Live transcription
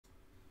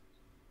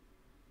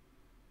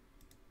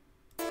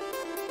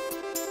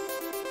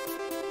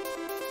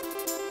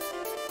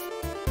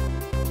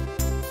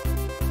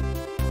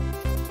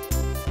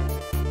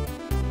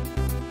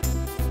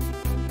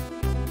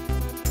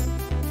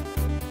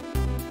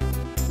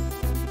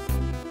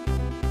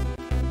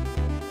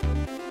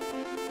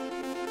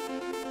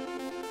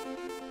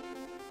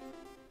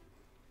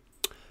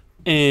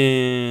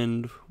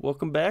And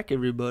welcome back,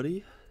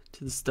 everybody, to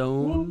the Whoop,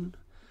 Stone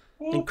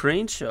and whoop.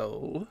 Crane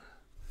Show.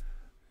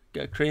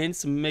 Got Crane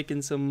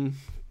making some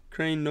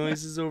crane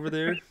noises over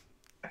there.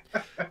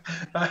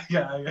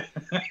 Yeah.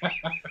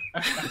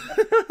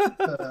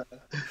 uh,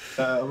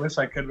 I wish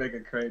I could make a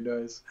crane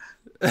noise.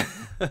 I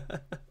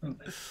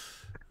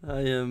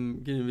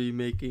am gonna be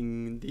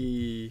making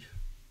the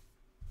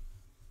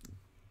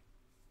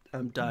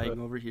I'm The dying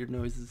over here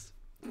noises.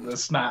 the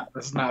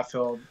snot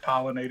filled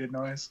pollinated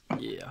noise.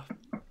 Yeah.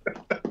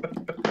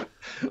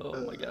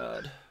 Oh my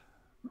god.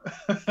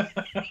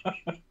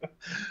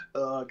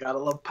 Gotta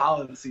love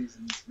pollen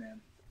seasons,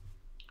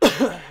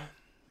 man.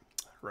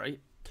 Right.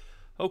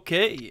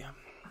 Okay.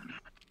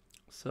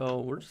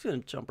 So we're just gonna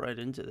jump right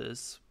into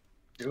this.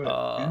 Do it.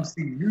 Uh,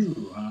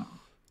 MCU, huh?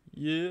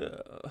 yeah.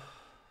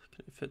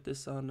 Can I fit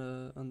this on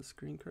the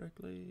screen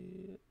correctly?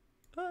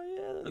 Oh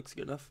yeah, that looks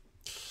good enough.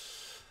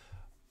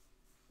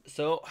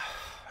 So,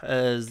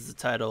 as the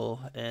title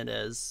and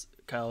as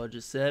Kyle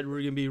just said, we're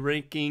gonna be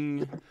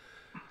ranking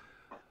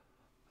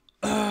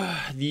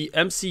the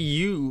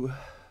MCU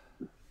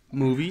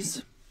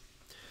movies,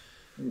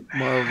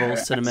 Marvel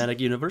Cinematic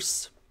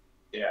Universe.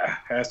 Yeah,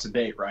 has to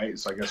date, right?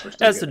 So I guess we're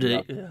still As to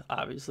getting date, up. yeah,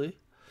 obviously.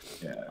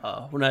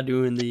 Yeah, We're not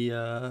doing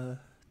the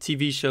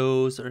TV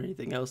shows or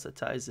anything else that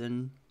ties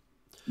in.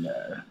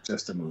 yeah,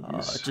 just the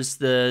movies. Just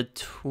the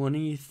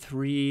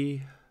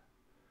 23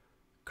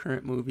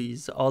 current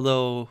movies.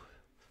 Although,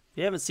 if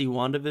you haven't seen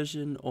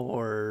WandaVision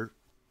or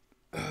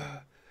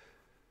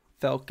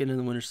Falcon and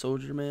the Winter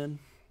Soldier, man,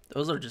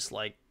 those are just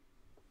like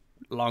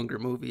longer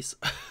movies.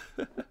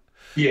 They're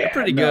Yeah,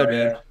 pretty no, good,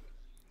 man. yeah.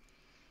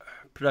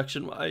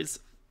 Production wise,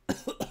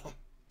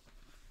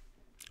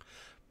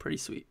 pretty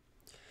sweet.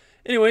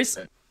 Anyways,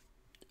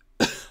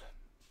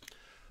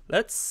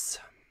 let's.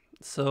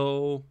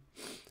 So,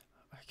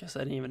 I guess I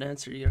didn't even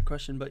answer your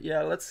question, but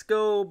yeah, let's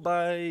go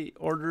by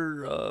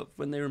order of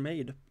when they were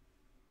made.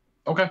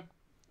 Okay.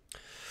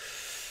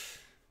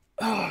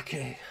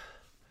 Okay.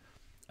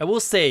 I will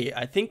say,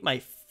 I think my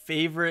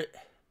favorite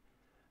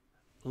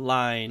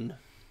line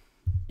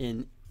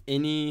in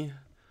any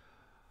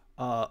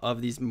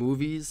of these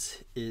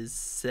movies is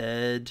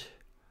said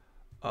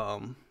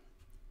um,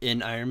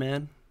 in Iron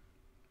Man.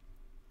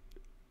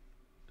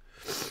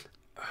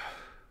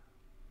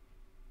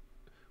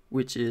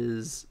 Which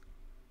is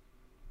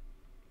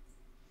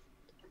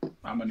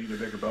I'm gonna need a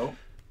bigger boat.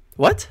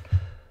 what?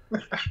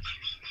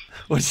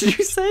 What did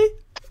you say?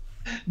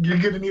 You're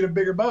gonna need a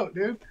bigger boat,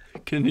 dude.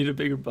 Gonna need a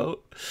bigger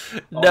boat?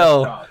 Oh,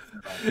 No, stop.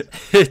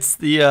 it's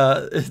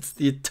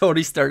the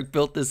Tony Stark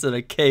built this in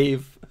a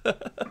cave.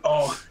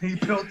 Oh, he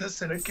built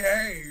this in a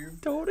cave.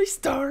 Tony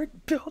Stark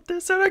built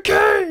this in a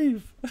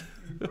cave. He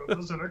built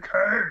this in a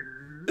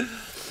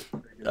cave.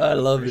 I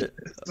loved it.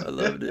 I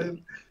loved it.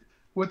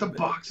 With a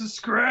box of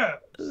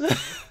scraps.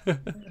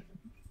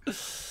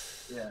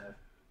 Yeah,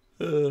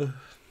 Uh,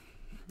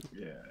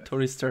 yeah.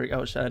 Tony Stark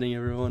outshining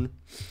everyone.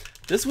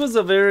 This was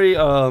a very I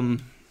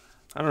don't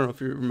know if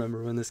you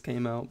remember when this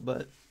came out,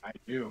 but I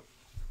do.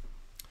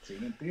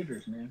 Seen in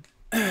theaters, man.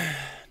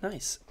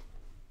 nice.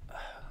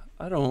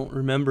 I don't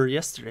remember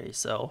yesterday,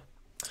 so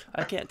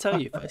I can't tell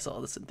you if I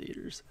saw this in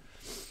theaters.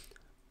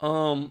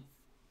 Um,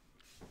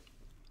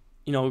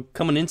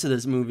 coming into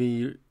this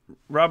movie,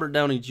 Robert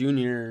Downey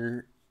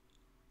Jr.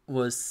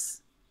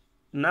 was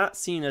not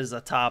seen as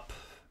a top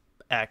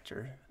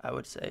actor, I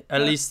would say,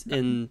 at least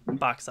in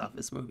box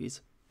office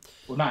movies.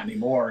 Well, not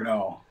anymore,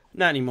 no.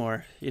 Not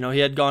anymore. He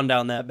had gone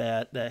down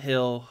that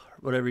hill,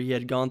 whatever he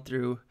had gone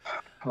through,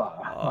 A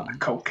lot of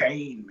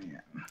cocaine,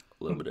 man.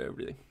 a little bit of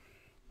everything.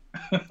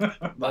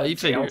 But He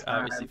jail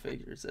obviously time.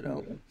 figures it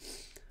out. Yeah.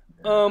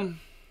 Um,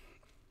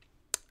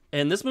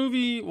 and this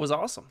movie was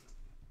awesome.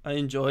 I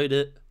enjoyed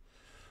it.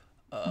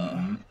 Uh,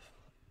 Mm-hmm.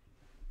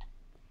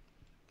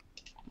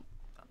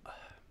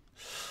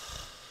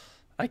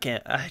 I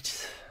can't.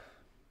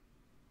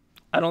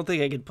 I don't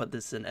think I could put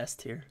this in S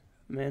tier,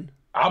 man.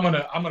 I'm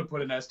gonna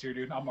put an S tier,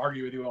 dude. I'm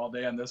arguing with you all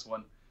day on this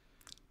one.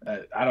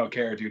 I don't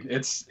care, dude.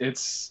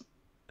 It's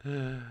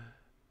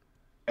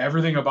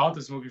everything about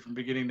this movie from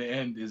beginning to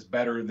end is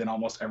better than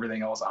almost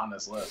everything else on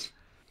this list.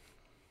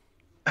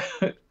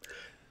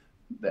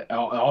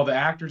 All the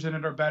actors in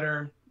it are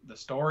better. The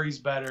story's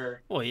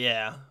better. Well,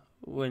 yeah.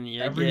 When you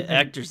get Everything.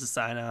 actors to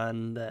sign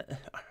on that,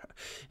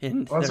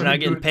 and Well, they're that's what not he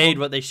getting do. paid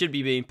what they should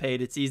be being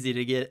paid, it's easy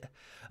to get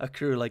a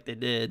crew like they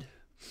did.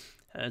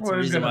 That's Well, the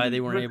there's reason gonna why be.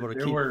 they weren't able to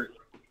There keep. were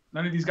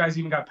none of these guys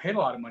even got paid a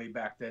lot of money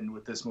back then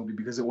with this movie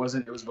because it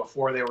wasn't. It was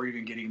before they were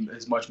even getting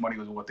as much money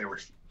as what they were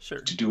Sure,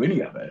 to do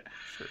any of it.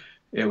 sure.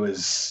 It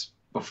was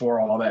before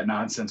all that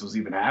nonsense was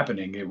even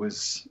happening. It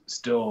was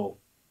still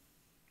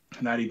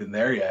not even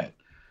there yet,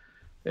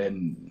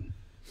 and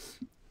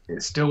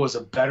it still was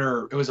a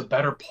better. It was a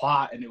better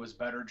plot, and it was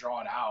better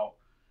drawn out,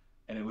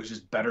 and it was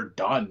just better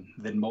done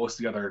than most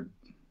of the other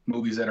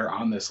movies that are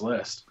on this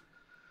list.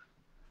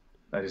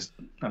 I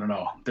don't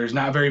know. There's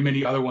not very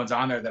many other ones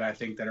on there that I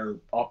think that are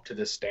up to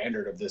the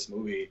standard of this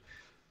movie,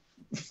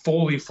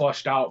 fully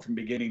flushed out from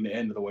beginning to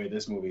end the way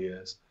this movie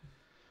is.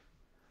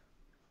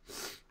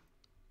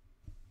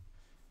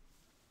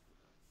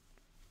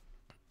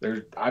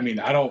 I mean,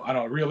 I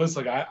don't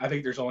realistically. I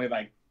think there's only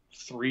like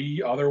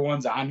 3 other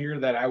ones on here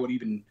that I would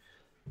even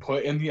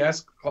put in the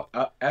S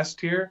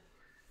tier.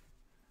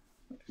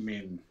 I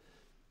mean,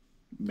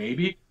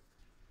 maybe.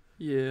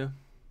 Yeah.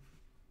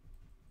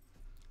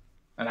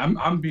 And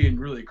I'm being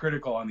really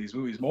critical on these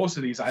movies. Most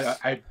of these,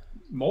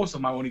 most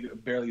of them I won't even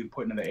barely even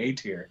put into the A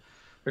tier.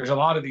 There's a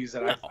lot of these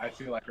that I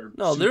feel like are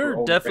no. super They're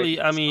overrated,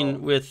 definitely. I mean, so.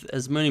 with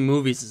as many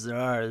movies as there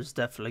are, there's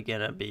definitely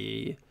gonna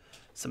be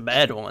some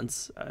bad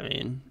ones. I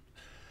mean,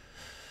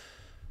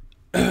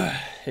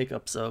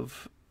 hiccups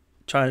of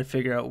trying to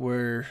figure out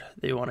where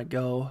they want to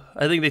go.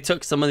 I think they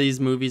took some of these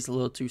movies a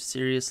little too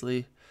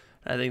seriously.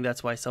 I think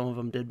that's why some of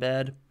them did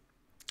bad.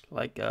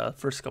 Like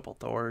first couple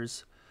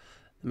Thors,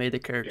 they made the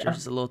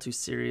characters a little too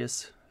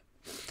serious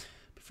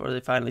before they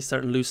finally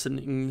started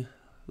loosening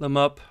them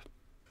up.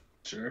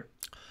 Sure.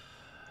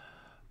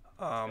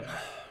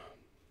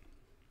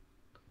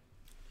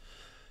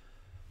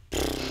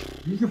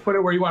 You can put it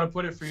where you want to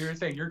put it for your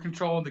thing. You're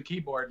controlling the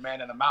keyboard,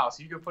 man, and the mouse.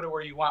 You can put it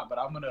where you want, but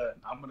I'm gonna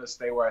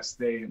stay where I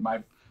stay.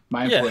 My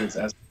input is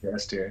S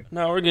tier.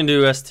 No, we're gonna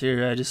do S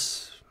tier. I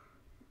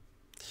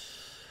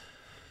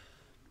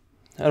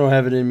don't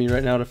have it in me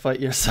right now to fight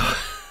you, so.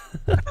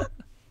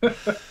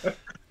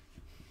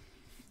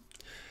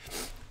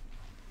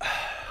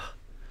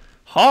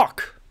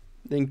 Hawk.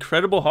 The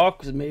Incredible Hulk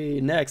was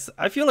made next.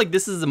 I feel like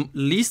this is the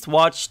least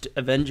watched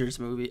Avengers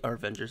movie in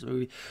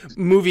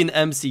the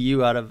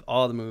MCU out of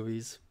all the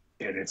movies.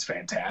 And it's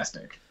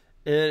fantastic.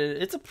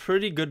 It's a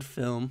pretty good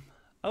film.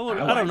 I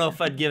don't know if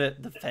I'd give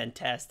it the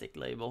fantastic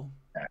label.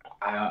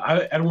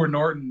 Edward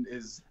Norton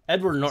is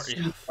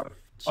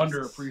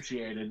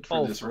underappreciated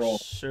for this role.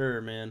 Sure,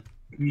 man.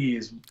 He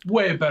is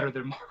way better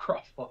than Mark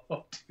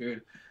Ruffalo,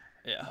 dude.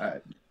 Yeah.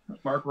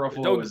 Mark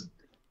Ruffalo is.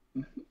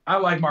 I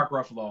like Mark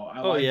Ruffalo.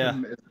 I like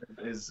him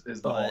as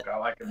the Hulk. I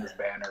like him as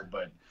Banner,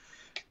 but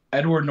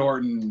Edward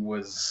Norton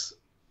was,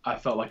 I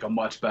felt like, a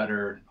much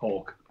better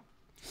Hulk.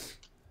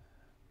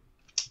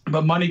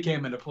 But money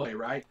came into play,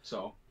 right?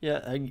 So yeah.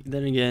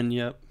 Then again,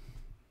 yep.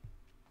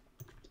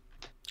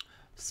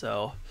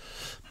 So,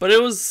 but it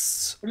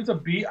was. But it's a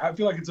B. I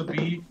feel like it's a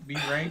B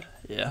rank.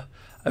 Yeah,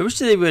 I wish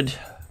they would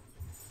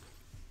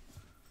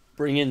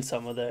bring in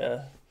some of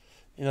the.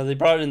 They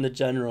brought in the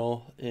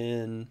general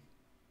in.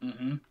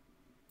 Mm-hmm.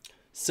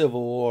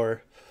 Civil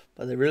War,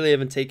 but they really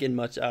haven't taken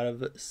much out of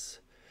this.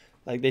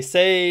 Like they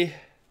say,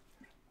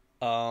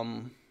 I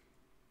mean,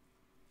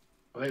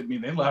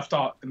 they left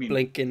off. I mean,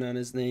 blinking on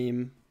his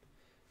name.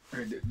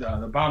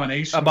 The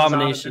Abomination.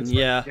 Abomination,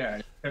 yeah.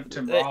 Yeah,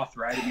 Tim Roth,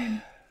 right? I mean,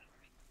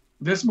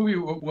 this movie,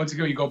 once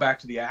again, you go back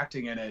to the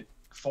acting in it,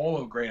 full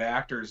of great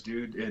actors,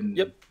 dude. And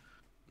yep.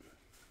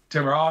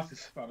 Tim Roth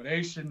is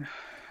Abomination.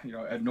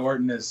 Ed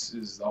Norton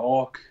is the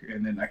Hulk,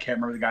 and then I can't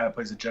remember the guy that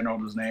plays the general,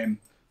 his name.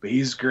 But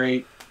he's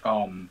great.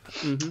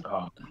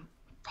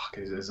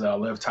 Is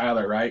Liv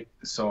Tyler, right?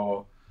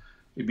 So,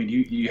 I mean,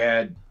 you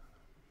had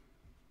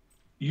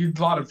a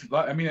lot of.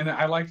 I mean, and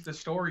I liked the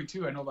story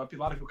too. I know a lot of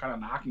people kind of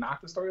knock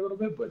the story a little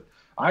bit, but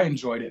I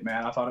enjoyed it,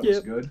 man. I thought it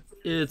was good.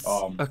 It's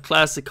a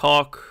classic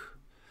Hawk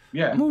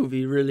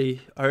movie,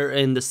 really, or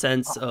in the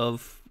sense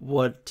of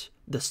what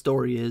the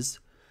story is.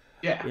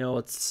 Yeah,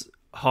 it's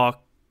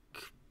Hawk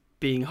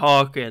being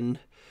Hawk, and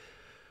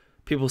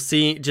people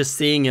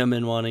seeing him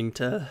and wanting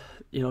to.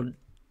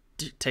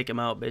 Take him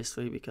out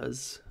basically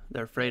because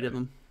they're afraid of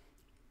him.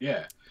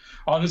 Yeah.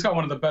 Oh, and it's got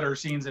one of the better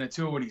scenes in it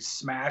too when he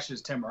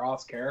smashes Tim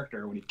Roth's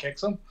character when he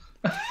kicks him.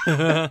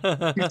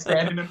 He's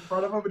standing in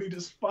front of him and he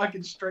just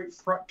fucking straight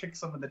front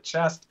kicks him in the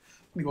chest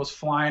and he goes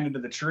flying into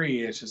the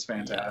tree. It's just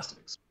fantastic.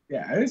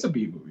 Yeah, it's a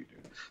B movie,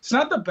 dude. It's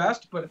not the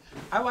best, but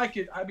I like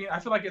it. I mean, I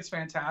feel like it's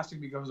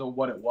fantastic because of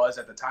what it was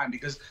at the time.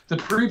 Because the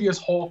previous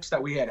Hulks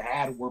that we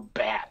had were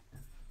bad,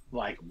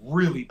 like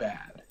really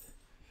bad.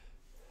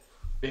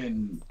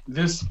 And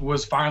this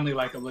was finally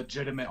like a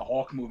legitimate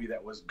Hulk movie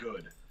that was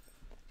good.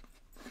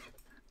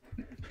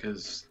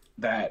 Because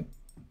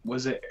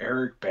was it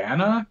Eric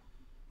Bana?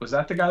 Was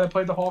that the guy that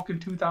played the Hulk in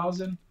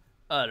 2000?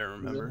 I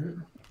don't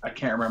remember. I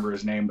can't remember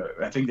his name, but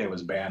I think that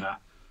was Bana.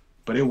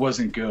 But it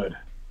wasn't good.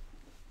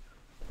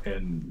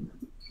 And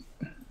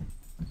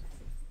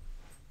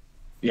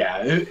yeah,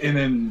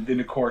 and then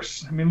of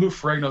course, I mean, Lou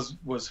Ferrigno's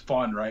was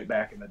fun, right,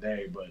 back in the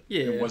day, but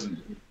it wasn't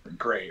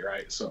great,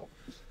 right? So.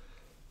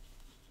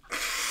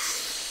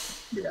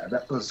 Yeah,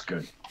 that was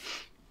good.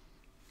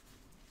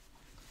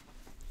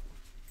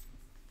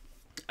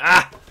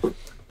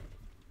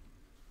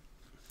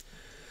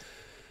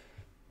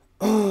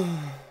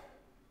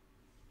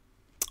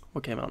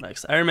 What came out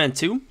next? Iron Man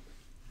 2?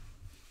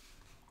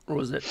 Or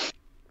was it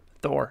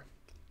Thor?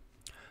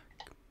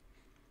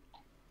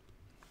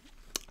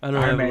 I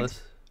don't have a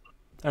list.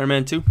 Iron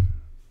Man 2?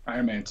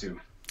 Iron Man 2.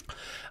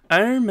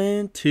 Iron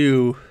Man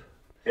 2.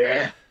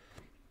 Yeah.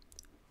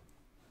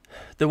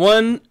 The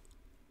one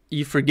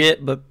you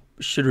forget but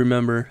should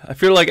remember. I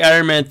feel like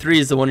Iron Man 3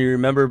 is the one you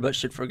remember but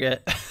should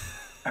forget.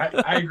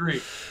 I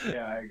agree.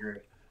 Yeah, I agree.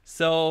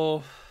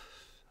 So,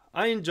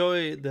 I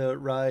enjoy the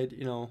ride,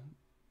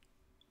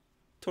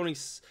 Tony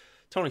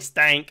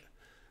Stank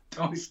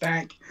Tony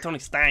Stank. Tony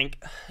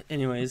Stank.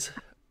 Anyways,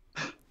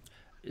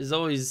 is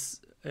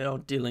always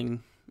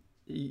dealing.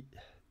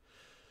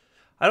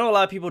 I know a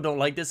lot of people don't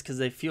like this because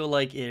they feel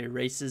like it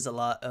erases a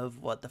lot of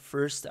what the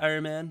first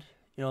Iron Man.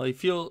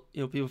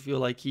 People feel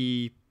like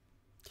he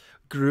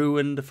grew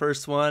in the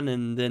first one,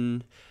 and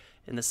then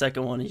in the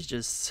second one he's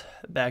just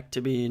back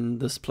to being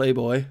this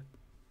playboy.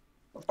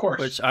 Of course,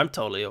 which I'm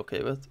totally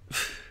okay with.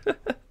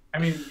 I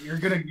mean, you're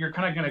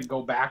kind of gonna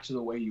go back to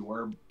the way you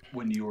were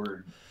when you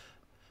were.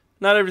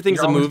 Not everything's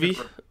a movie.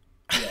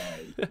 Yeah,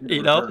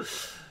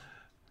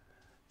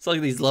 It's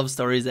like these love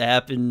stories that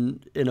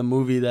happen in a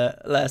movie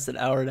that lasts an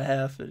hour and a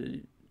half,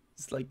 and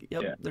it's like,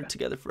 they're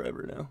together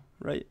forever now,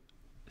 right?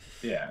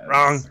 Yeah.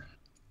 Wrong.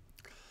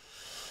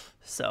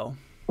 So,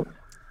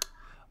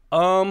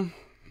 what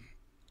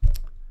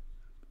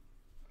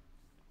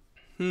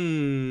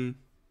do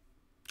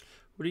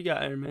you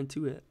got Iron Man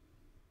 2 at?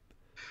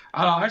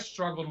 I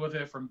struggled with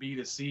it from B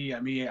to C. I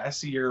mean, I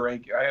see your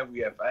rank. I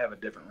have a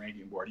different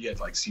ranking board. You had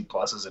like C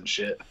pluses and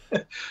shit,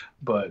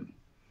 but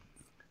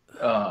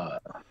so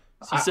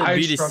you said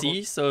B to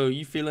C, so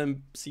you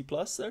feeling C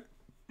plus there?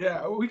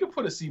 Yeah, we could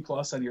put a C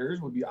plus on yours.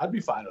 I'd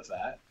be fine with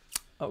that.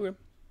 Okay.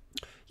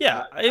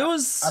 Yeah, it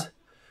was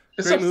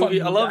it's great a fun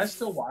movie. I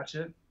still watch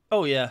it.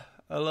 Oh yeah,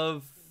 I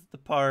love the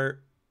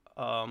part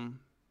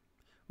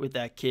with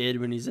that kid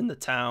when he's in the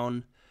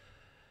town,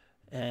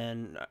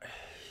 and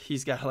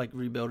he's got to like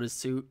rebuild his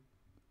suit.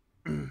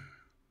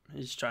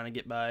 He's trying to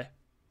get by.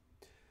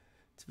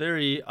 It's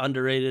very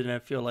underrated, and I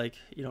feel like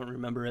you don't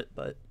remember it,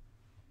 but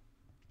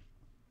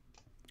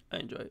I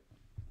enjoy it.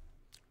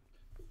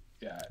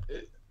 Yeah,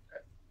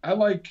 I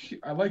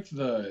like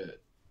the.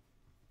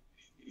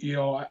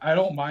 I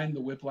don't mind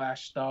the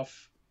Whiplash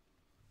stuff.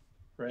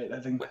 Right, I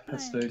think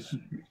that's the.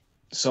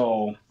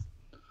 So,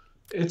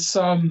 it's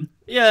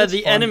Yeah, it's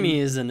the fun. enemy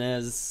isn't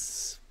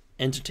as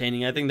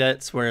entertaining. I think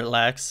that's where it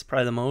lacks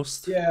probably the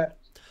most. Yeah,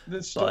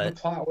 the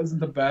plot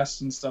wasn't the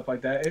best and stuff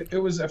like that. It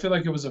was. I feel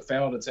like it was a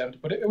failed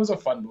attempt, but it was a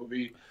fun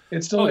movie.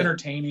 It's still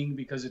entertaining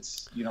because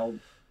it's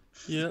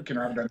fucking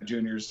Robert Downey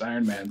Jr.'s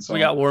Iron Man. So we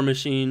got War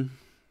Machine.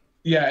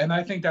 Yeah, and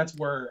I think that's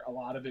where a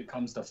lot of it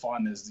comes to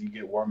fun is you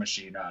get War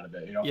Machine out of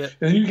it, Yeah.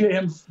 And you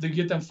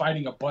get them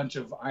fighting a bunch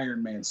of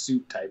Iron Man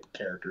suit type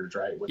characters,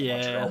 right? With a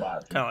bunch of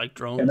robots. Kind of like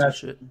drones and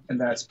shit. And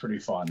that's pretty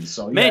fun.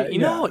 So man, you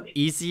know how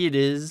easy it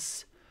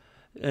is,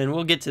 and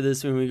we'll get to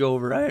this when we go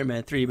over Iron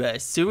Man 3, but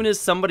as soon as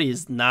somebody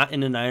is not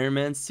in an Iron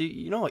Man suit,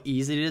 you know how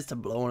easy it is to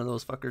blow one of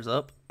those fuckers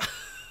up?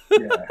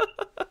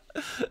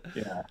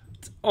 Yeah.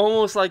 It's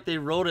almost like they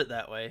wrote it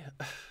that way.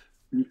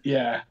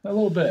 Yeah, a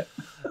little bit.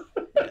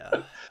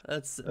 Yeah.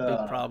 That's a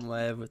big problem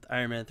I have with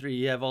Iron Man 3.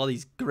 You have all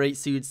these great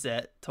suits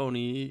that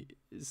Tony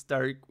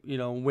Stark,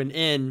 when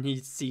in,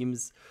 he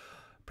seems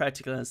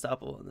practically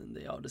unstoppable, and then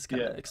they all just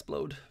kind of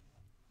explode.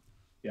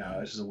 Yeah,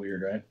 this is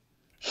weird, right?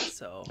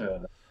 So,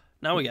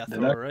 now we got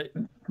Thor, right?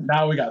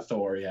 Now we got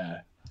Thor,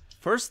 yeah.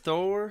 First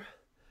Thor.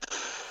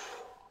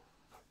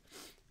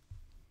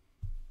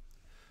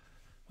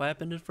 What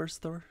happened in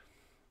first Thor?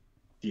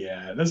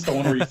 Yeah, this is the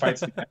one where he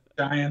fights the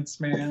giants,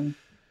 man.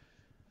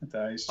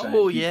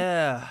 Oh,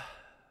 yeah.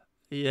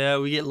 Yeah,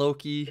 we get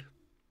Loki.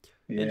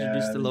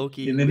 Introduced to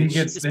Loki. And then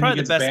it's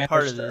probably the best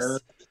part of this.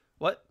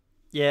 What?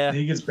 Yeah. And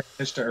he gets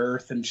banished to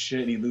Earth and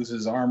shit, and he loses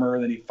his armor,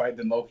 and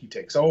then Loki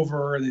takes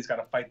over, and he's got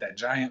to fight that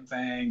giant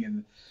thing,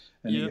 and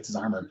then he gets his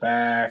armor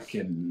back,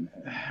 and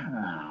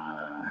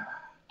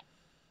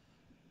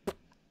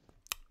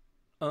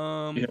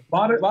a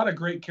lot of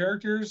great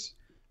characters.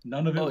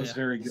 None of it was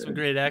very good. Some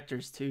great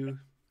actors too.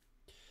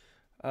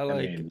 I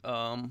like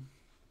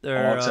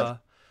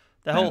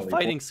the whole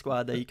fighting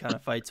squad that he kind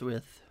of fights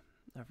with.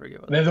 I forget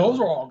what. Those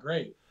were all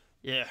great.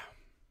 Yeah.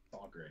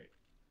 All great.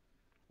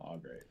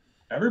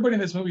 Everybody in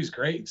this movie is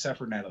great except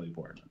for Natalie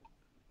Portman.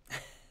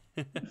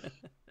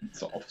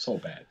 It's all so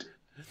bad.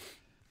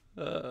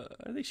 I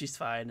think she's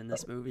fine in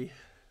this movie.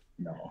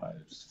 No,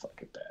 it's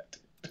fucking bad.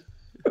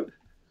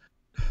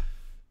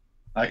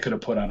 I could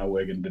have put on a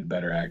wig and did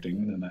better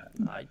acting than that.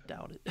 I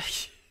doubt it.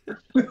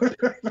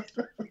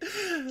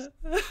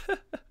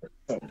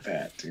 So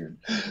bad, dude.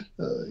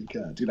 Oh,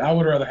 God, dude. I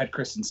would rather had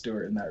Kristen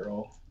Stewart in that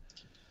role.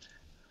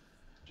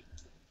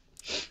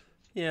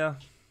 Yeah.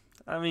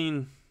 I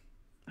mean,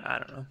 I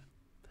don't know.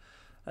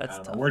 That's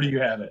tough. Where do you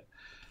have it?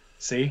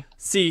 C?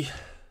 C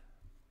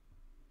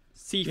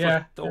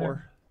for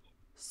Thor.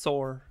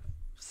 Sore.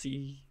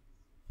 C.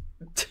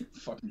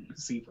 Fucking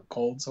C for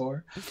cold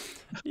sore.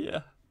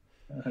 Yeah.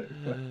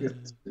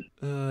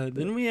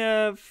 Then we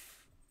have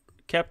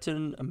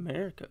Captain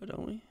America,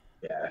 don't we?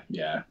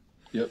 Yeah.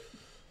 Yep.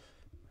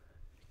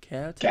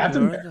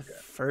 Captain America, the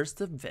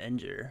first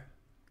Avenger.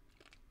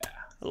 Yeah.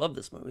 I love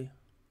this movie.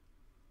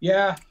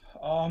 Yeah.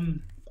 I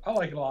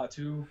like it a lot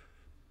too.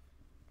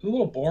 It's a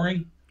little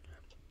boring.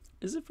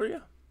 Is it for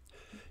you?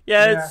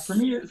 Yeah, for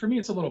me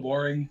it's a little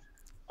boring.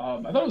 I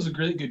thought it was a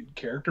really good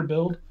character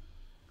build.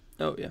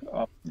 Oh yeah.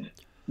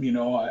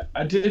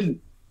 I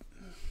didn't.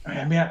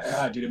 I mean,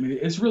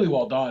 it's really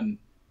well done.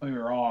 Don't get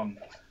me wrong.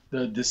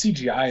 The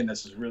CGI in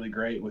this is really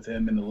great with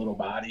him and the little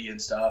body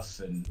and stuff,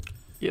 and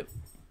Yep.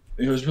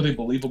 It was really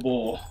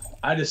believable.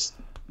 I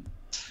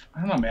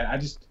don't know,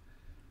 man.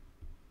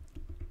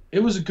 It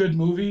was a good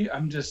movie.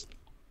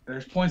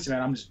 There's points,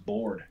 man, I'm just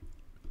bored.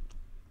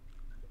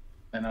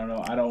 And I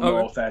don't know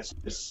Okay. if That's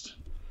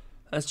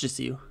just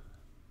you.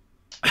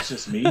 it's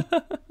just me. I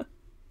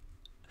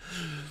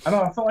don't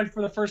know. I felt like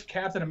for the first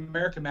Captain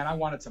America, man, I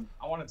wanted some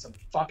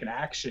fucking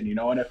action,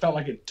 and it felt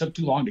like it took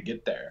too long to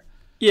get there.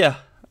 Yeah.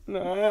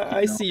 No,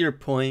 I see your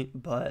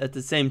point, but at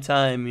the same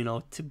time,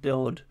 to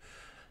build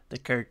the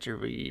character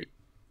we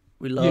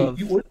love.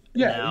 And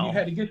you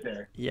had to get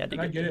there. Yeah,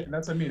 and I get it. And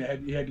that's what I mean.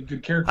 You had a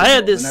good character. I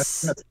had build,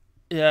 this.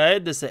 I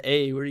had this at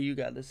A. Where do you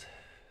got this?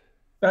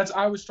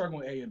 I was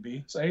struggling with A and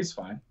B, so A's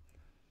fine.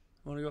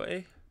 Want to go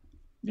A?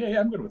 Yeah,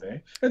 I'm good with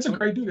A. It's a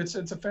great dude. It's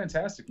a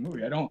fantastic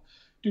movie.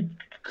 Dude,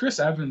 Chris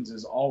Evans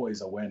is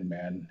always a win,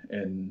 man.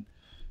 And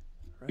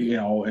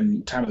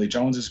and Tommy Lee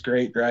Jones is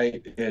great,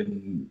 right?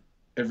 And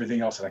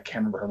everything else that I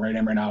can't remember her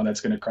name right now, and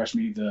that's gonna crush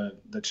me.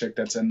 The chick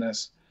that's in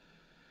this.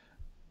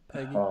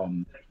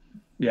 Peggy.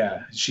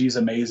 Yeah, she's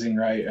amazing,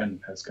 right? And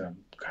that's God,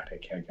 I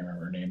can't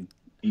remember her name.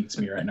 Eats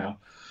me right now,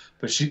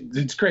 but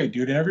it's great,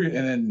 dude.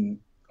 And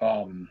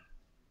then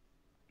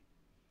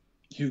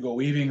Hugo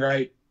Weaving,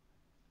 right,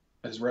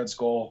 as Red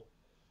Skull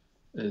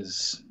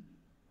is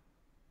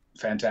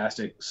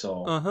fantastic.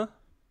 So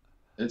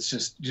it's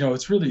just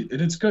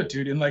it's good,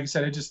 dude. And like I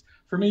said, it just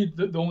for me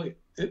the only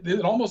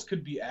it almost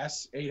could be A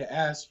to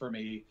S for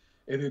me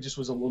if it just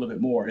was a little bit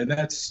more. And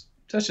that's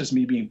just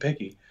me being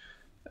picky.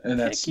 And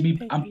that's me.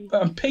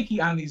 I'm picky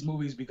on these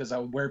movies because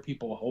of where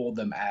people hold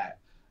them at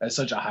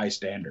such a high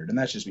standard, and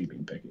that's just me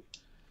being picky.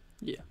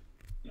 Yeah.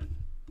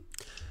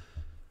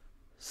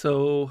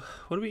 So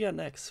what do we got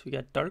next? We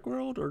got Dark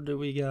World, or do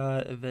we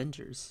got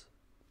Avengers?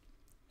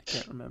 I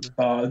can't remember.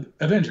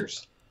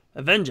 Avengers.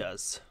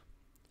 Avengers.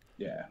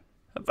 Yeah.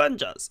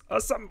 Avengers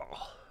assemble.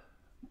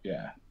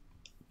 Yeah.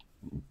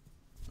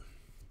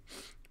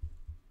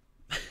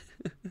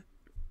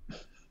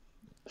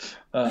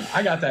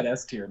 I got that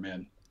S tier,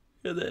 man.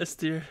 Yeah, the S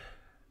tier.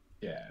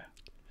 Yeah.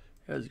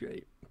 That was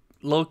great.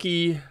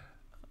 Loki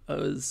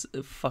was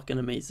fucking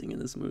amazing in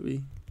this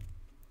movie.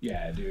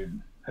 Yeah,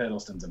 dude.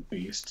 Hiddleston's a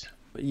beast.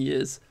 He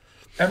is.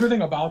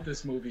 Everything about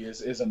this movie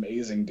is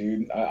amazing,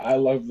 dude. I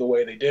love the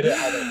way they did it,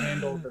 how they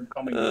handled them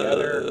coming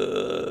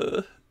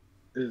together.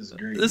 This is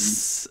great.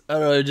 I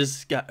don't know,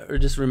 I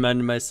just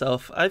reminded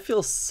myself, I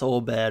feel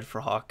so bad for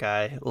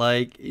Hawkeye.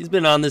 Like, he's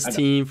been on this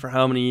team for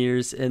how many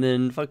years, and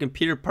then fucking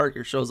Peter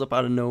Parker shows up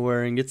out of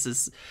nowhere and gets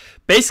this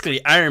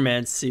basically Iron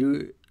Man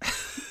suit.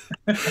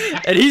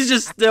 And he's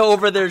just still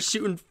over there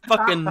shooting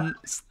fucking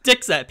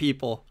sticks at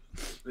people.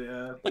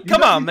 Yeah. Like,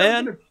 come on,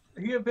 man.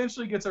 He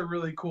eventually gets a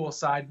really cool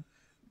side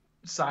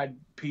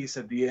piece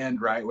at the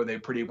end, right? Where they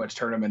pretty much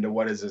turn him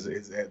into is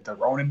it the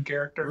Ronin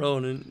character?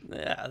 Ronin.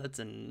 Yeah, that's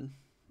an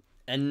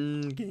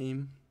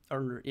Endgame.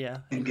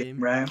 Endgame.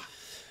 Right.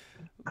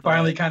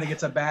 Finally kind of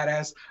gets a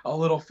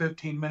little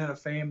 15-minute of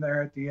fame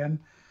there at the end.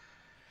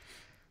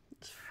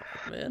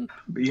 Fuck, man.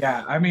 But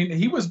yeah, I mean,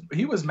 he was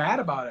mad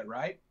about it,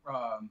 right?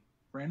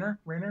 Jeremy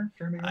Renner?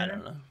 I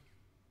don't know.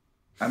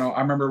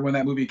 I remember when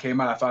that movie came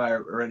out, I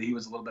thought he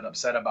was a little bit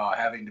upset about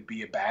having to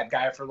be a bad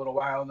guy for a little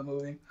while in the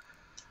movie.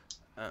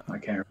 I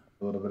can't remember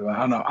a little bit about. I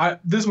don't know.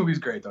 This movie's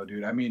great though,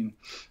 dude. I mean,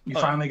 you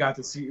finally got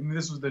to see. I mean,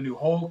 this was the new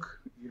Hulk,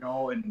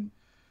 and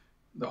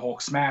the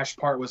Hulk smash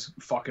part was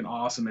fucking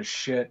awesome as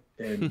shit.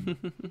 And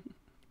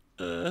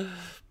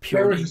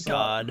puny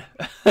god.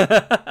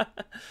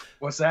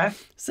 What's that? I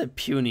said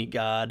puny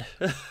god.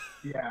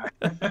 Yeah.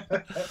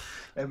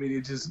 I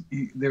mean,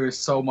 there was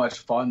so much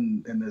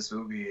fun in this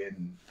movie,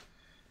 and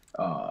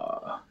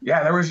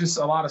there was just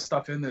a lot of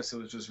stuff in this. It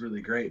was just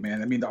really great,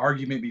 man. I mean, the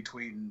argument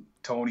between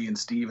Tony and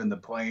Steve in the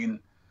plane,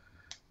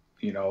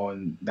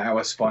 and that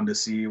was fun to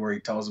see, where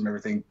he tells him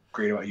everything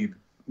great about you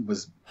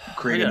was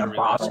creating a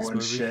bottle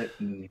and shit.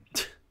 And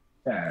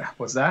yeah,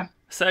 what's that?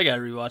 So I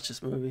gotta rewatch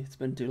this movie. It's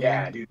been too long.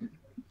 Yeah, dude.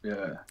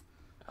 Yeah,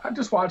 I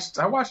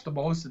watched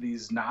most of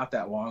these not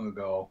that long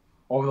ago.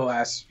 Over the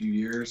last few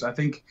years, I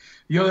think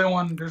the other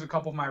one, there's a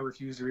couple of them I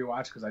refuse to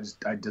rewatch because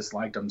I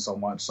disliked them so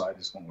much, so I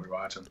just won't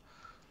rewatch them.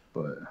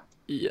 But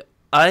yeah,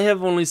 I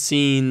have only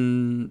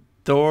seen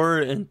Thor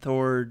and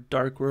Thor: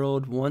 Dark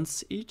World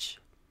once each,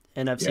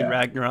 and I've seen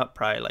Ragnarok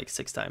probably like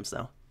 6 times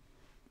now.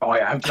 Oh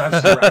yeah, I've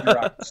seen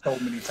Ragnarok so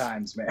many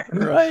times, man.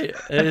 Right,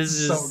 it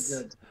is so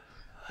good.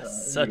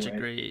 Such a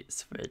great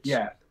switch.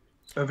 Yeah,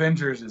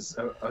 Avengers is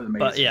amazing.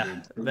 But yeah,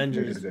 dude.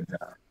 Avengers did a good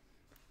job.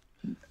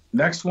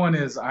 Next one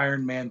is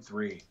Iron Man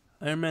 3.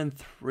 Iron Man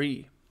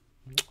 3.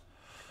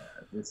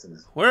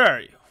 Where are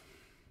you?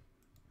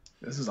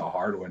 This is a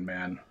hard one,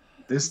 man.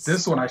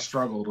 This one I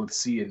struggled with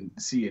C and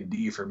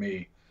D for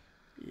me.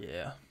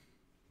 Yeah.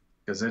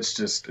 Because it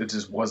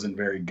just wasn't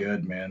very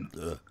good, man.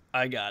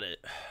 I got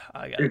it.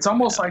 It's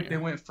almost like they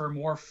went for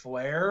more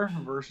flair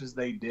versus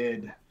they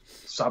did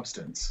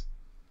substance.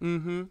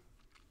 Mm-hmm.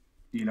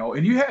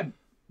 And you had,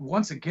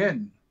 once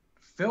again,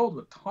 filled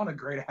with a ton of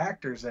great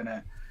actors in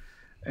it.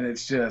 And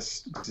it's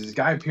just, this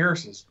Guy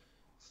Pearce is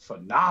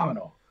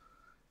phenomenal.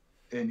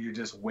 and you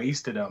just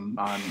wasted him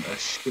on a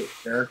shit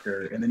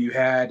character. And then you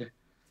had,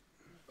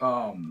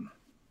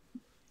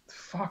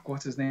 fuck,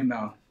 what's his name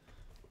now?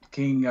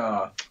 King.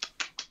 All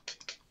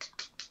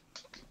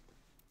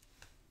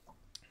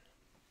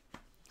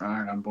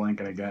right, I'm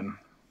blanking again.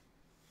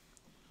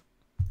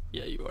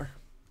 Yeah, you are.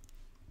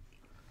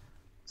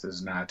 This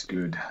is not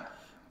good.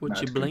 What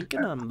Not you good.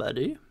 blinking on,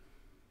 buddy?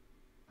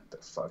 The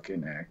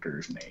fucking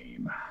actor's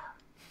name.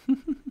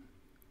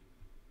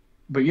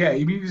 But yeah,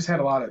 you just had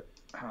a lot of,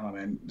 I don't know,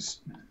 man.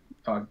 Just,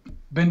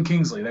 Ben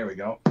Kingsley, there we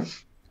go.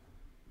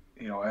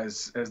 You know,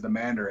 as the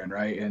Mandarin,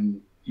 right?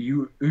 And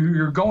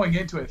you're going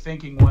into it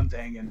thinking one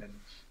thing, and then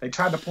they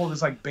tried to pull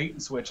this like bait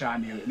and switch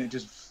on you, and it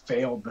just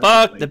failed.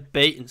 Fuck the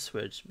bait and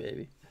switch,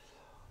 baby.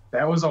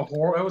 That was a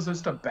horror. It was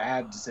just a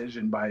bad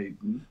decision by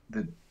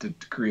the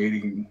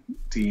creating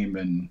team,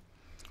 and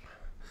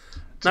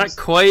not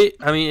quite.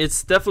 I mean,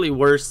 it's definitely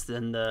worse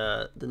than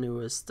the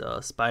newest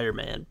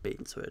Spider-Man bait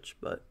and switch,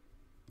 but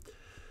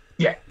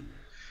yeah,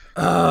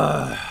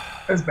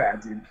 it's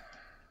bad, dude.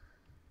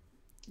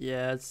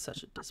 Yeah, it's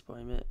such a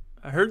disappointment.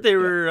 I heard they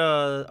were.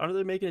 Aren't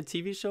they making a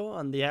TV show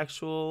on the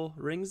actual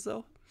rings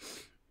though?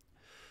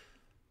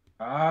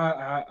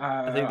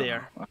 I think they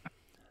are.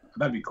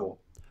 That'd be cool.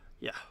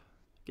 Yeah,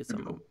 get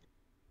some.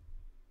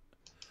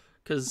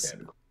 Because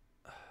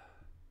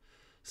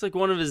it's like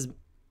one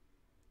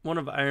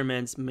of Iron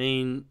Man's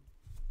main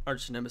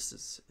arch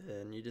nemesis,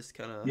 and you just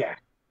kind of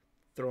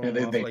throw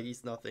him off like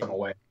he's nothing.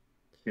 Away.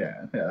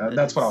 Yeah,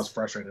 that's what I was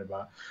frustrated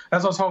about.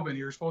 That's what I was hoping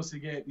you were supposed to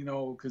get,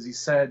 because he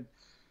said,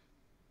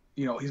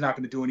 he's not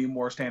going to do any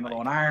more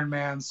standalone Iron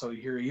Man. So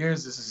here he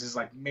is. This is his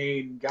like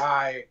main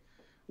guy.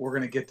 We're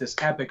going to get this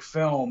epic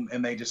film,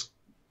 and they just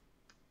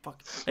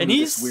and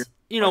he's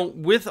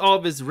with all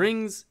of his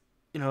rings,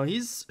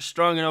 he's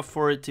strong enough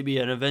for it to be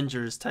an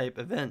Avengers type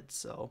event.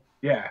 So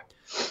yeah.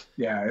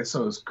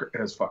 So it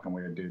was fucking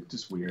weird, dude.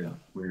 Just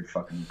weird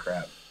fucking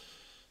crap.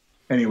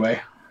 Anyway,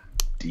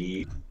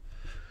 D.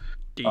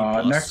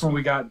 Next one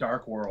we got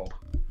Dark World.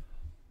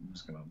 I'm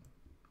just gonna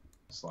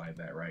slide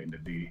that right into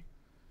D.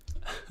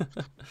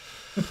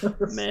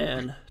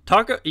 Man,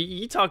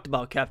 you talked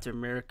about Captain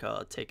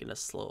America taking a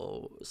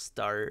slow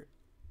start.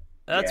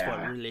 That's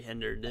what really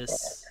hindered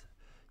this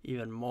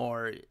even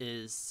more.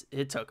 Is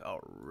it took a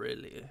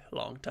really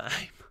long time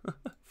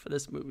for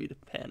this movie to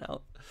pan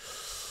out,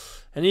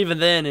 and even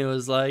then it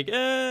was like,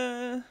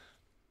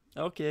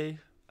 okay,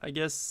 I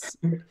guess.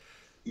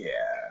 Yeah.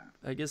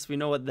 I guess we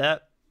know what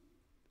that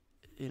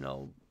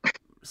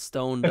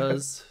stone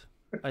does.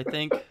 I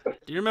think.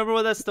 Do you remember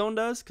what that stone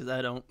does? Because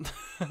I don't.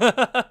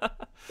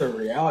 The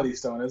reality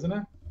stone, isn't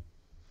it?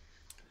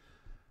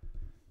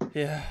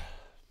 Yeah.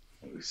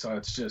 So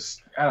it's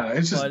just, I don't know.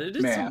 It's just, but it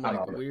is man,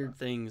 some weird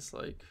things.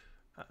 Like,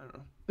 I don't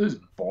know. It was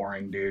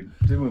boring, dude.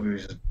 The movie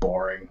was just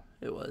boring.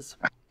 It was.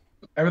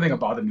 Everything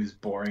about the movie was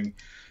boring.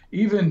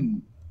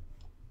 Even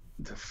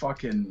the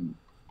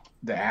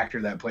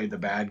actor that played the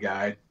bad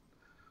guy.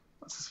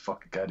 What's his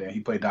fucking goddamn?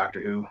 He played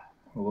Doctor Who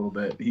a little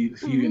bit. He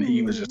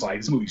was just like,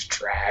 this movie's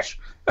trash.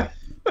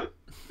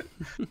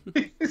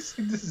 This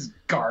is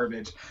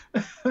garbage.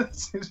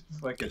 It's just a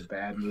fucking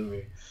bad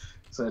movie.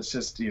 So it's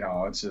just,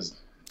 it's just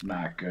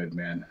not good,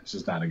 man. It's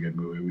just not a good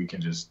movie. We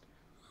can just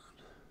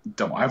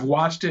don't. I've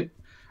watched it.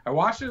 I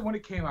watched it when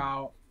it came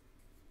out,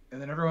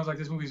 and then everyone's like,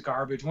 this movie's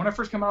garbage. When it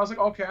first came out, I was like,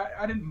 okay,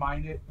 I didn't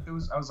mind it. I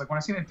was like, when I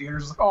seen it in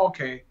theaters, I was like, oh,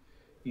 okay.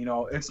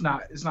 It's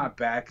not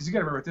bad. Because you got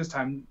to remember, at this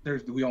time,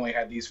 we only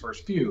had these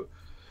first few.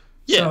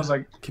 Yeah. So I was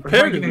like,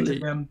 breaking into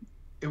them,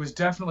 it was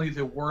definitely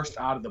the worst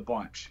out of the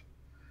bunch.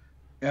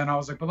 And I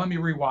was like, but let me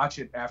rewatch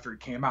it after it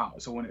came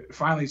out. So when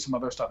finally some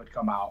other stuff had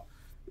come out,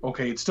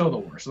 okay, it's still the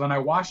worst. So then I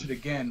watched it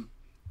again.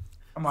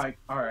 I'm like,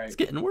 all right, it's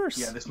getting worse.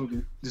 Yeah, this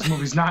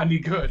movie's not any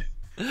good.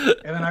 And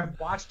then I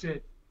watched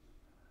it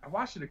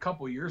a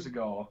couple years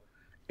ago,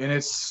 and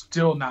it's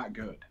still not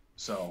good.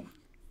 So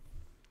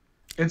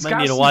it's might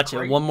need to watch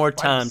it one more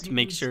time to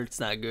make sure it's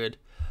not good.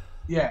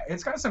 Yeah,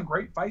 it's got some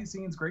great fight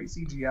scenes, great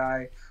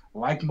CGI,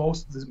 like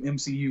most of the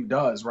MCU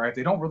does, right?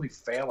 They don't really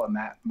fail in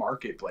that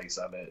marketplace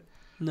of it.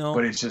 No.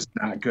 But it's just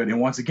not good. And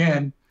once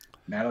again,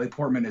 Natalie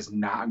Portman is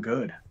not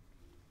good.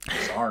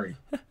 Sorry.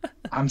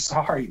 I'm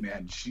sorry,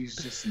 man. She's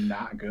just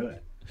not good.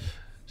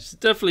 She's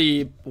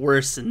definitely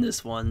worse in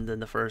this one than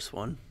the first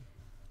one.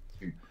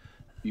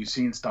 You've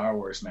seen Star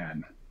Wars,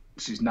 man.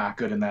 She's not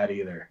good in that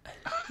either.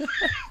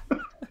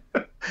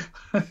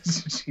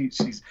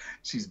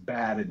 She's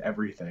bad in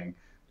everything.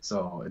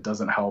 So it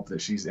doesn't help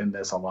that she's in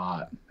this a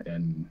lot,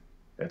 and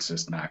it's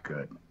just not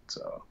good.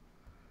 So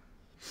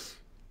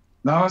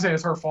no, I'm gonna say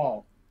it's her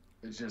fault.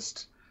 It's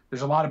just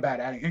there's a lot of bad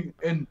acting,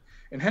 and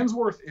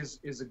Hemsworth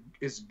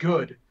is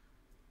good,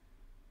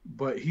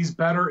 but he's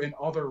better in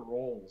other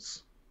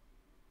roles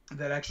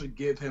that actually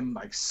give him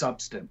like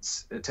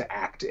substance to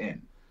act in.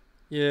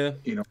 Yeah,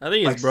 I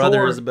think his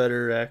brother is a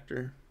better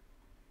actor.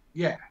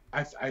 Yeah,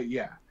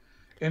 yeah,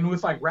 and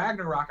with like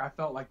Ragnarok, I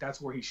felt like that's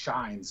where he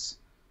shines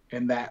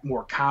in that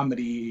more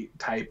comedy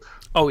type.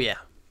 Oh yeah.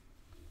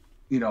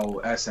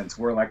 essence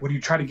where like when you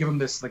try to give him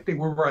this like thing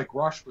where like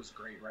Rush was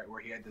great, right?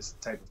 Where he had this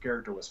type of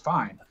character was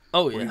fine.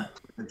 Oh Where yeah,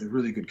 he was a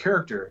really good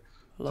character,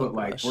 love but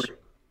like Rush.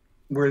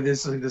 where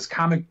this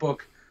comic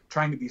book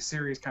trying to be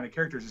serious kind of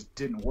character just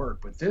didn't work.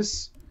 But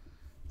this,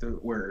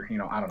 where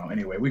I don't know.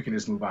 Anyway, we can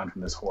just move on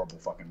from this horrible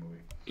fucking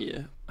movie.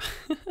 Yeah.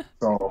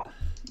 So,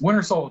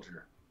 Winter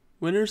Soldier.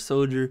 Winter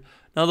Soldier.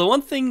 Now the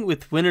one thing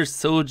with Winter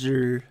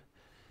Soldier,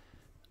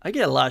 I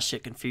get a lot of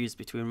shit confused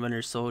between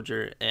Winter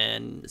Soldier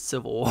and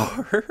Civil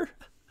War.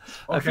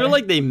 I feel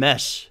like they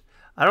mesh.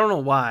 I don't know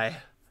why.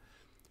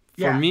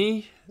 For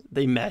me,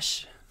 they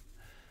mesh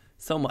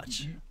so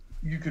much.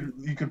 You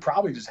could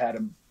probably just had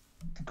them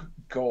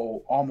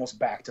go almost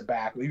back to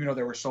back, even though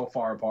they were so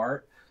far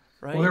apart.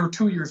 Right. Well, they were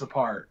 2 years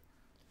apart,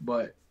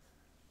 but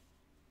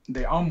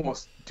they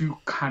almost do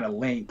kind of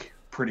link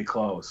pretty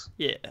close.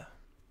 Yeah.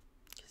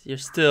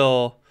 It's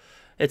still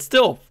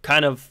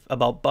kind of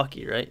about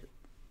Bucky, right?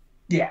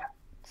 Yeah.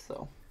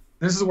 So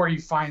this is where he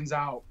finds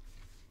out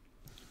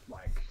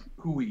like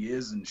who he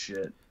is and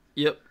shit.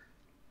 Yep.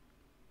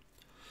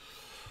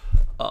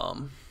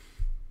 I'm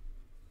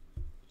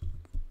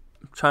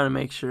trying to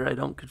make sure I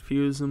don't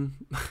confuse him.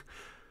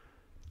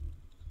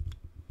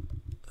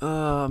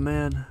 Oh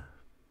man.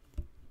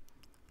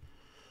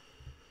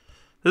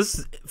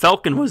 This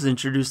Falcon was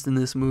introduced in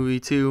this movie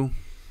too.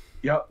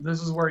 Yep,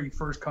 this is where he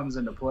first comes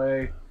into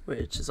play.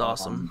 Which is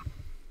awesome.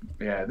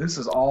 Yeah, this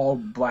is all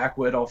Black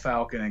Widow,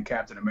 Falcon, and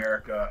Captain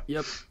America.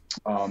 Yep.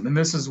 And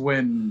this is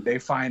when they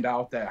find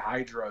out that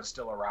Hydra is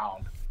still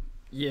around.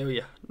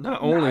 Yeah.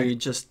 Not only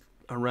just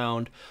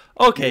around.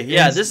 Okay,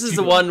 yeah, this is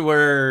the one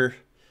where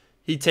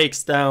he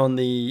takes down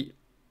the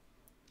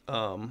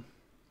what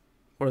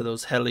are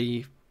those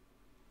heli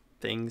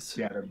things?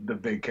 Yeah, the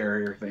big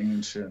carrier thing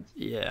and shit.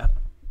 Yeah.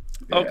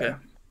 Okay.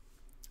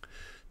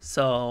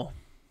 So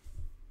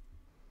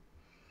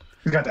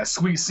he's got that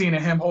sweet scene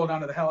of him holding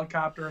onto the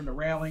helicopter and the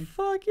railing.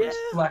 Fuck yeah.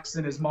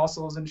 Flexing his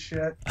muscles and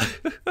shit.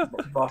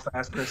 Buff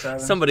ass Chris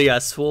Evans. Somebody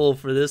got swole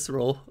for this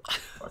role.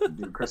 Fucking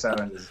dude, Chris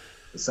Evans is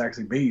a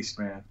sexy beast,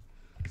 man.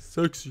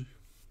 Sexy.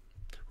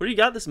 Where do you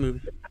got this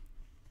movie?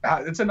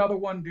 It's another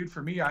one, dude.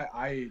 For me,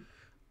 I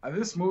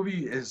this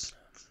movie is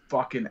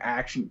fucking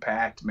action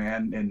packed,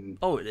 man, and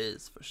it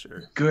is for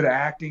sure. Good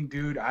acting,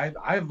 dude.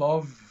 I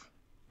love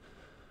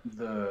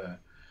the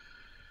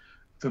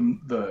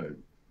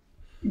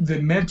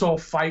mental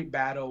fight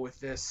battle with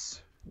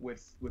this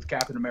with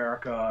Captain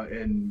America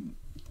and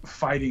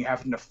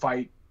having to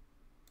fight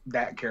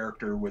that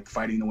character with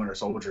fighting the Winter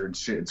Soldier and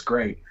shit. It's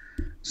great.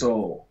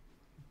 So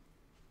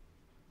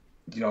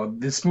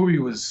this movie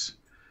was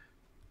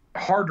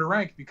hard to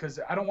rank because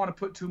I don't want to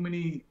put too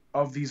many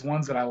of these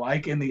ones that I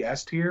like in the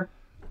S tier.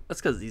 That's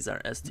because these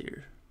aren't S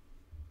tier.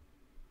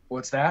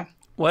 What's that?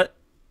 What?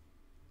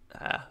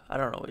 I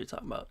don't know what you're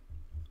talking about.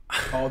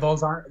 Oh,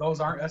 those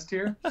aren't S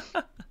tier.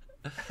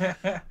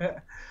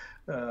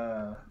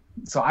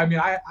 So I mean,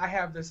 I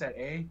have this at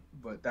A,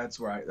 but that's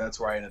where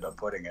I ended up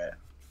putting it.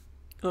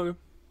 Okay,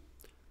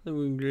 then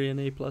we can agree on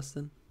A plus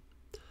then.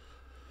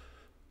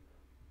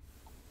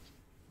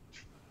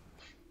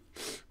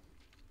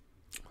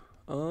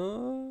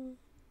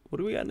 What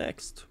do we got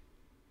next?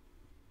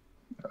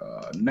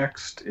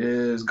 Next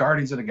is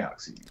Guardians of the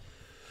Galaxy.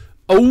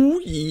 Oh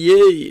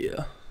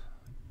yeah,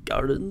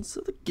 Guardians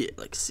of the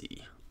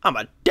Galaxy. I'm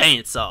a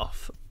dance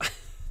off.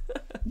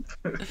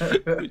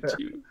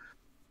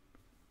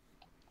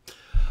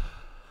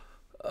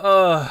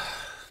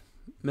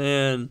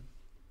 Man,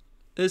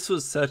 this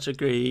was such a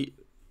great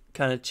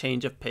kind of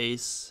change of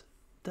pace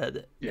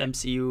that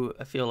MCU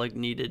I feel like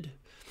needed.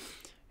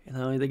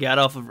 They got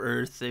off of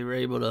Earth. They were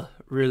able to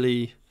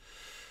really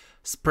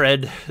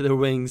spread their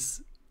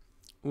wings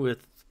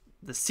with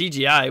the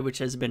CGI, which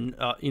has been,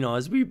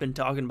 as we've been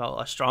talking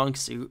about, a strong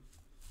suit.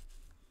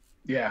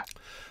 Yeah.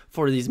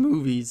 For these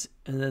movies,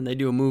 and then they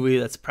do a movie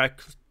that's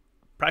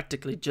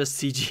practically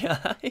just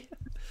CGI.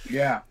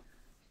 Yeah.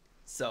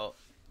 So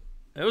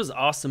it was an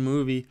awesome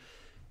movie.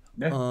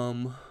 Yeah.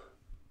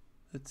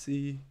 Let's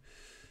see.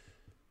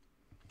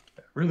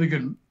 Really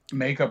good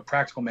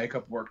practical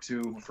makeup work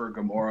too for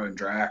Gamora and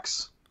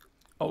Drax.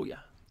 Oh yeah.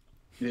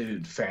 They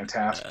did a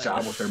fantastic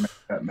job with their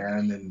makeup,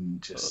 man,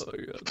 and just. Oh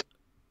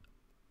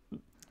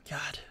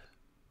God.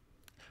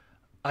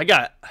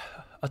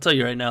 I'll tell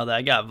you right now that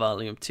I got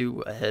Volume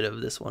 2 ahead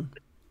of this one.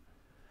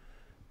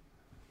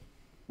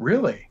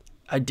 Really?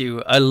 I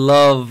do. I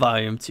love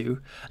Volume 2.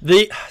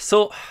 The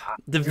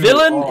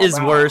villain is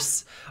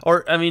worse.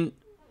 The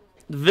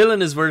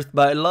villain is worse,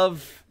 but I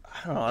love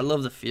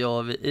the feel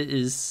of it. It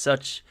is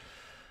such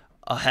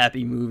a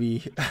happy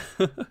movie.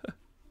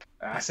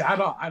 See, I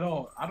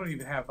don't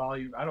even have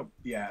Volume. I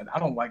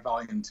don't like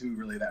Volume 2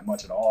 really that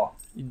much at all.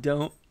 You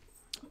don't?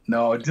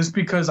 No, just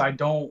because I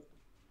don't.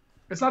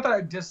 It's not that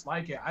I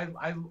dislike it. I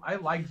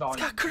like Volume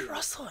 2. It's got Kurt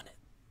Russell in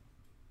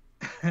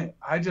it.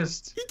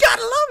 You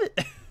gotta love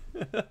it.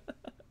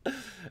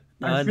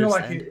 I feel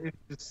like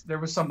there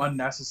was some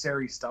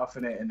unnecessary stuff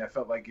in it, and I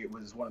felt like it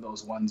was one of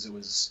those ones. It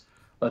was,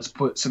 let's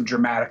put some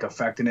dramatic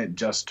effect in it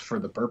just for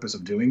the purpose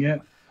of doing it.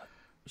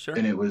 Sure.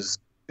 And it was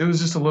It was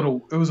just a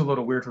little. It was a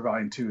little weird for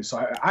Volume 2.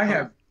 So I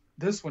have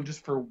this one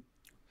just for.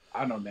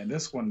 I don't know, man.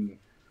 This one,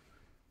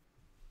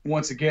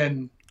 once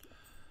again,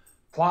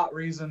 plot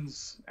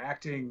reasons,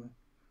 acting,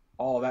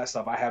 all of that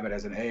stuff. I have it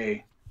as an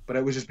A, but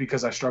it was just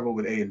because I struggled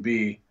with A and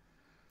B.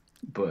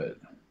 But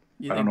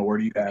I don't know, where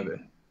do you have it?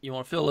 You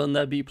want to fill in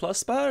that B plus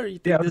spot, or you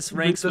think this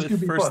ranks with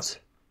B first? Plus.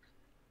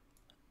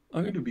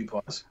 Okay, we can do B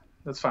plus.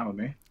 That's fine with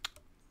me.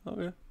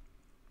 Okay.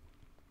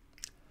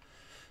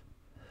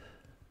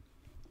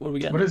 What do we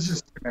got? But it's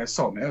just, man,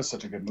 it was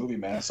such a good movie,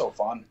 man. It's so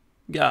fun.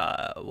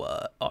 Got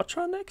what?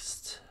 Ultron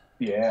next?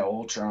 Yeah,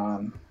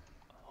 Ultron.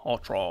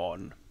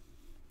 Ultron.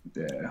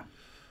 Yeah.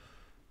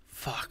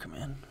 Fuck,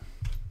 man.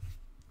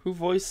 Who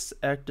voice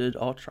acted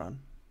Ultron?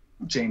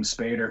 James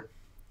Spader.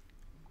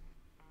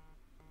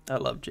 I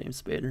love James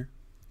Spader.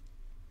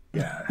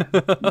 Yeah.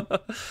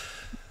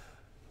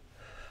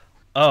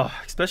 Oh,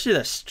 especially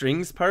that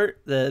strings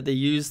part that they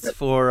used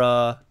for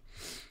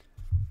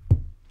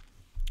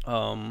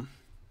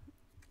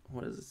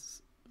what is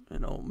this?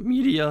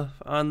 Media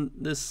on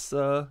this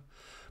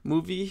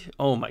movie.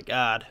 Oh my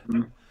god.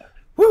 Mm-hmm.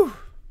 Woo!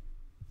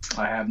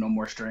 I Have No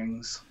More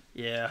Strings.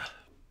 Yeah.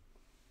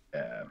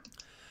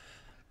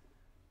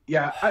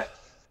 Yeah,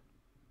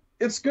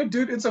 it's good,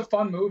 dude. It's a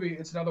fun movie.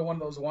 It's another one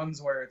of those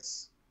ones where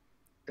it's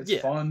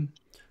fun.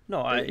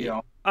 No,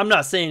 I'm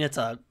not saying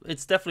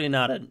it's definitely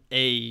not an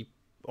A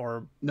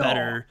or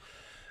better.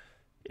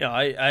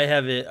 I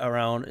have it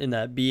around in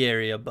that B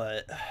area,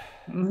 but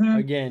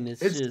again,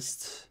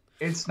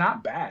 it's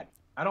not bad.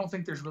 I don't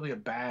think there's really a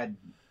bad.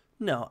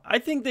 No, I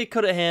think they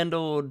could have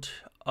handled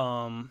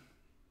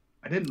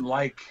I didn't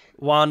like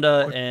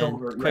Wanda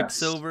and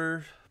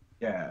Quicksilver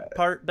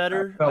part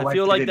better. I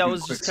feel like that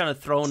was just kind of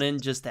thrown in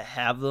just to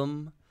have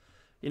them.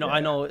 I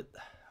know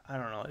I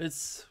don't know.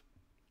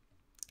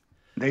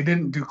 They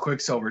didn't do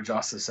Quicksilver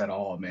justice at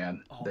all,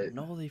 man. Oh,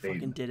 no, they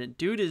fucking didn't.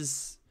 Dude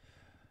is...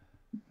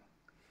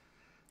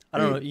 I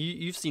don't know. Have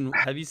you seen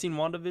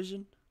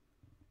WandaVision?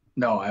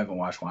 No, I haven't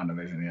watched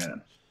WandaVision yet.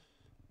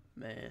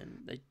 Man.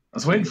 I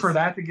was waiting for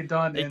that to get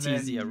done. They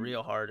tease you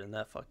real hard in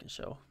that fucking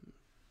show.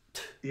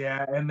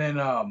 Yeah, and then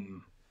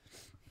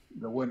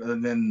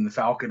the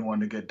Falcon one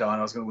to get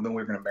done. Then we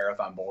were gonna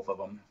marathon both of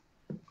them.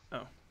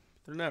 Oh,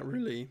 they're not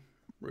really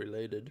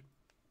related.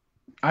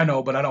 I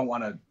know, but I don't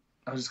want to.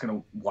 I was just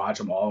gonna watch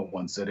them all in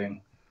one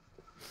sitting.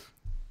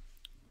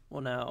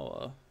 Well,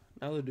 now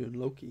they're doing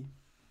Loki.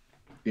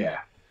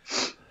 Yeah.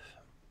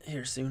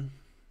 Here soon.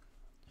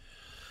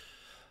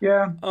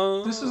 Yeah.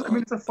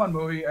 It's a fun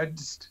movie.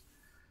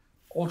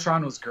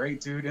 Ultron was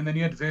great, dude. And then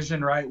you had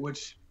Vision, right?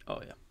 Which. Oh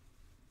yeah.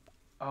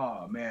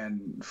 Oh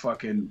man,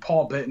 fucking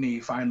Paul Bettany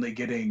finally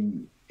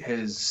getting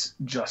his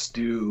just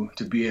due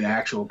to be an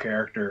actual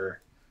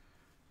character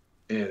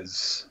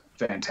is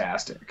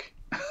fantastic.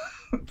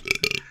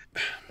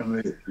 I'm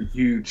a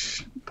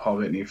huge Paul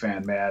Bettany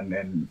fan, man,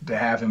 and to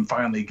have him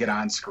finally get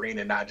on screen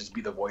and not just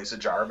be the voice of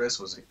Jarvis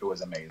was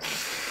amazing.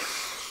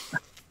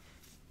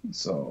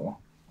 So,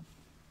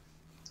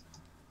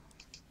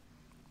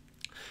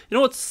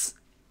 what's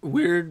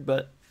weird,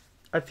 but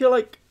I feel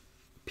like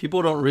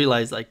people don't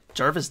realize like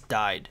Jarvis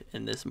died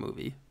in this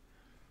movie,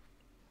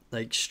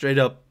 like straight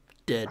up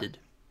deaded.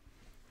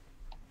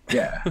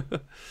 Yeah.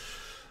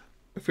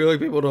 I feel like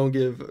people don't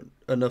give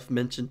enough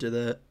mention to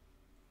that.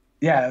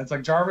 Yeah, it's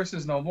like Jarvis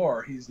is no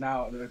more. He's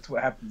now. That's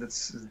what happened.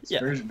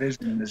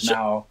 Vision is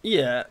now.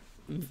 Yeah,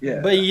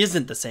 but he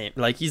isn't the same.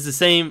 Like he's the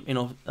same,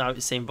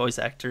 same voice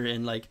actor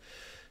and like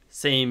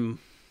same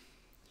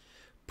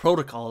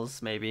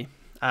protocols. Maybe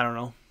I don't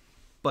know,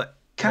 but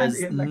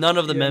has none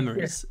of the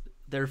memories. Yeah.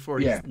 Therefore,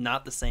 he's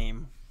not the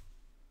same.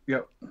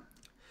 Yep.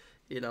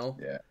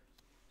 Yeah.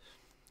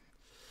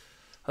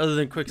 Other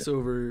than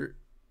Quicksilver,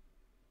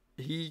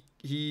 he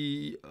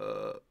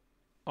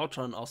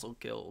Ultron also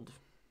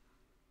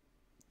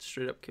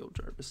straight up killed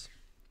Jarvis.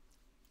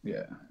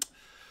 Yeah.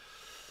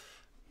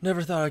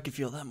 Never thought I could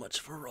feel that much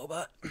for a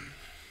robot.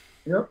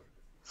 Yep.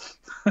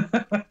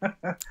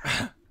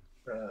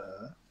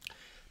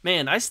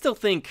 Man, I still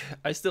think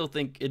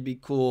it'd be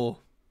cool.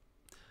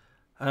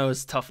 I know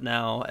it's tough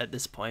now at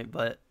this point,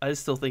 but I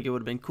still think it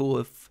would have been cool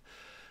if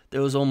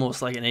there was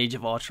almost like an Age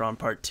of Ultron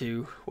Part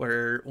 2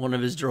 where one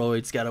of his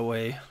droids got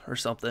away or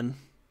something.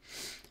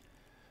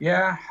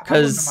 Yeah,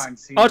 because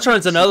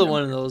Ultron's another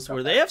one of those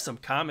where they have some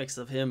comics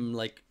of him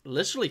like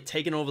literally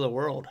taking over the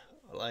world,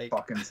 like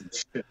fucking some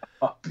shit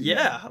up.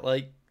 Yeah,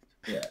 like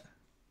Yeah.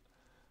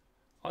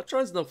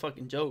 Ultron's no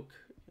fucking joke.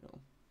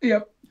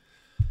 Yep.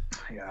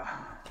 Yeah.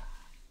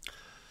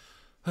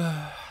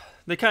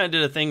 They kind of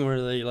did a thing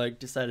where they like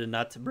decided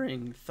not to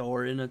bring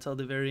Thor in until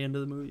the very end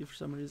of the movie for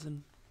some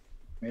reason.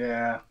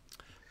 Yeah.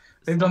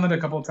 They've done that a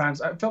couple of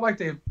times. I felt like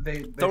they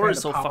Thor is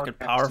so fucking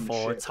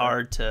powerful. It's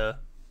hard to.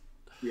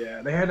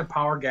 Yeah, they had to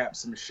power gap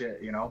some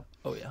shit,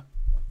 Oh yeah.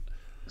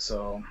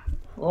 So,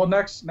 well,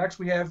 next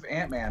we have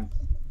Ant-Man.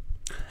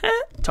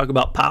 Talk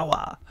about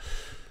power.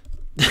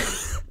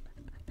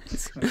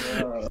 Just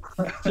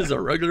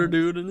a regular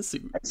dude in a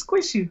suit. I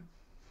squish you.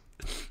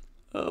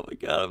 Oh my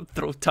god! I'll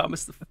throw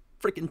Thomas the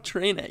freaking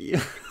train at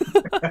you.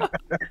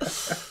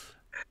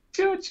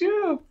 at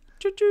you.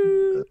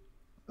 Choo-choo.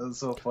 That's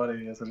so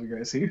funny. That's such a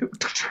great scene.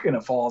 And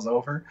it falls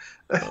over.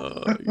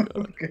 Oh my god.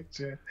 Look at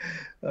you.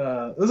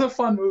 It was a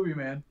fun movie,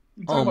 man.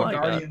 You talk Oh about my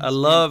god. Guardians I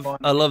being love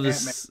fun,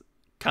 this Ant-Man.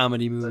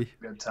 comedy It's movie.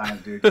 a good time,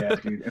 dude. Yeah,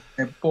 dude.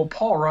 Well,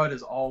 Paul Rudd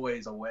is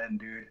always a win,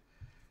 dude.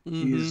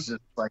 Mm-hmm. He's just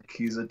like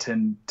he's a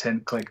 10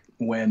 click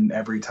win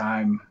every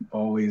time,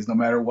 always, no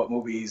matter what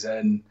movie he's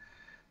in.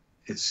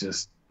 It's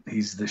just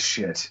he's the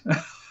shit.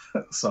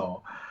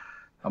 So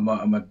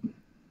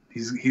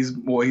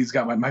he's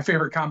got my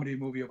favorite comedy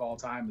movie of all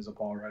time is a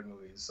Paul Rudd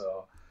movie.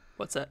 So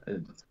What's that?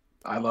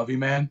 I Love You,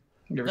 Man.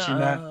 You ever seen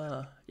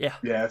that? Yeah.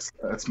 Yeah,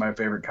 that's my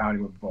favorite comedy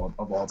movie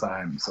of all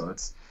time. So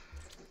it's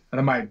and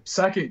then my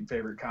second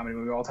favorite comedy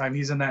movie of all time.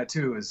 He's in that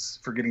too. Is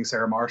Forgetting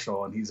Sarah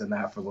Marshall, and he's in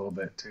that for a little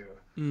bit too.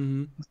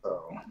 Mm-hmm.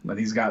 So, but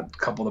he's got a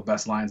couple of the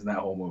best lines in that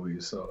whole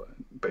movie. So,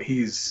 but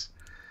he's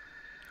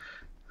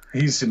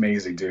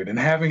amazing, dude. And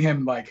having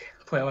him like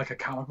play like a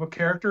comic book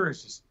character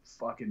is just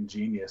fucking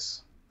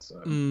genius.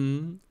 So,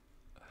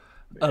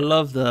 I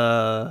love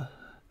the.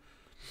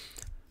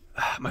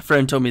 My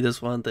friend told me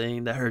this one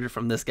thing that heard it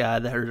from this guy,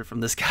 that heard it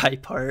from this guy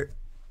part.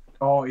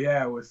 oh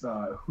yeah, with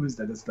who's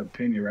that? It's the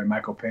Pena, right?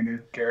 Michael Pena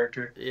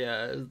character.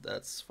 Yeah,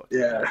 that's fucking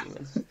Yeah.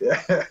 amazing,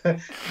 Yeah.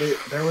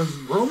 There was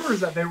rumors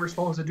that they were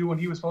supposed to do when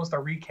he was supposed to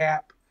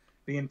recap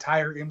the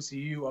entire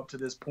MCU up to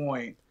this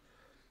point,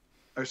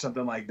 or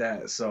something like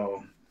that.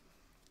 So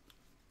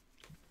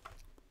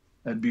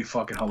that'd be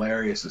fucking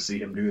hilarious to see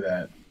him do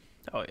that.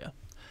 Oh yeah.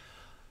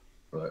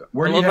 But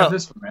where I do you love have how-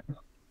 this one, man?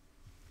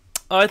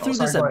 Oh, I threw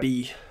sorry, this go at ahead.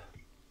 B.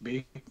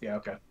 B? Yeah,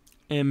 okay.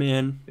 And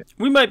man,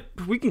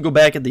 we can go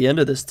back at the end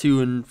of this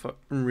too and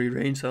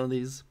rearrange some of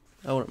these.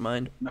 I wouldn't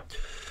mind. No.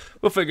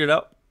 We'll figure it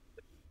out.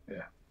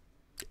 Yeah.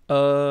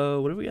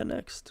 What do we got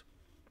next?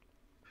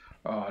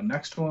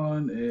 Next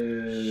one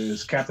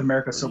is Captain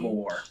America: Civil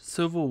War.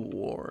 Civil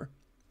War.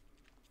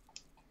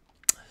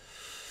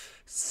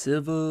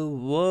 Civil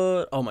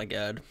War. Oh my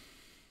god.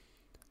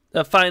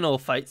 The final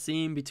fight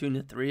scene between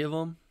the three of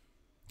them.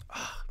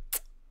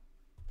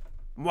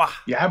 Wow.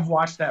 Yeah, I've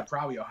watched that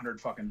probably 100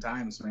 fucking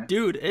times, man.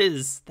 Dude,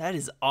 that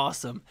is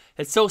awesome.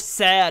 It's so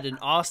sad and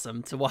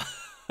awesome to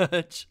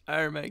watch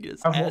Iron Man get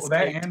his ass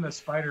That kicked. and the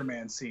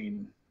Spider-Man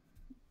scene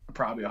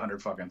probably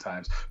 100 fucking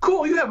times.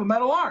 Cool, you have a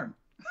metal arm.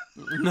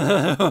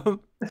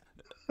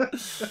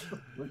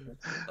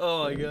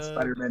 Oh my god.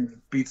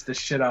 Spider-Man beats the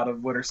shit out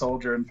of Winter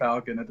Soldier and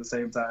Falcon at the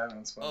same time.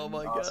 It's Oh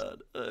my awesome.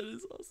 god. That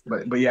is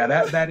awesome. But yeah,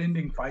 that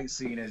ending fight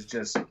scene is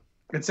just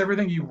it's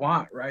everything you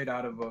want, right,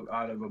 out of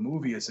a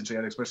movie, essentially,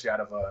 especially out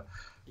of a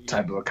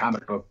type of a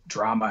comic book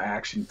drama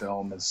action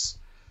film. Is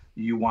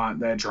you want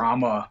that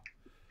drama,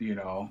 you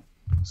know.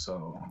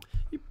 So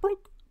You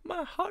broke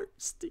my heart,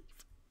 Steve.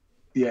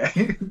 yeah,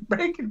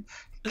 breaking,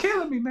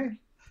 killing me, man.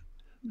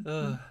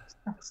 Uh,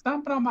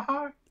 Stomping on my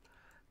heart.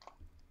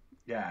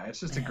 Yeah, it's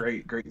just a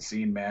great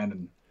scene,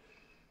 man,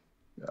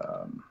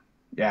 and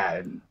yeah,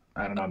 and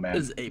I don't know, man.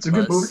 it's a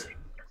good movie.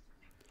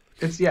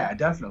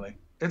 Definitely.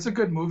 It's a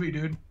good movie,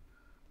 dude.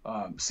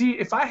 See,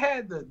 if I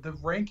had the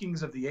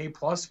rankings of the A+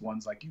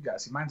 ones like you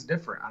guys, see, mine's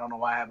different. I don't know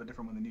why I have a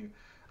different one than you.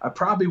 I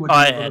probably would be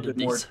I a little added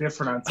bit more these.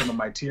 different on some of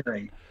my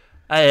tiering.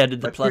 I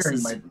added the My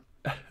tiering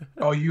pluses.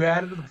 Oh, you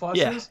added the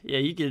pluses? Yeah,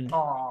 you could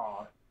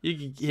Oh,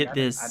 hit I didn't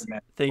this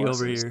add thing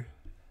over pluses. here.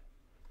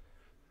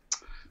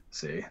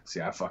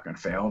 see, I fucking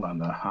failed on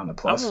the I'm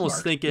plus. almost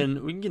mark.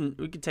 thinking we can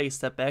take a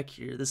step back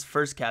here. This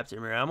first Captain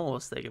America, I'm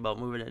almost thinking about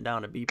moving it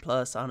down to B+,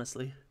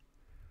 honestly.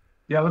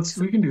 Yeah,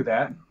 we can do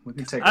that. We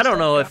can take. I don't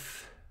know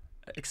if,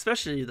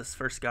 especially this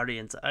first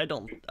Guardians, I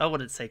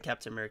wouldn't say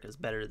Captain America is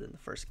better than the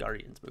first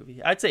Guardians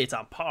movie. I'd say it's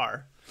on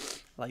par,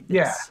 like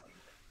this.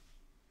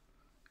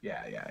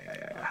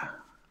 Yeah.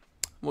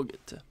 We'll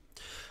get to.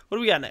 What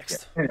do we got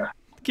next? Yeah.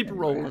 Keep it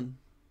rolling.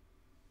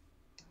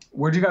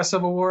 Where'd you got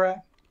Civil War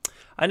at?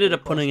 I ended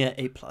up putting it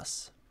A+.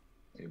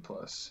 A+.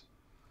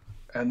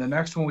 And the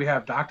next one we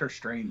have Doctor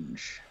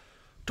Strange.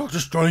 Doctor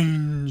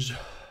Strange.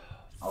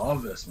 I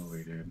love this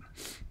movie, dude.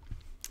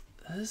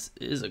 This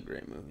is a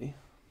great movie.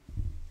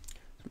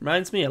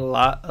 Reminds me a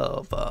lot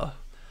of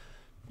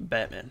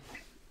Batman.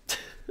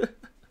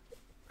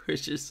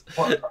 Which is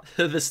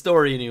the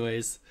story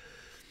anyways.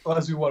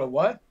 Let's do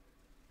what?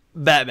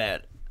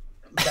 Batman.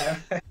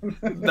 Batman.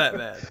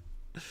 Batman.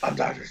 I'm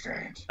Doctor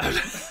Strange.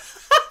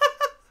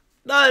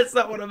 No, that's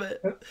not what I meant.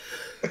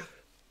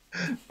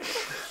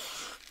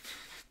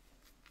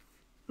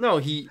 No,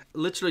 he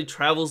literally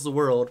travels the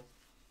world.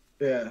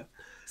 Yeah.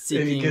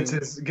 Seeking... And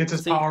he gets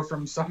his power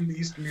from some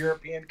Eastern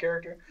European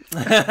character.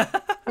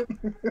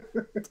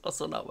 That's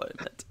also not what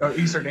I meant. Or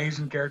Eastern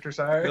Asian character,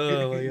 sorry.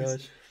 Oh my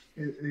gosh.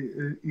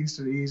 East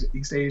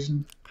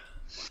Asian.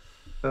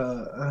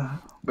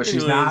 But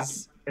she's not.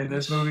 In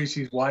this movie,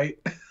 she's white.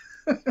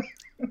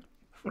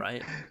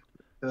 Right.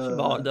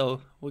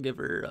 Though, we'll give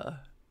her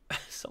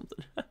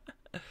something.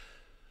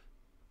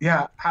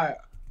 Yeah, I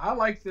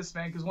like this,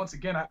 man, because once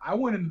again, I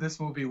went into this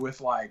movie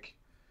with, like,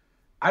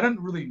 I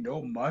didn't really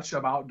know much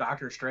about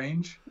Doctor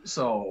Strange,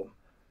 so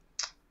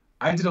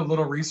I did a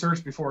little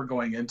research before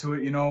going into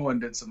it, you know,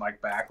 and did some,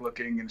 like, back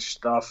looking and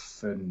stuff,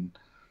 and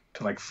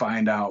to like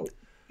find out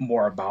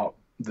more about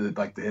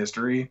the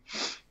history.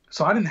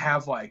 So I didn't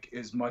have like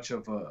as much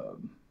of a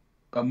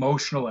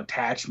emotional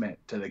attachment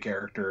to the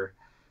character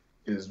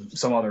as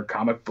some other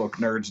comic book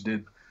nerds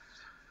did.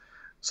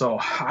 So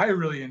I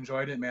really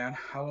enjoyed it, man.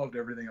 I loved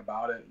everything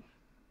about it.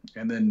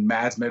 And then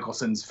Mads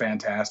Mikkelsen's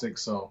fantastic,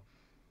 so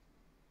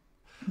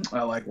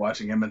I like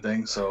watching him and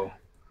things. So,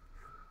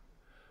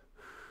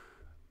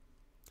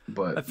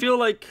 but I feel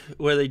like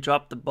where they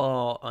dropped the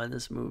ball on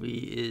this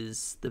movie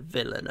is the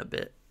villain a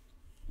bit.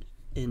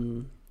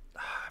 I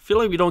feel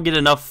like we don't get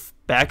enough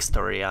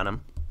backstory on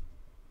him.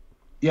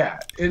 yeah,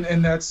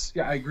 and that's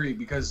I agree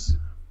because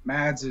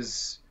Mads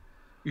is.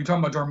 You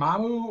talking about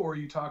Dormammu or are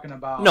you talking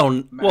about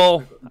No,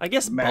 well, I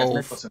guess Mads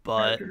both, Mikkelsen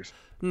but characters?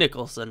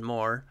 Nicholson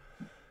more.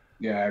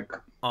 Yeah.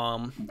 I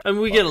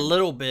mean, we get a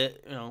little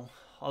bit,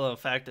 although the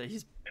fact that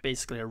he's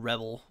basically a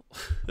rebel.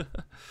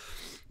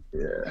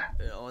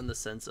 Yeah. In the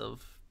sense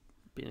of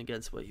being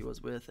against what he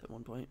was with at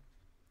one point.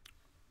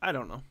 I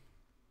don't know.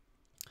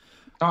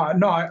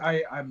 No,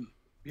 I'm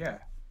yeah.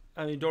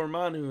 I mean,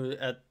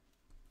 Dormammu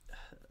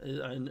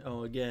I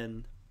know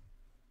again.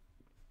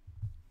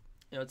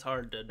 It's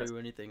hard to do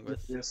anything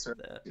with Yes, sir.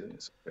 that.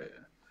 Yes, sir.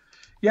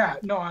 Yeah,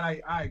 no,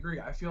 and I agree.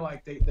 I feel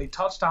like they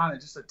touched on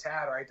it just a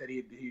tad, right? That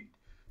he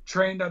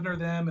trained under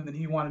them, and then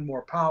he wanted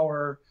more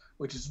power,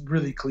 which is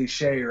really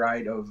cliche,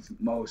 right? Of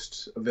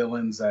most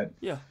villains that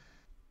Yeah.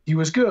 he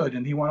was good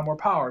and he wanted more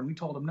power, and we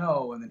told him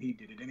no, and then he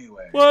did it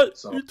anyway. What?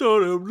 So, You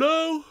told him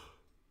no?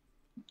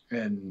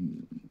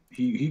 and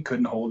he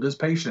couldn't hold his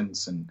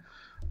patience and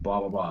blah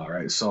blah blah,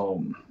 right?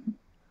 So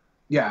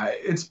yeah,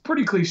 it's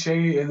pretty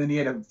cliche, and then he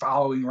had a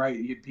following, right?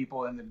 He had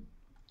people in the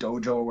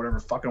dojo or whatever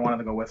fucking wanted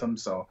to go with him.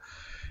 So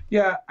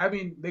yeah, I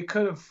mean, they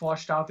could have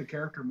flushed out the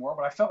character more,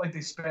 but I felt like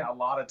they spent a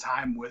lot of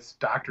time with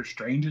Doctor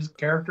Strange's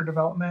character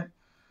development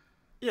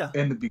Yeah.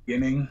 in the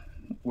beginning,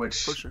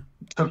 which For sure.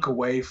 took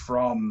away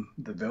from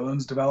the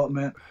villain's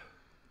development.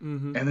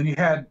 Mm-hmm. And then you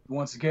had,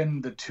 once again,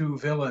 the two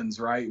villains,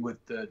 right,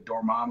 with the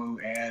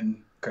Dormammu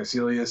and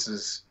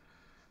Caecilius's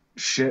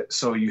shit.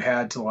 So you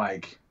had to,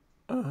 like,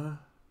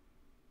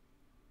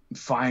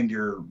 find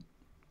your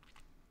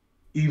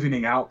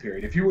evening out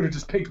period. If you would have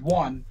just picked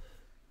one,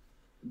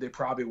 they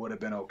probably would have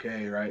been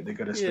okay, right? They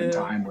could have spent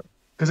time with,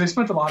 because they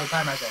spent a lot of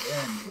time at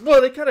that end.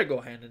 Well, they kind of go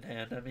hand in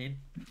hand. I mean,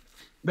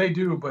 they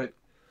do, but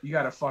you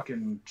got to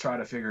fucking try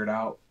to figure it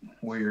out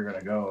where you're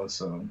gonna go.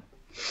 So,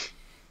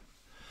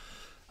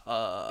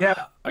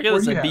 yeah, I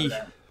guess it's a B.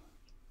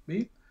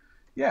 B?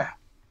 Yeah,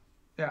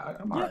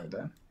 I'm alright with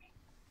that.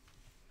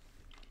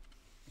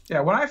 Yeah,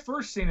 when I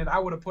first seen it, I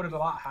would have put it a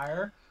lot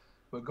higher.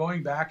 But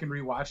going back and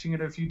rewatching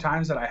it a few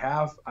times that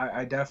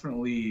I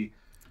definitely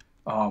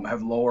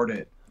have lowered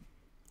it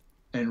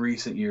in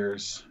recent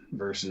years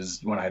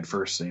versus when I had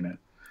first seen it.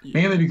 Yeah.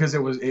 Mainly because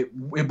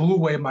it blew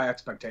away my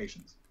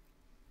expectations.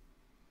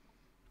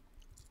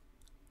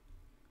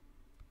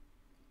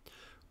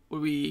 What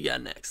do we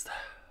got next?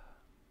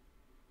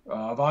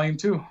 Volume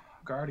 2,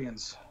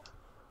 Guardians.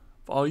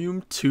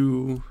 Volume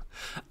 2.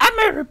 I'm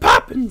Mary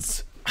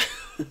Poppins.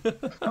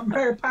 I'm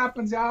Mary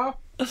Poppins, y'all.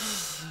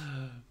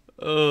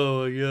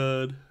 Oh my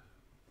god.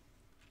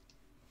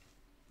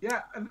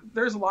 Yeah,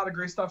 there's a lot of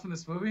great stuff in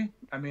this movie.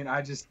 I mean,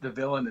 the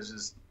villain is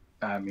just,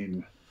 I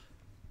mean,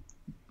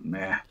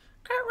 meh.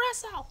 Kurt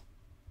Russell.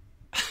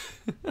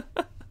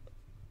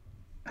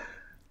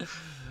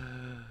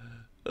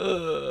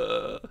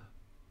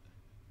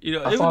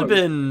 It would have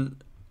been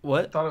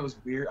what? I thought it was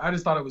weird. I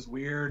just thought it was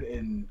weird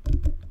in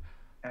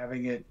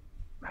having it,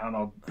 I don't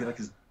know, be like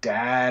his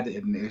dad,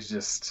 and it's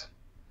just,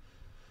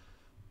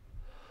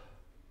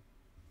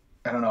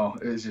 I don't know.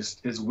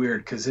 It's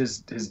weird because his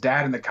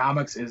dad in the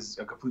comics is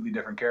a completely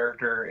different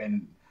character,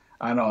 and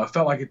I don't know. It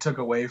felt like it took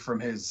away from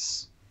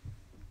his.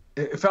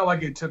 It felt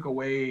like it took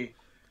away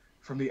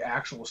from the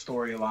actual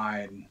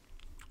storyline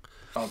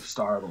of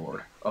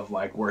Star-Lord, of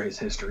like where his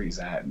history's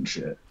at and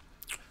shit.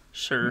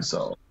 Sure.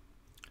 So.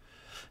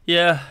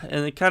 Yeah,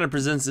 and it kind of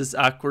presents this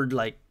awkward,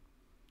 like,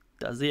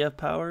 does he have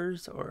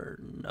powers or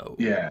no?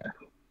 Yeah.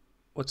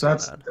 What's going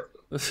on?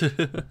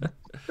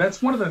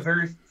 That's one of the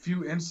very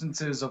few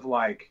instances of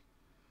like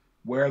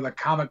where the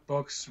comic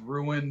books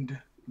ruined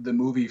the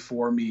movie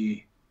for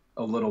me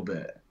a little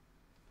bit.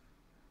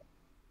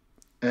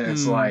 And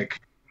it's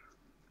like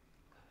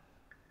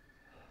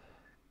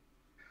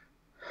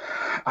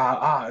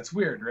it's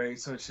weird, right?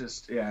 So it's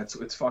just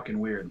it's fucking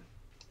weird.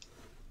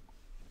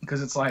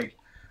 Because it's like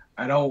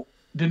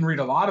didn't read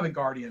a lot of the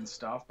Guardian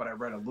stuff, but I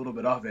read a little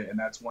bit of it, and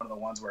that's one of the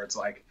ones where it's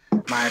like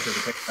my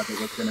interpretation of it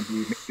was going to be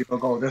maybe they'll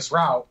go this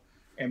route,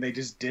 and they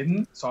just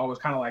didn't. So I was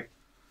kind of like,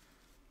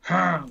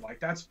 like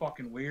that's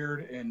fucking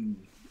weird, and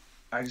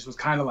I just was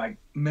kind of like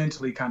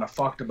mentally kind of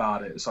fucked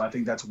about it. So I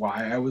think that's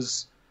why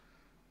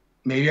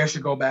maybe I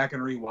should go back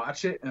and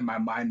rewatch it, and my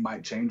mind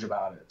might change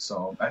about it.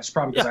 So that's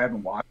probably because I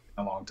haven't watched it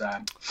in a long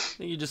time. I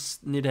think you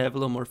just need to have a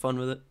little more fun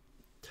with it.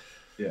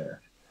 Yeah.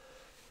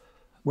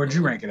 Where'd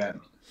you rank it at?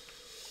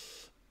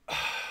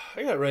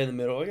 I got it right in the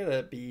middle. I got it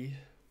at B.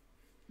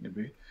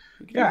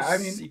 Yeah, I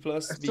mean, C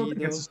plus I B. still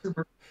think it's a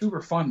super,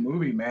 super fun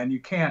movie, man. You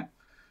can't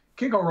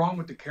can't go wrong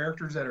with the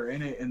characters that are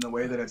in it and the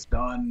way that it's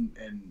done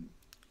and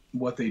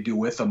what they do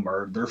with them.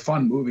 They're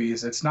fun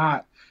movies. It's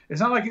not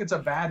like it's a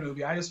bad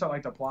movie. I just felt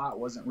like the plot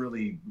wasn't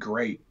really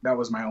great. That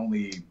was my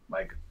only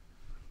like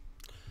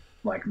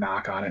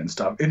knock on it and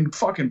stuff. And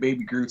fucking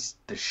Baby Groot's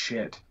the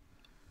shit.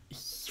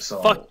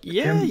 So Fuck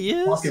yeah, he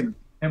is. Fucking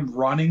him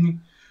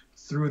running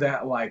through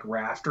that like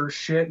rafter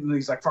shit, and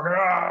he's like fucking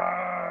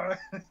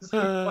He's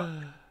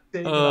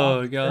like,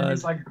 oh god. And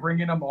he's like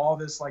bringing him all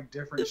this like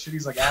different shit.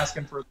 He's like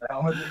asking for the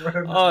helmet or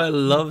whatever. Oh, I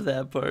love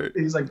that part.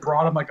 He's like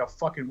brought him like a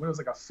fucking, what was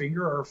it, like a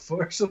finger or a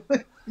foot or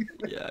something.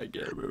 Yeah, I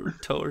can't remember,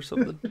 toe or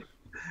something.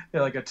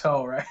 Yeah, like a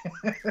toe, right?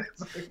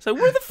 So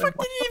where the fuck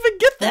did you even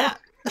get that?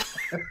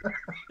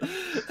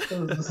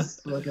 This is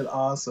fucking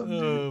awesome,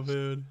 dude. Oh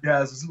man.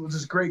 Yeah, it's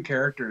just great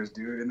characters,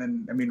 dude. And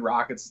then I mean,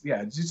 Rocket's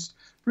just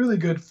really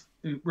good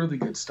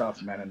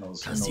stuff, man. In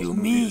those. Cause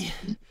movies.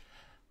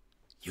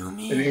 You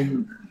me.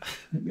 And,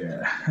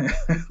 yeah,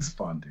 it's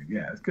fun, dude.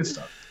 Yeah, it's good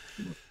stuff.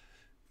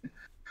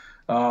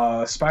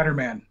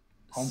 Spider-Man,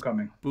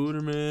 Homecoming.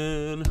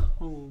 Spider-Man,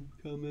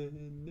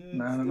 Homecoming.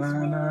 Na, na,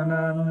 na, na,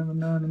 na,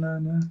 na, na, na,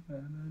 na.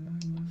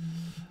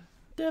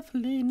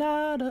 Definitely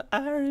not a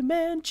Iron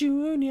Man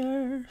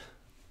Jr.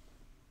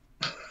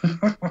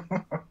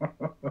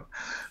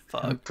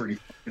 Fuck.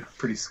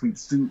 Pretty sweet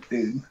suit,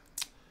 dude.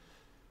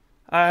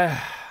 I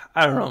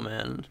don't know,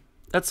 man.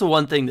 That's the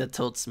one thing that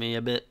tilts me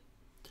a bit.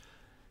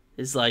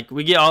 Is like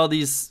we get all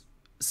these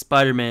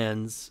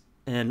Spider-Mans,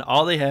 and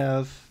all they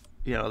have,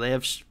 they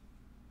have,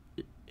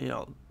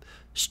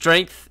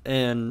 strength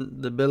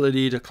and the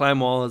ability to climb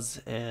walls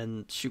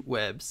and shoot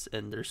webs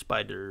and their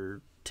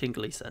spider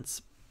tingly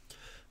sense.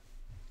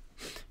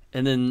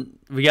 And then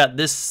we got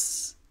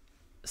this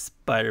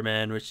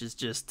Spider-Man, which is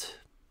just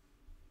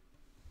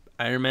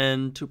Iron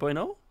Man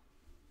 2.0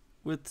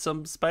 with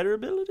some spider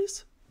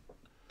abilities.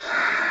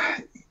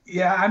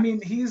 Yeah, I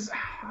mean, is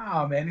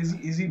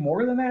he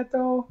more than that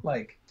though?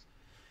 Like,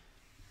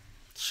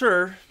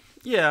 sure,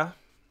 yeah.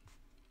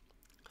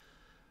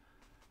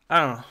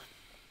 I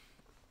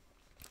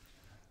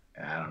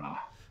don't know.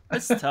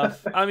 It's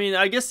tough. I mean,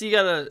 I guess you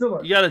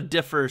gotta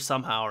differ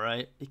somehow,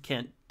 right? You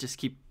can't just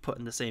keep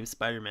putting the same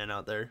Spider-Man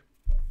out there.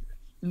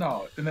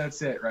 No, and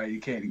that's it, right?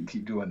 You can't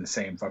keep doing the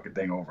same fucking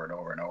thing over and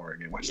over and over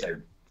again, which they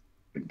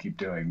can keep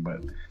doing.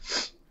 But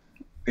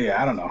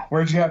yeah, I don't know.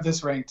 Where'd you have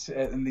this ranked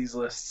in these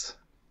lists?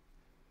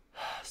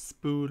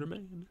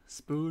 Spooderman,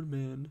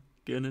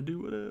 gonna do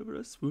whatever a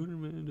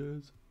Spooderman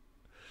does.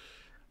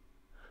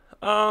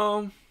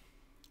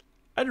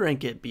 I'd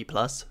rank it B+.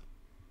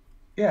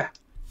 Yeah.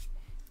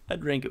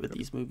 I'd rank it with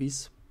these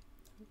movies.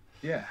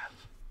 Yeah.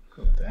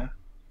 Cool with that.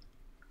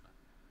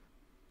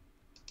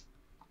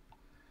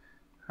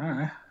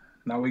 Alright.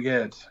 Now we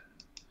get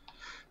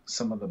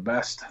some of the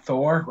best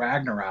Thor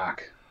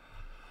Ragnarok.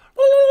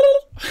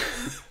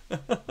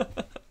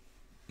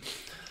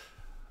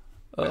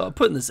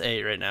 Putting this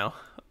A right now.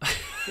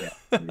 Yeah.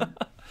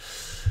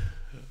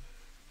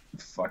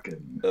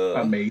 Fucking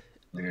amazing,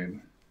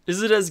 dude.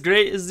 Is it as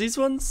great as these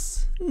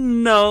ones?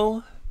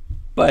 No.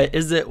 But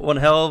is it one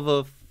hell of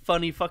a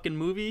funny fucking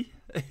movie?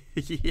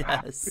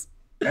 Yes.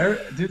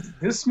 Dude,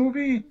 this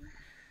movie,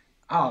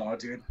 I don't know,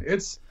 dude. I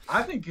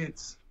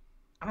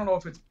don't know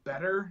if it's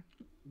better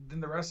than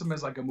the rest of them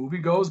as like a movie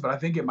goes, but I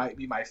think it might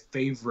be my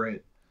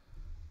favorite.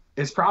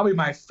 It's probably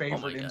my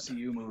favorite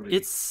MCU movie.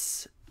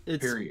 It's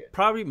period.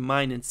 Probably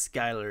mine and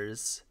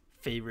Skylar's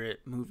favorite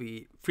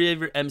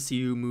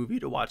MCU movie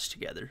to watch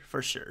together,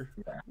 for sure.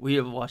 Yeah. We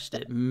have watched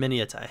it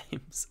many a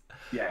times.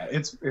 Yeah,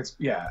 it's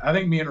I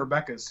think me and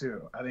Rebecca's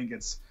too. I think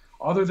it's,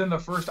 other than the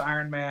first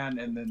Iron Man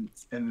and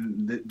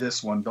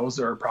this one, those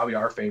are probably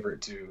our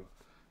favorite two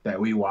that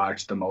we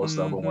watch the most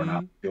of when we're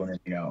not doing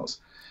anything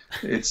else.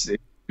 It's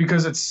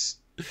because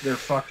they're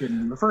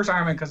fucking, the first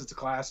Iron Man because it's a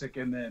classic,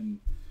 and then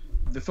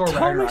the Thor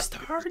Ragnarok. Tony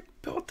Stark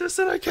built this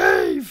in a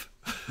cave.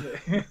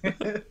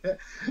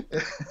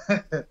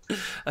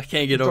 I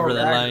can't get over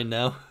that line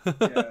now.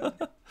 Yeah.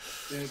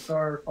 It's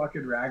our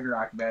fucking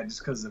Ragnarok, man, just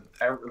because of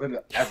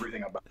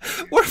everything about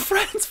it. We're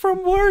friends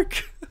from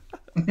work.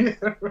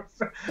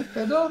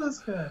 I know this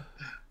guy.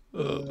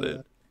 Oh,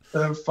 man.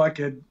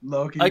 Fucking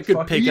Loki. I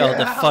could pick out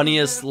the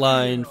funniest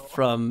line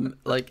from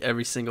like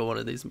every single one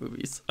of these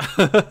movies.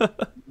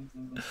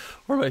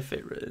 Or my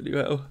favorite,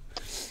 anyhow.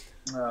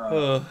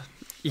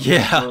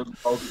 Yeah.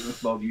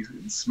 Loki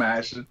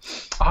smash.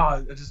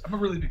 I'm a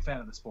really big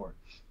fan of the sport.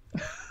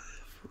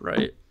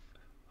 Right.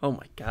 Oh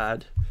my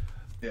god.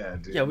 Yeah,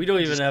 dude. Yeah, we don't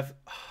even have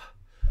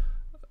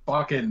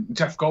fucking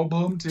Jeff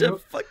Goldblum too.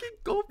 Jeff fucking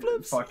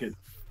Goldblum. Fucking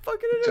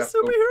in Jeff a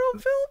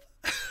superhero film.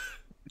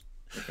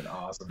 Fucking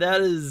awesome.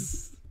 That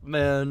is,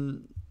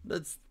 man.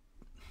 That's,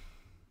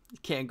 you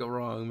can't go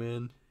wrong,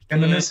 man.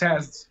 And then this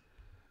has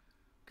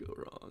go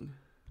wrong.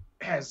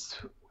 Has,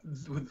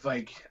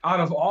 like, out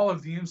of all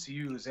of the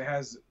MCUs, it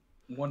has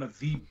one of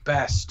the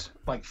best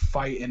like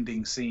fight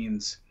ending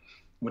scenes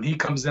when he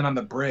comes in on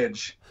the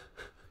bridge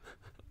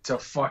to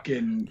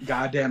fucking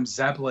goddamn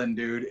Zeppelin,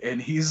 dude,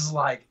 and he's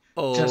like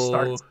just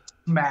starts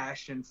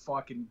smashing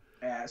fucking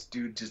ass,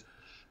 dude. Just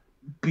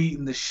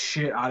beating the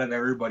shit out of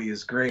everybody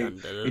is great. Dun,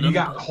 dun, And you dun,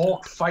 got dun,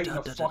 Hulk dun, fighting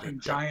dun, a dun, dun, fucking dun,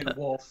 giant dun.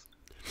 wolf.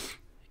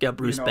 You got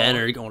Bruce You know,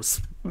 Banner going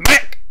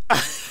smack.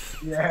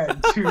 yeah,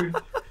 dude.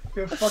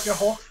 You got fucking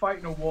Hulk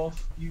fighting a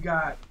wolf. You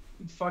got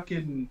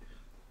fucking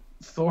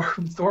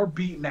Thor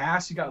beating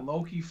ass. You got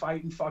Loki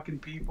fighting fucking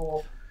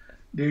people,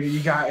 dude.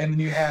 And then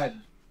you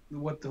had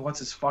what's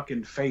his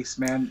fucking face,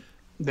 man?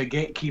 The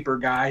gatekeeper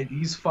guy.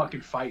 He's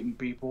fucking fighting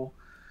people.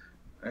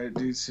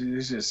 Dude, so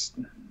it's just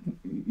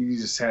you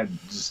just had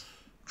just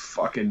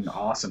fucking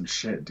awesome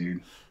shit,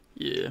 dude.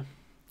 Yeah.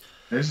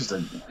 It's just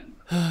a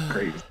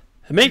great.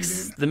 It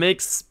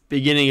makes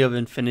beginning of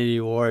Infinity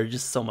War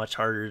just so much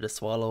harder to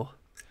swallow.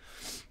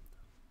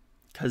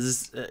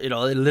 Because, it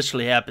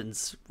literally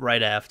happens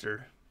right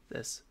after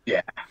this.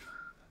 Yeah.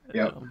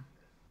 Yep.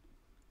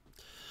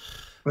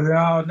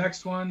 But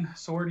next one.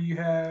 So where do you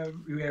have?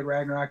 You had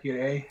Ragnarok. You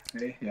had A.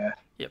 Yeah.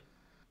 Yep.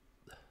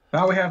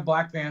 Now we have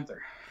Black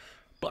Panther.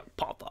 Black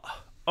Panther.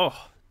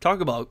 Oh,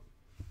 talk about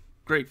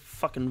great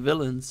fucking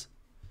villains.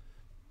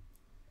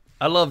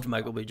 I loved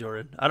Michael B.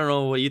 Jordan. I don't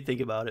know what you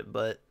think about it,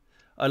 but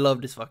I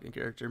loved his fucking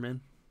character,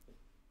 man.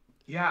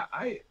 Yeah,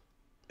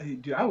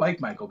 dude, I like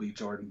Michael B.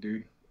 Jordan,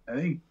 dude. I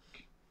think,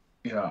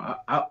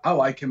 I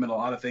like him in a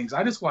lot of things.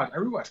 I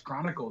rewatched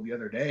Chronicle the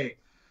other day,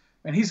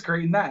 and he's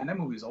great in that. And that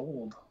movie's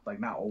old, like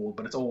not old,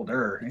 but it's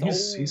older, and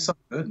he's so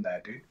good in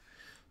that, dude.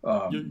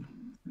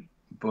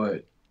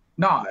 But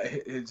nah,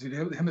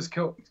 him as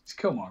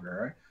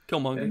Killmonger, right?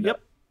 Killmonger, And,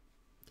 yep.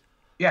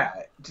 Yeah,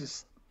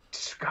 just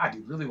God,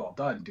 dude, really well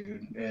done,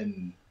 dude.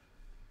 And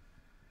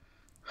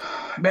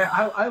man,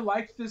 I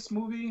liked this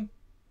movie.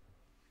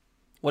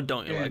 What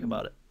don't you like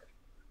about it?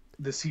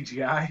 The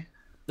CGI.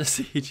 The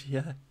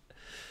CGI.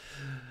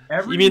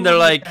 You mean they're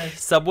like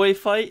subway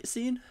fight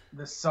scene?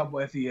 The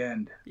subway at the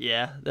end.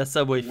 Yeah, that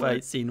subway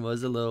fight scene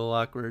was a little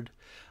awkward.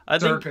 I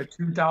think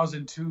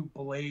 2002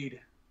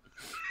 Blade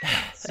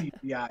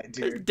CGI,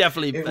 dude.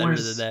 Definitely better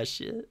than that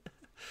shit.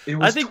 It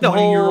was, I think, the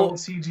whole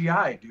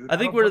CGI, dude. I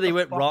think where they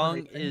went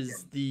wrong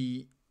is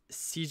the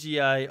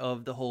CGI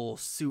of the whole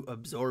suit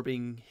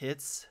absorbing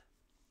hits.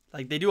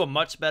 Like, they do a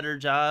much better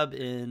job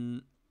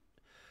in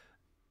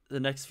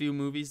the next few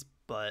movies,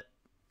 but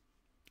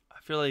I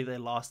feel like they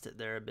lost it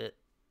there a bit.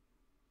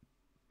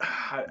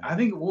 I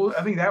think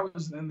that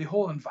was in the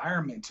whole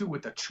environment too,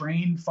 with the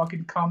train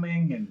fucking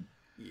coming, and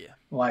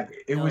like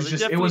it was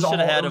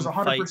 100%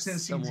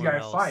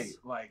 CGI fight.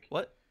 Like,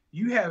 what?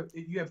 You have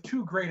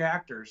two great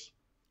actors.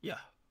 Yeah.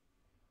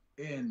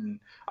 And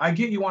I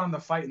get you want them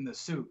to fight in the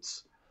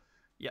suits.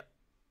 Yep.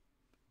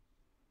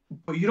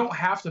 But you don't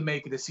have to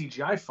make it a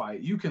CGI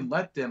fight. You can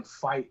let them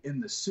fight in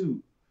the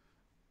suit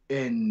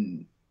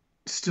and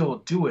still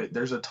do it.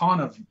 There's a ton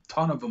of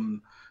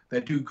them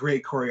that do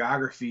great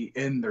choreography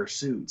in their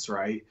suits,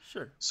 right?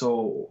 Sure.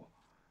 So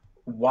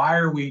why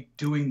are we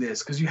doing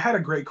this? Because you had a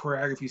great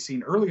choreography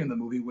scene early in the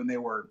movie when they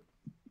were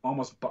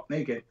almost butt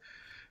naked.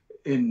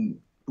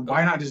 And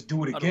why not just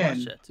do it again? I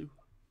watch that too.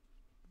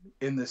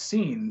 In the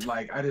scene?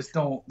 Like, I just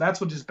don't. That's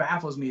what just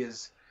baffles me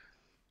is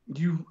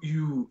you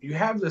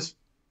have this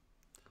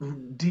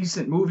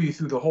decent movie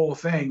through the whole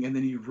thing, and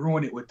then you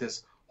ruin it with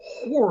this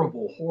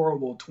horrible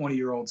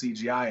 20-year-old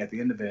CGI at the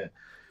end of it,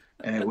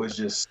 and it was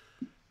just,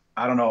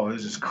 I don't know, it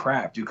was just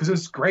crap, dude. Because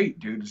it's great,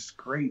 dude. It's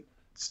great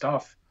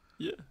stuff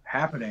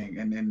happening,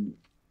 and then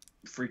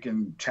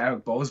freaking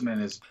Chadwick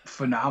Boseman is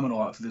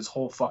phenomenal after this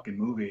whole fucking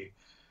movie,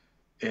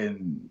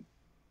 and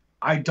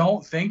I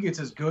don't think it's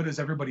as good as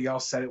everybody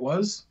else said it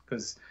was,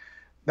 because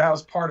that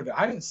was part of it.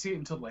 I didn't see it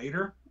until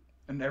later,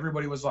 and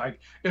everybody was like,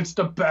 it's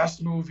the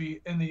best movie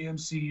in the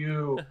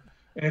MCU,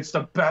 and it's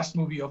the best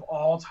movie of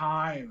all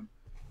time.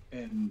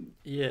 And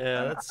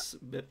yeah, that's a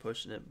bit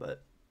pushing it,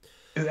 but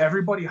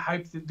everybody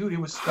hyped it. Dude, it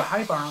was the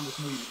hype around this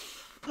movie.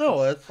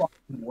 Oh, it's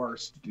fucking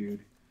worst,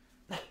 dude.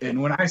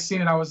 And when I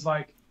seen it, I was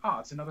like, oh,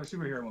 it's another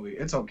superhero movie.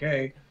 It's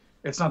okay.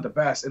 It's not the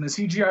best. And the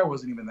CGI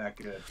wasn't even that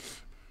good.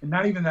 And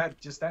not even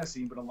just that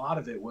scene, but a lot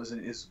of it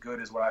wasn't as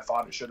good as what I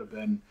thought it should have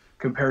been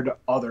compared to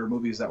other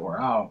movies that were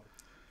out.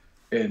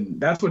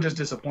 And that's what just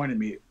disappointed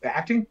me. The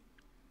acting,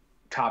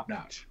 top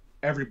notch.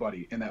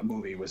 Everybody in that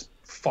movie was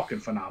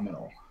fucking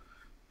phenomenal.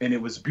 And it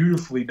was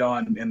beautifully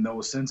done in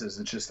those senses.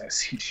 It's just that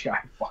CGI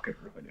fucking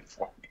ruined it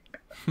for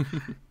me.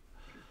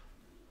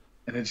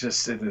 And it's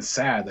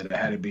sad that it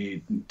had to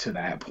be to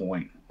that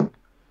point.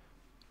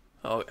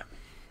 Okay.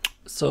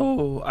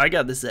 So I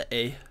got this at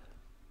A.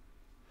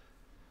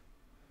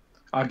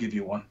 I'll give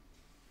you one.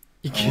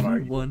 You give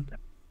me one?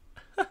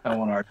 I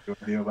won't argue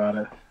with you about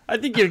it. I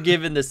think you're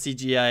giving the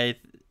CGI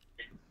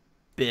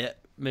bit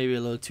maybe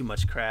a little too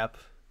much crap.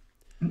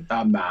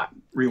 I'm not.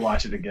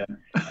 Rewatch it again.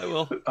 I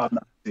will. I'm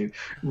not, dude.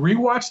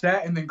 Rewatch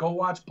that and then go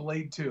watch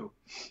Blade 2.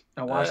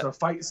 And watch the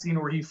fight scene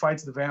where he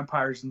fights the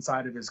vampires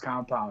inside of his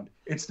compound.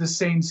 It's the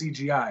same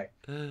CGI.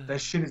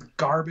 That shit is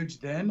garbage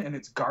then, and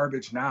it's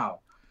garbage now.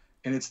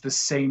 And it's the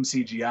same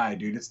CGI,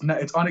 dude.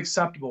 It's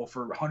unacceptable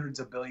for hundreds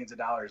of billions of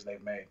dollars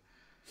they've made.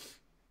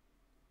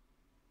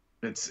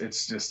 It's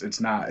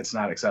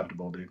not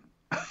acceptable, dude.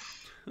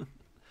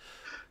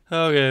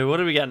 Okay, what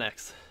do we got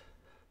next?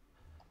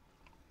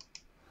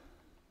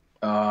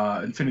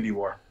 Infinity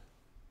War.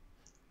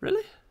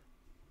 Really?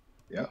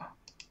 Yeah.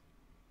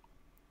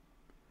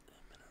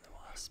 The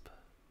Wasp.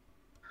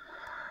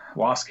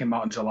 Wasp came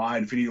out in July.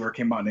 Infinity War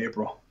came out in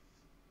April.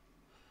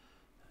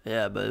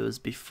 Yeah, but it was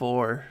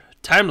before.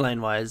 Timeline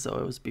wise, though,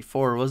 it was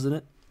before, wasn't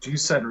it? You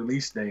said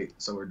release date,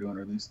 so we're doing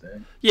release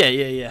date.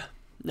 Yeah.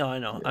 No, I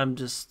know. Yeah. I'm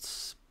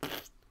just.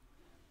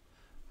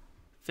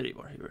 Infinity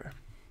War here.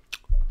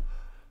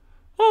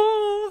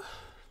 Oh.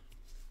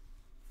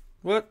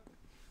 What?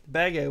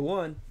 Bad guy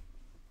won.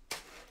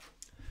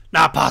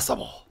 Not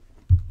possible.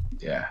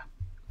 Yeah.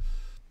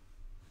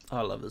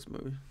 I love this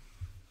movie.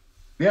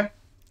 Yeah.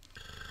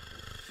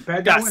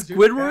 Bad Got guy wins, dude.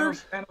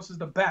 Squidward? Thanos is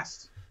the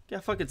best.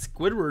 Got fucking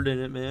Squidward in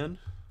it, man.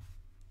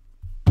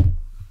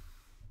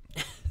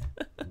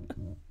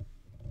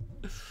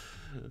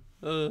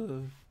 I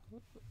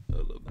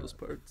love those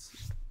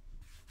parts.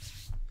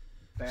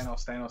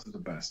 Thanos is the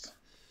best.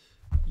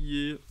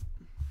 Yeah.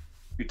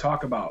 You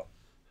talk about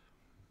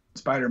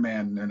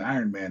Spider-Man and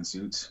Iron Man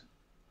suits.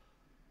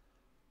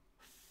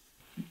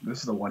 This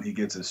is the one he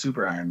gets a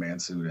super Iron Man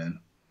suit in.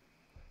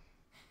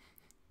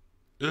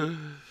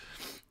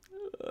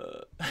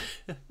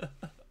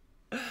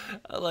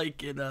 I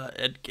like in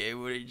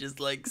Endgame when he just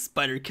like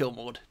spider kill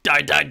mode.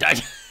 Die.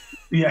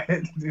 Yeah.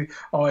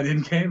 Oh, it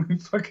in game.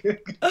 Fucking.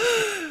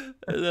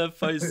 That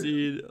fight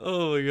scene.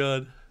 Oh my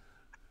god.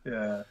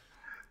 Yeah.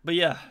 But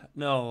yeah,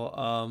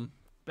 no.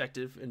 Back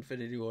to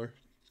Infinity War.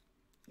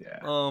 Yeah.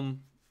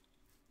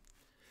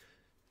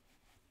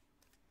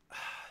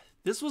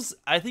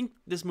 I think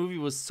this movie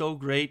was so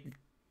great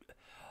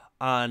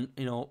on,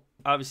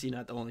 obviously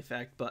not the only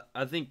fact, but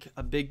I think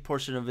a big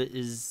portion of it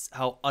is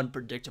how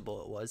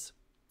unpredictable it was.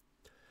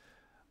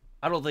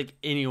 I don't think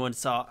anyone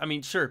saw. I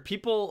mean, sure,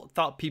 people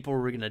thought people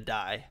were gonna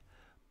die,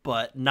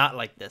 but not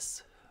like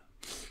this.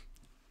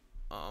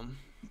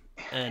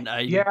 And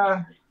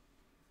I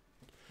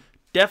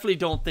definitely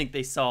don't think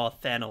they saw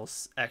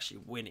Thanos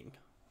actually winning.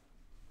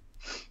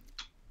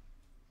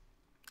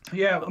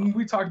 Yeah, I mean,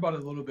 we talked about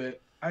it a little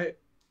bit. I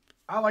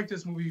like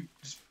this movie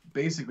just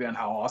basically on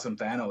how awesome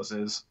Thanos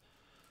is,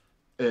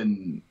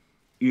 and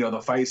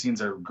the fight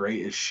scenes are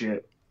great as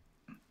shit.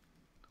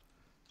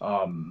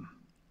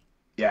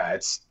 Yeah,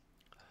 it's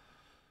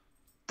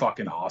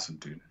fucking awesome,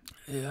 dude.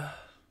 Yeah.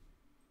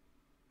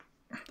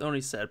 The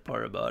only sad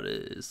part about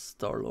it is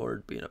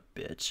Star-Lord being a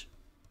bitch.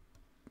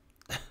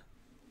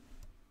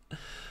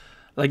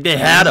 Like, they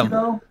had him.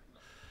 Though?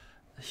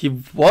 He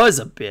was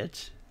a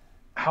bitch.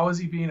 How is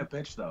he being a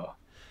bitch, though?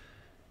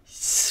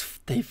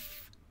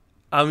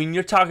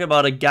 You're talking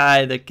about a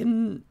guy that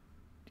can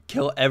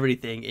kill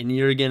everything, and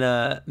you're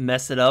gonna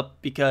mess it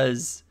up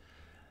because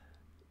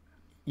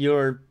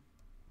your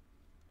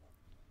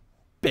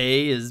bae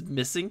is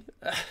missing?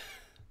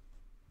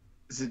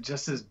 Is it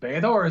just his bae,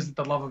 though, or is it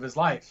the love of his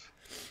life?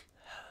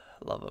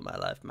 Love of my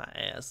life, my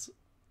ass.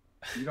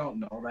 You don't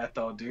know that,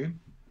 though, dude.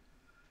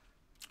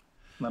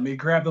 Let me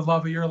grab the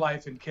love of your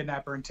life and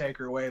kidnap her and take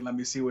her away, and let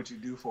me see what you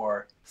do for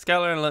her.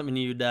 Skylar, and let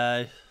me you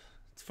die.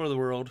 It's for the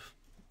world.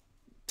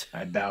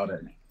 I doubt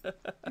it.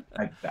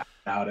 I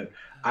doubt it.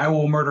 I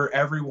will murder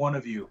every one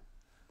of you.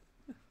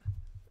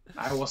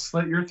 I will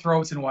slit your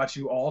throats and watch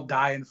you all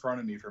die in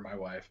front of me for my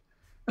wife.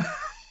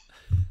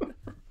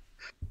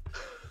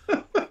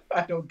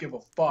 I don't give a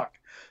fuck.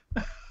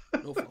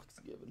 No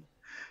fucks given.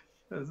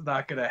 It's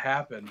not gonna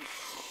happen.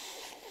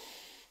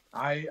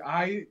 I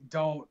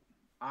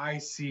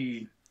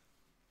see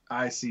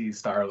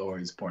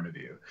Star-Lord's point of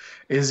view.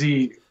 Is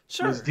he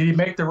Sure. Did he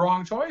make the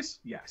wrong choice?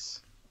 Yes,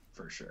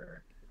 for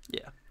sure.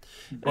 Yeah.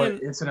 But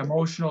it's an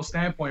emotional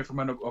standpoint from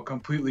a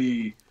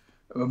completely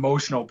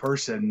emotional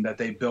person that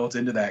they built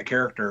into that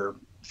character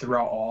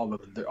throughout all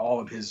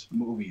of his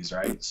movies,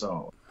 right?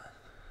 So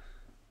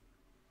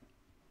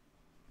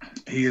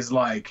he is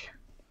like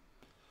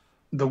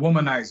the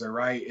womanizer,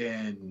 right?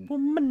 And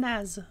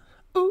Womanizer.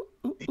 Ooh,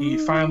 he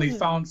finally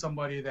found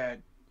somebody that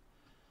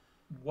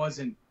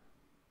wasn't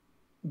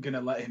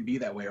gonna let him be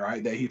that way,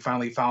 right? That he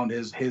finally found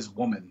his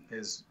woman,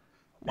 his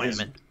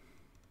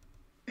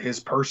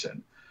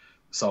person.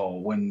 So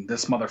when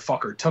this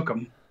motherfucker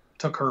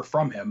took her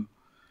from him,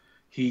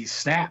 he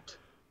snapped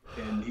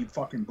and he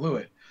fucking blew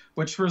it,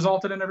 which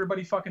resulted in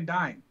everybody fucking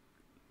dying.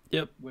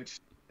 Yep. Which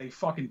they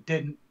fucking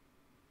didn't.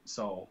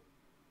 So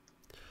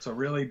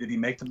really, did he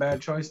make the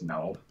bad choice?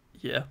 No.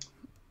 Yeah.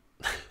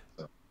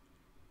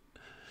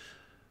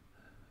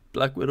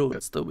 Black Widow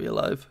would still be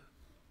alive.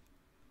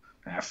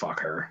 Fuck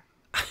her.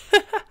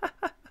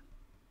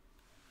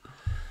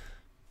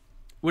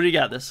 What do you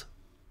got this?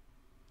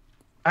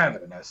 I have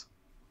it in S.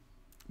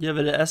 You have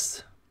it at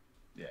S?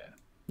 Yeah.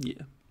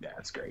 Yeah. Yeah,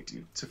 it's great,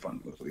 dude. It's a fun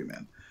movie,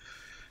 man.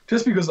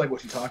 Just because, like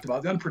what you talked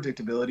about, the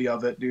unpredictability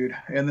of it, dude,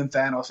 and then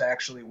Thanos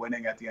actually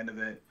winning at the end of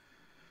it.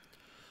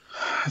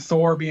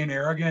 Thor being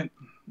arrogant,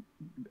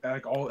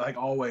 like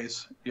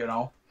always,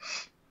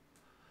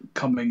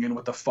 coming in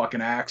with the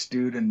fucking axe,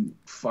 dude, and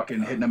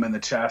fucking hitting him in the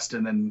chest,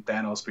 and then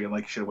Thanos being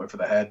like, "You should have went for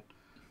the head,"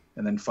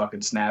 and then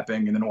fucking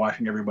snapping, and then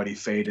watching everybody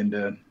fade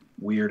into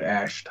weird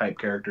Ash type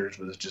characters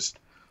was just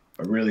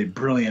a really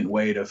brilliant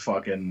way to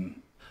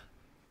fucking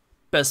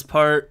Best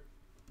part,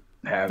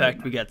 in Having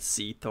fact, we got to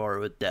see Thor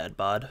with dad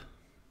bod.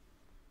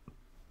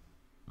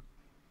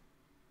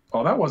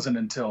 Oh, that wasn't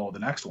until the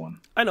next one.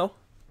 I know.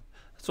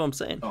 That's what I'm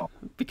saying. Oh,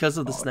 Because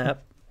of the oh,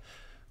 snap,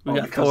 we oh,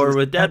 got because Thor of the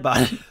with dad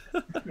bod.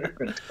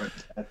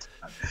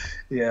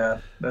 yeah,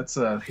 that's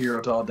a hero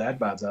to all dad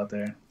bods out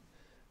there.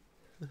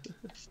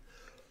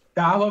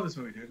 Yeah, I love this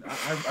movie, dude.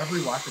 I've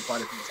rewatched it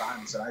quite a few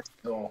times, and I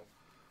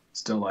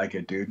still like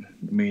it, dude.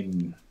 I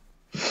mean,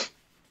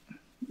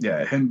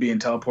 yeah, him being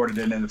teleported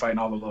in and fighting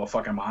all the little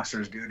fucking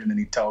monsters, dude, and then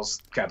he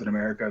tells Captain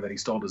America that he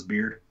stole his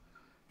beard.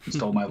 He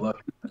stole my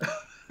look.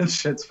 This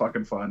shit's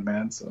fucking fun,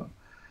 man. So,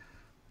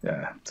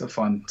 yeah, it's a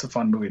fun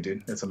movie,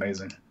 dude. It's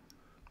amazing.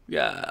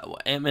 Yeah,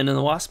 what, Ant-Man and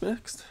the Wasp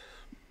next?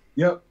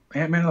 Yep,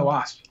 Ant-Man and the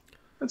Wasp.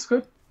 That's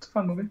good. It's a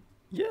fun movie.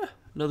 Yeah,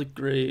 another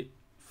great,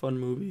 fun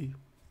movie.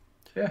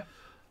 Yeah.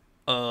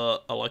 I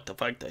like the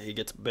fact that he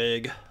gets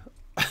big.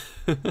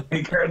 He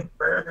gets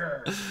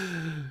big.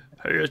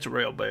 He gets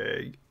real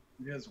big.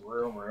 He gets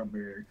real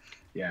big.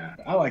 Yeah,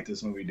 I like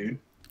this movie, dude.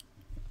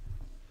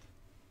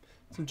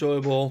 It's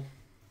enjoyable.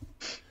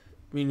 I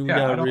mean, we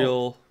Yeah, got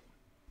a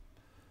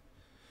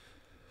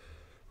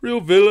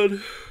real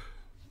villain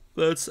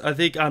that's, I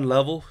think, on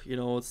level. You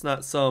know, it's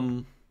not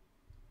some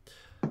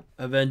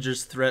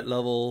Avengers threat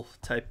level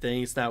type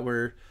thing. It's not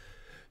where,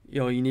 you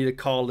know, you need to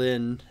call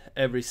in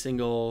every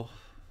single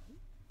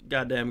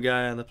goddamn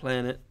guy on the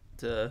planet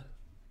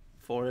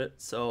for it.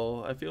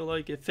 So I feel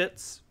like it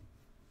fits.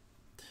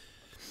 I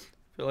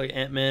feel like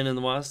Ant-Man and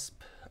the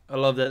Wasp. I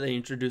love that they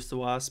introduced the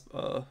Wasp.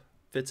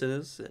 Fits in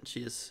this, and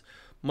she is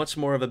much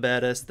more of a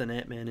badass than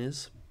Ant-Man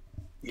is.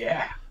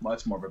 Yeah,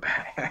 much more of a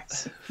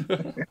badass.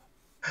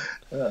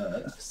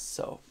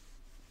 So,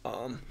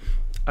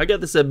 I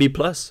got this at B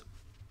plus.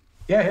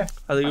 Yeah.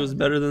 I think it was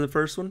better than the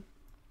first one.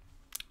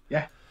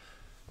 Yeah,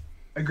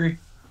 agree.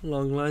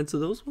 Along the lines of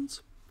those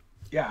ones.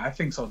 Yeah, I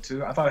think so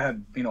too. I thought it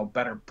had,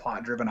 better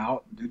plot driven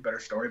out, dude, better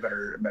story,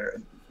 better,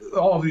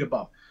 all of the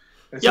above.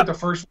 It's like the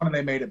first one, and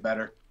they made it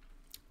better.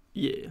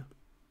 Yeah.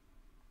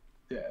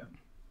 Yeah.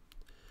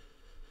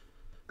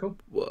 Cool.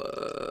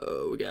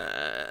 Whoa, we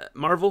got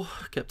Marvel,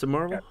 Captain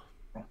Marvel.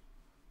 Yeah.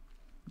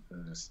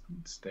 Just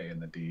stay in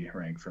the D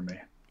rank for me.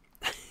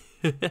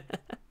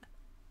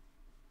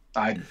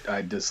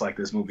 I dislike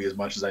this movie as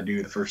much as I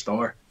do the first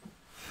Thor.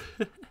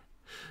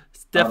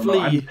 It's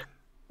definitely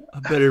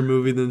a better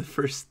movie than the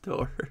first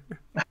Thor.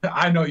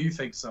 I know you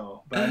think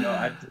so, but I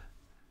know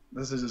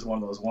this is just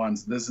one of those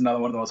ones. This is another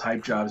one of those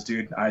hype jobs,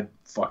 dude. I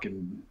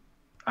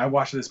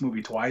watched this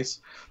movie twice.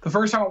 The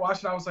first time I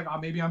watched it, I was like, oh,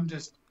 maybe I'm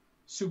just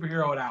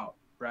superheroed out,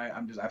 right?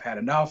 I've had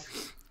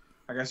enough.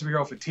 I got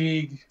superhero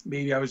fatigue.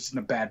 Maybe I was just in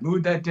a bad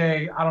mood that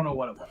day. I don't know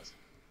what it was.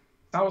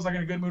 I was like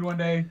in a good mood one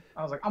day.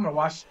 I was like, I'm gonna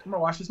watch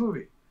this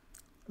movie.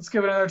 Let's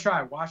give it another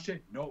try. Watched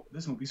it. Nope,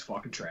 this movie's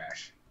fucking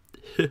trash.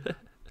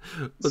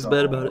 What's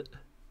bad about it?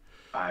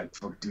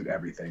 Dude,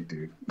 everything,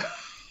 dude.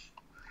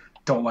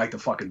 Don't like the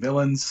fucking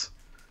villains.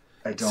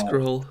 I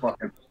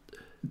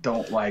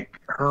don't like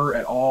her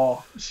at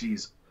all.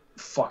 She's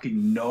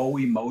fucking no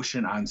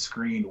emotion on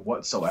screen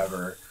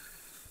whatsoever.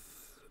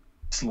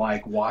 It's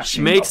like watching.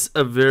 She makes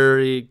a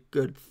very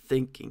good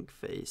thinking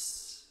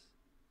face.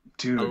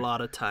 Dude. A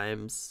lot of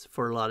times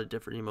for a lot of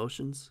different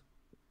emotions.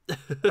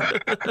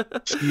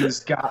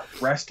 She's got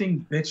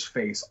resting bitch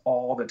face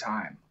all the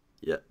time.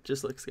 Yeah,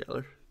 just like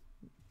Skylar.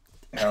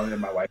 Hell yeah,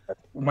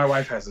 my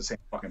wife has the same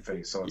fucking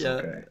face, so it's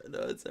okay. No,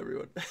 it's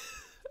everyone.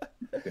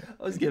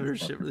 I was giving her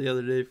shit the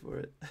other day for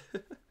it.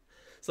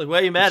 It's like, why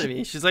are you mad at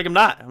me? She's like, I'm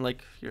not. I'm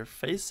like, your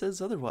face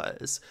says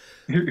otherwise.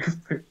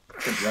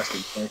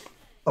 Resting face.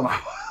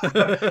 My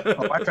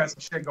wife has some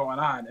shit going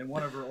on, and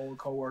one of her old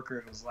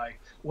coworkers was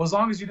like, well, as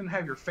long as you didn't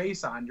have your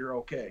face on, you're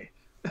okay.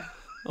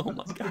 Oh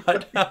my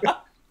god.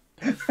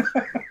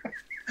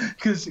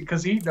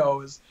 Because he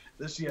knows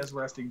that she has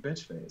resting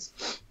bitch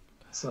face.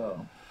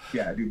 So,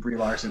 yeah, dude, Brie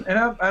Larson. And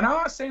I'm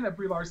not saying that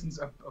Brie Larson's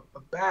a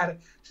bad...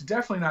 She's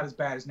definitely not as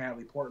bad as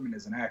Natalie Portman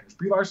is an actress.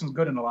 Brie Larson's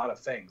good in a lot of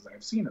things that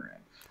I've seen her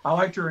in. I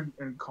liked her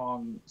in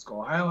Kong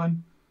Skull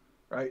Island,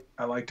 right?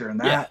 I liked her in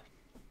that.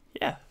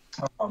 Yeah.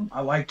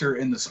 I liked her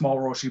in the small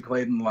role she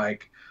played in,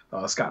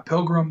 Scott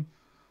Pilgrim.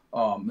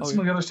 And some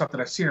of the other stuff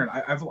that I've seen her in.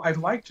 I've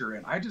liked her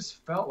in. I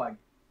just felt like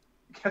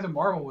Captain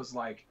Marvel was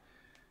like...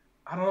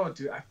 I don't know,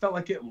 dude. I felt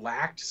like it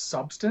lacked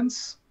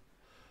substance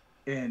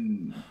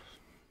in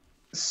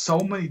so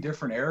many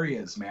different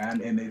areas,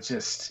 man. And it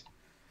just...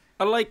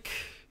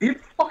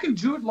 It fucking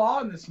Jude Law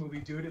in this movie,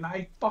 dude. And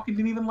I fucking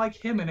didn't even like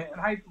him in it. And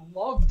I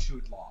love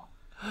Jude Law.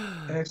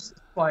 And it's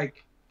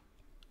like...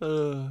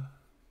 it's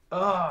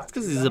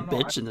because he's a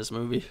bitch in this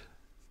movie.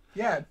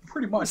 Yeah,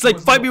 pretty much. It's like,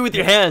 fight me with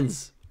your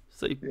hands.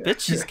 It's like,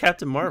 bitch, she's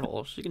Captain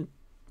Marvel. She can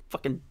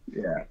fucking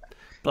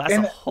blast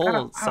a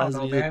hole the size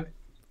of you. Man.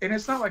 And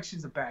it's not like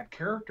she's a bad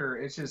character.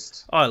 It's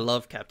just... Oh, I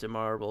love Captain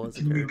Marvel as a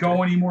character. Can you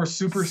go any more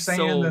Super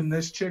Saiyan than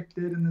this chick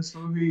did in this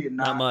movie? And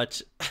not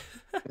much.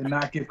 And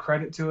not give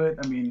credit to it?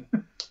 I mean...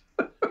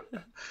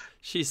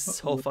 She's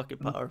so fucking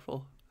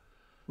powerful.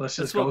 Let's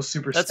just go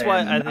Super Saiyan. That's why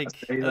I think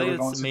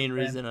that's the main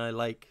reason I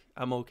like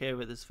I'm okay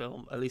with this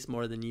film, at least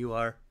more than you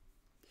are,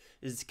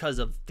 is because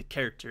of the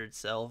character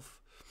itself.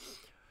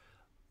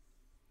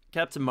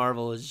 Captain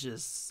Marvel is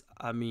just,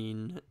 I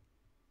mean,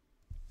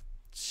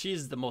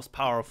 she's the most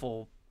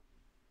powerful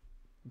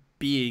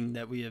being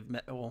that we have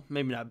met. Well,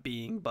 maybe not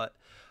being, but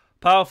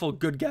powerful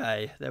good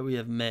guy that we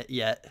have met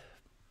yet.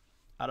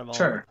 Out of all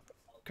Sure.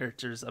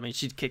 characters, I mean,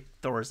 she'd kick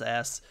Thor's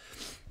ass.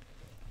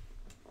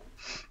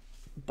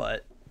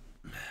 But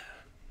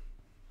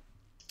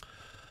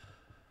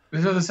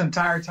So this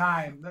entire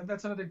time,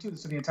 that's another thing too.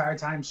 So the entire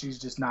time she's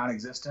just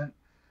non-existent.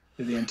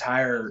 The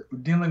entire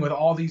dealing with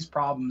all these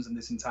problems in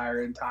this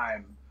entire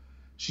time,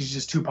 she's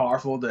just too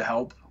powerful to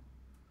help.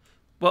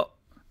 well,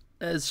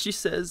 as she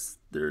says,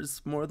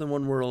 there's more than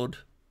one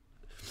world.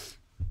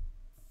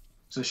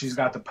 So she's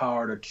got the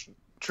power to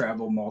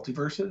travel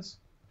multiverses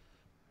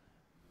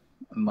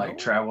and like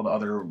travel to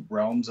other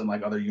realms and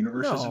like other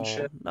universes and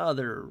shit. No,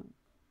 other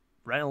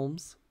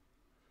realms,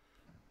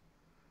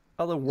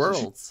 other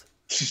worlds.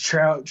 She's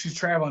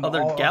traveling to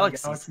Other all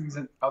galaxies.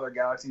 other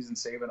galaxies and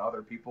saving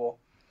other people.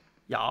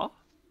 Yeah.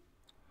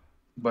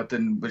 But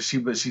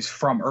she's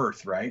from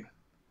Earth, right?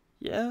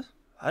 Yeah.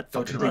 I'd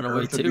Don't you fucking think run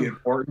away Earth would be too.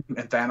 important?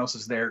 And Thanos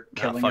is there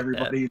killing fuck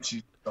everybody, and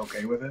she's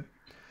okay with it.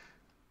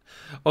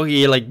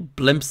 Okay, like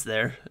blimps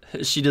there.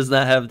 She does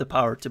not have the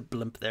power to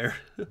blimp there.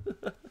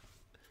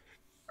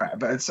 Right,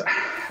 but it's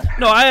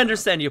No, I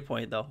understand your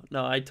point though.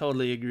 No, I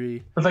totally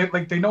agree. but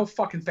like they know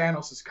fucking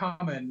Thanos is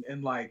coming,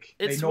 and like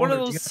It's they know one of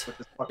they're those. dealing with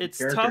this fucking It's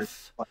character.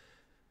 tough.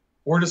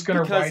 We're just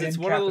gonna because write it's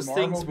in one of Captain those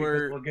Marvel things because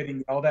where- we're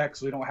getting yelled at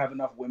because we don't have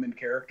enough women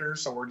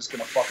characters, so we're just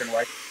gonna fucking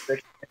write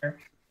this there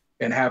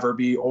and have her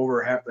be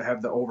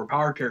have the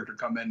overpowered character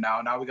come in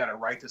now. Now we gotta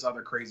write this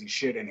other crazy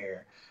shit in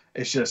here.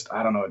 It's just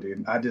I don't know,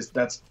 dude.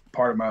 That's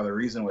part of my other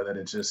reason with it.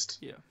 It's just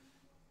Yeah.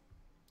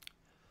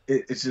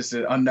 It's just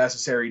an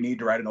unnecessary need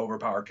to write an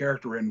overpowered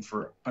character in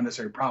for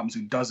unnecessary problems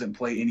who doesn't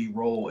play any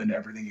role in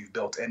everything you've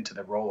built into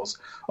the roles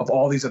of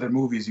all these other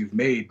movies you've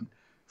made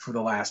for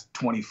the last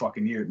 20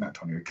 fucking years, not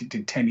 20,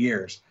 10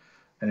 years.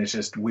 And it's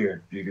just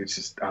weird, dude. It's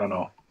just, I don't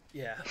know.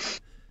 Yeah.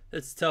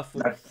 It's tough.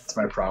 That's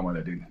my problem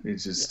with it, dude.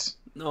 It's just,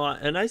 No,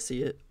 and I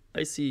see it.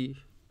 I see.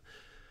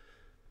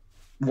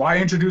 why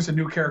introduce a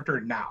new character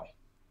now?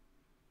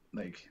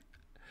 Like,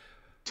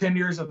 10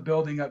 years of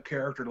building up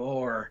character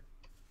lore,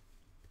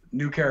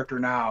 new character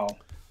now,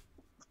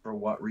 for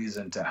what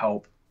reason? To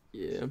help?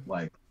 Yeah.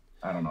 Like,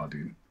 I don't know,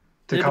 dude.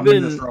 To It'd come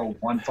in been- to throw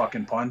one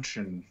fucking punch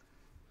and,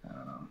 I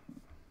don't know.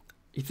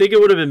 You think it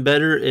would have been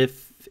better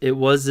if it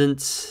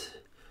wasn't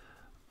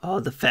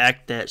the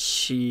fact that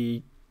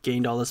she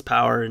gained all this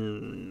power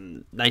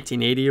in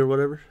 1980 or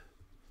whatever?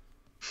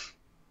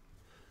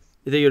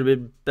 You think it would have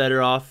been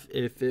better off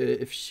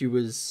if she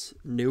was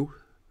new,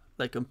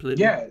 like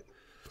completely? Yeah.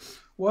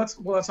 Well, that's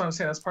what I'm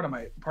saying. That's part of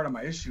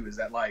my issue is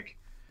that like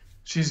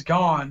she's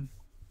gone,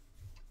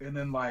 and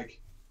then like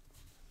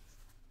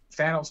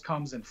Thanos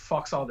comes and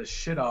fucks all this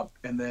shit up,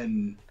 and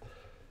then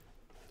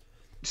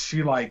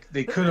she like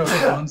they could have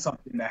done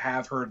something to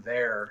have her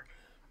there.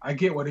 I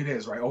get what it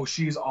is, right? Oh,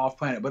 she's off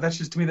planet, but that's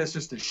just to me that's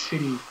just a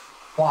shitty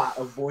plot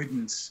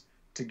avoidance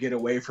to get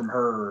away from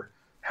her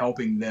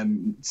helping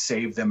them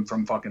save them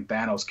from fucking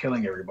Thanos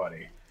killing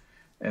everybody.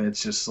 And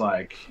it's just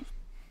like,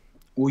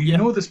 well, you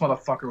know this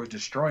motherfucker was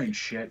destroying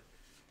shit,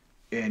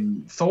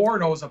 and Thor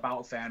knows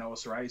about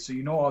Thanos, right? So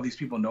you know all these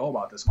people know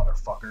about this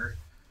motherfucker.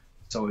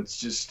 So it's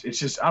just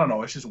I don't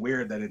know. It's just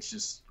weird that it's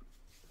just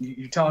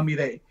you're telling me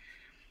that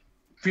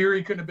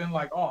Fury couldn't have been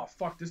like, oh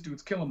fuck, this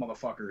dude's killing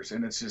motherfuckers,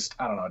 and it's just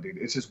I don't know, dude.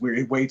 It's just weird.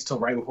 He waits till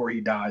right before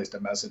he dies to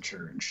message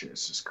her and shit.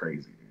 It's just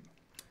crazy,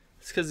 dude.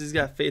 It's because he's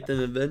got faith in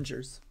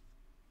Avengers.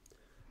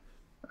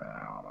 I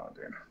don't know,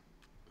 dude.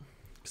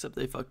 Except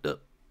they fucked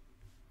up.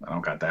 I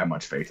don't got that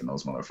much faith in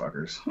those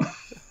motherfuckers.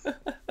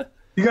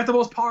 You got the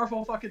most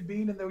powerful fucking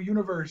being in the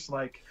universe.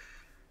 Like,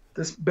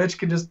 this bitch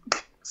can just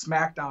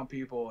smack down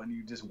people and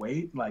you just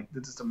wait. Like,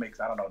 this just makes,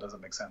 I don't know, it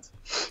doesn't make sense.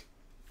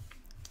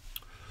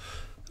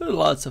 There are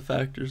lots of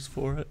factors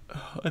for it,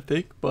 I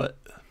think, but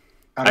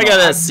don't I know.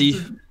 gotta see.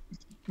 The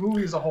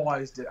movie as a whole, I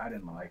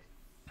didn't like.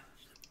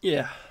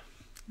 Yeah.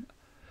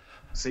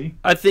 See?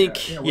 I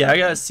think, Yeah, I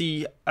gotta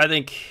see. I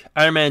think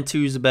Iron Man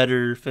 2 is a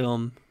better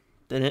film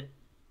than it,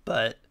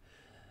 but,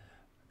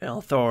 you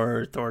know,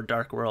 Thor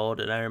Dark World,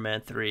 and Iron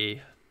Man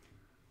 3.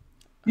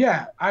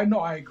 Yeah, I know,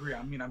 I agree.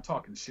 I mean, I'm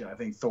talking shit. I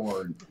think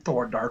Thor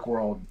Dark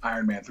World,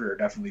 Iron Man 3 are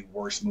definitely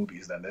worse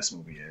movies than this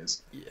movie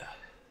is. Yeah.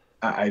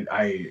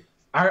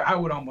 I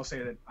would almost say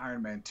that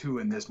Iron Man 2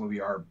 and this movie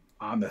are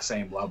on the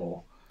same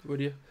level. Would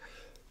you?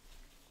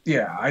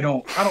 Yeah, I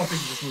don't think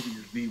this movie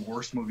is the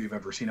worst movie I've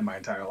ever seen in my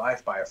entire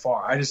life by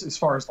far. I just, as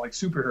far as like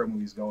superhero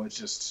movies go,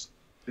 it's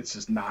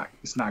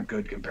not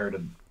good compared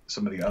to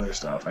some of the other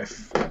stuff.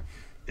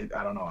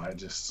 I don't know.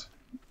 It's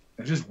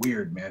just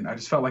weird, man. I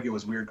just felt like it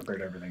was weird compared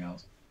to everything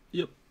else.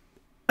 Yep.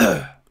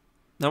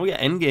 Now we got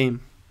Endgame.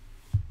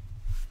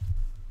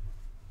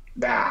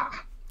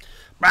 Ah,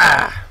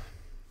 Ah!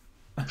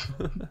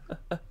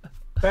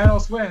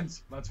 Thanos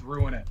wins. Let's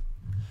ruin it.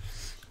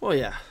 Well,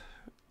 yeah.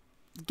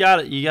 got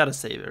it. You gotta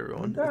save You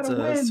everyone. It's gotta a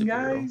win, superhero.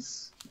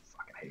 guys. I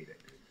fucking hate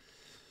it,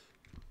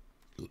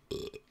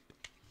 dude.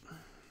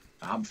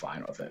 I'm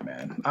fine with it,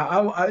 man.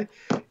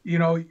 You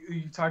know,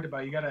 you talked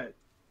about you gotta,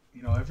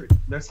 you know,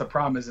 that's the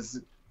problem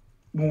is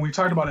when we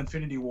talked about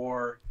Infinity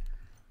War,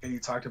 and you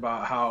talked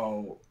about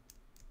how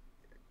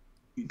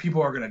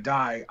people are gonna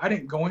die. I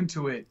didn't go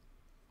into it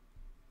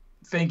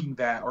thinking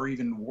that or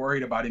even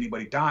worried about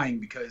anybody dying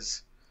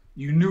because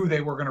you knew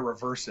they were gonna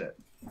reverse it.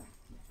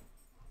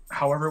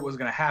 However it was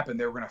gonna happen,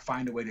 they were gonna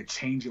find a way to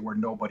change it where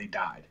nobody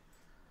died.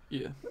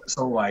 Yeah.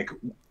 So like,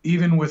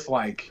 even with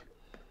like,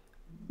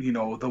 you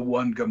know, the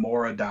one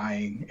Gamora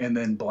dying and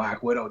then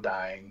Black Widow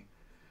dying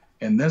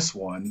in this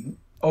one.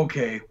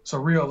 Okay, so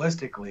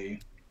realistically,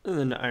 And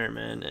then Iron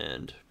Man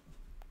and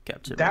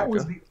Captain that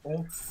America.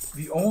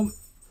 was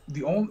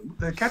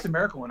the Captain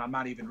America one. I'm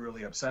not even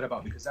really upset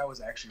about because that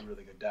was actually a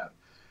really good death.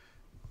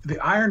 The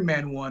Iron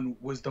Man one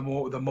was the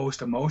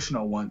most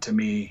emotional one to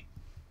me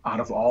out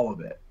of all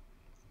of it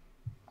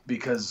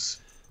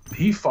because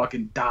he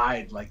fucking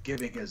died like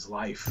giving his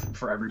life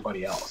for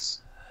everybody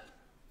else.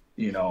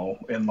 You know,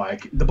 and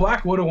like the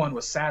Black Widow one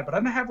was sad, but I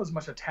didn't have as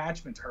much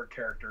attachment to her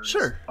character as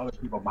other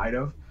people might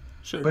have.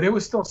 Sure. But it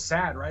was still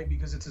sad, right?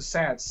 Because it's a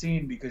sad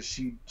scene because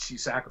she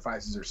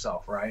sacrifices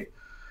herself, right?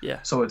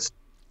 Yeah. So it's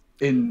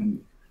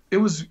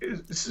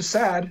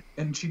sad,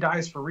 and she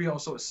dies for real,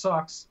 so it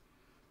sucks.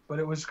 But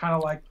it was kind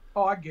of like,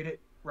 oh, I get it,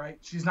 right?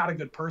 She's not a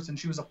good person.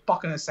 She was a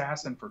fucking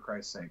assassin, for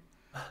Christ's sake.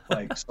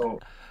 Like,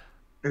 so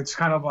it's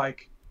kind of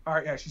like, all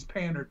right, yeah, she's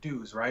paying her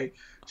dues, right?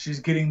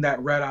 She's getting that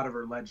red out of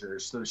her ledger,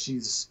 so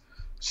she's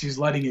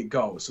letting it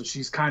go. So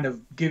she's kind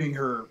of giving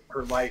her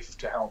life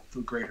to help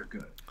the greater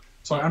good.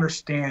 So I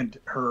understand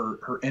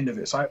her end of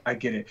it. So I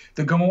get it.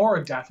 The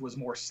Gamora death was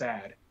more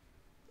sad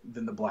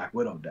than the Black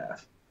Widow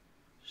death.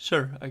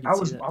 Sure, I can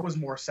see that. I was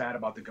more sad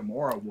about the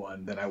Gamora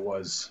one than I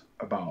was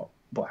about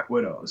Black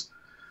Widow's.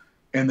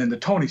 And then the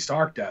Tony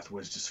Stark death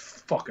was just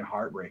fucking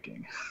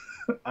heartbreaking.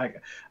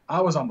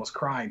 I was almost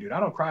crying, dude. I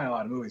don't cry in a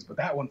lot of movies, but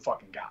that one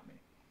fucking got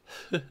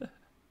me.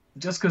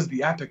 Just because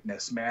the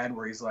epicness, man,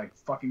 where he's like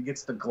fucking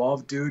gets the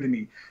glove, dude,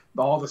 and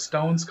all the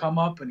stones come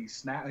up and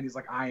and he's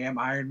like, I am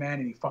Iron Man,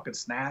 and he fucking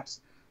snaps.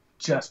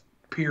 Just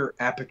pure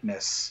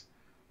epicness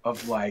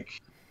of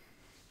like,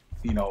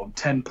 you know,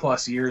 10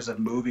 plus years of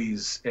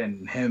movies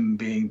and him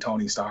being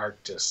Tony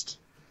Stark just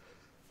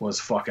was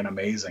fucking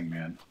amazing,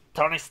 man.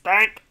 Tony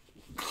Stark.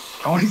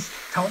 Tony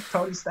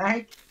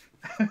Stank.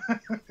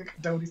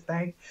 Tony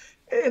Stank.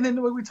 And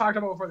then what we talked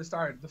about before the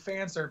start, the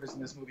fan service in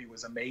this movie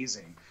was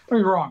amazing. Don't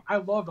get me wrong, I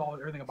loved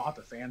everything about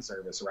the fan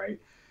service, right?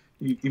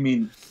 You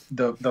mean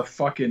the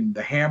fucking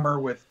the hammer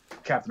with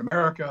Captain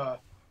America,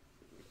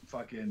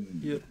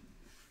 fucking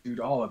dude,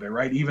 all of it,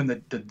 right? Even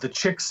the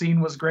chick scene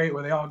was great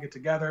where they all get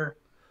together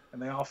and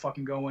they all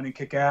fucking go in and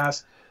kick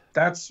ass.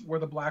 That's where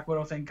the Black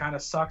Widow thing kind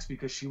of sucks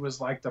because she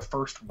was like the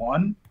first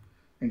one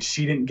and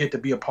she didn't get to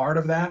be a part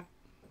of that.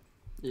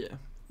 Yeah.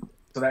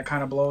 So that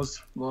kind of blows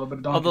a little bit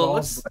of donkey Although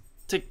balls. let's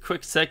take a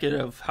quick second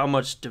of how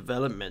much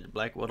development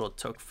Black Widow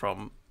took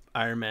from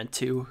Iron Man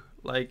 2.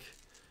 Like,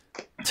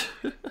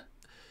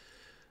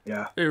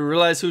 yeah. You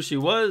realize who she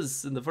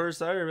was in the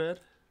first Iron Man.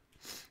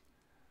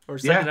 Or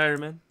second Iron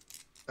Man.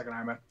 Second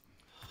Iron Man.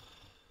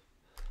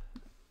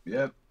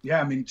 Yep. Yeah,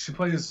 I mean, she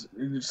plays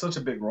such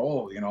a big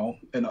role, you know,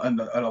 in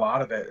a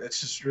lot of it. It's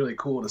just really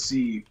cool to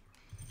see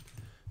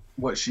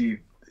what she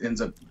ends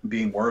up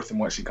being worth and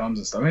what she comes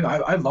and stuff. I mean,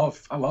 I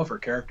love her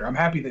character. I'm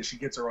happy that she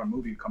gets her own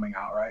movie coming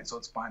out, right? So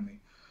it's finally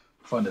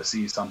fun to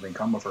see something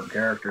come of her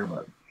character.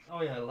 But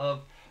oh yeah,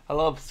 I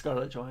love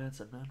Scarlett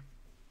Johansson, man.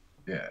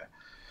 Yeah,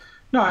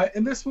 no,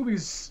 and this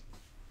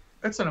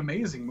it's an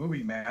amazing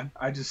movie, man.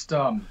 I just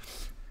I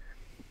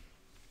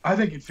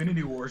think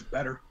Infinity War is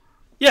better.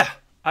 Yeah,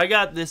 I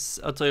got this.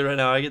 I'll tell you right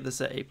now, I get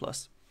this at A+.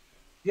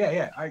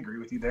 Yeah, I agree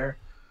with you there.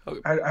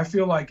 Okay. I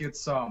feel like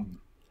it's oh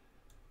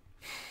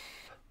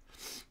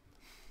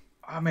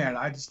man,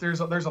 there's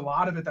a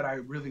lot of it that I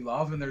really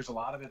love, and there's a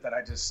lot of it that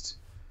I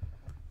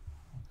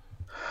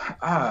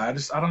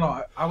don't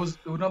know. I was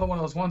another one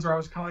of those ones where I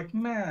was kind of like,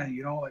 man,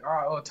 you know, like,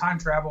 all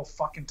right,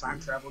 fucking time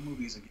travel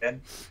movies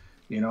again,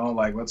 you know,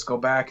 like let's go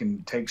back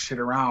and take shit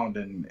around,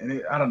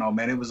 and I don't know,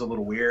 man, it was a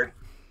little weird.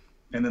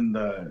 And then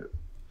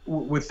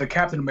with the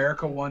Captain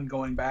America one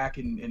going back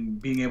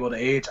and being able to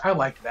age, I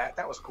liked that.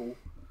 That was cool.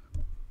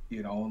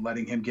 You know,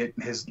 letting him get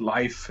his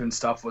life and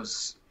stuff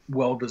was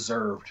well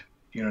deserved.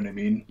 You know what I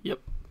mean? Yep.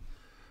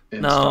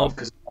 And no,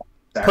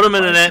 put him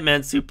in an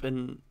Ant-Man suit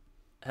and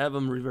have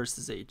him reverse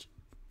his age.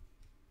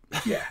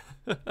 Yeah.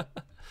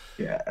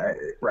 Yeah,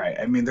 right.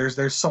 I mean,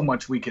 there's so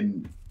much we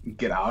can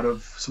get out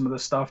of some of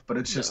this stuff, but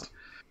it's just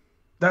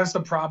that's the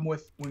problem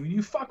with when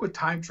you fuck with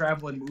time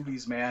travel in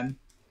movies, man.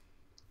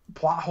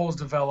 Plot holes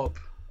develop,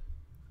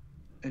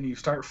 and you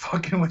start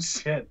fucking with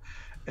shit.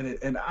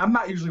 And I'm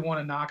not usually one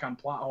to knock on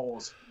plot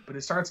holes, but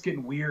it starts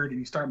getting weird, and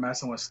you start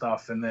messing with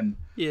stuff, and then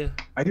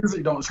I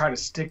usually don't try to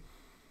stick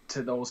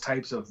to those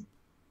types of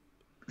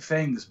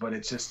things, but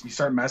it's just you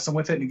start messing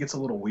with it, and it gets a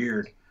little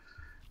weird,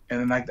 and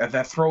then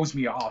that throws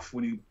me off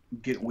when you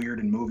get weird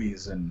in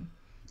movies, and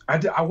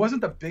I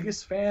wasn't the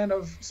biggest fan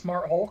of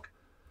Smart Hulk.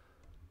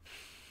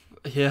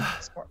 Yeah.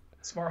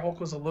 Smart Hulk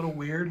was a little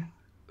weird.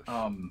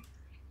 Um,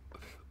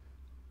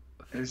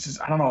 it's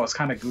just I don't know. It's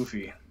kind of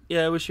goofy.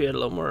 Yeah, I wish we had a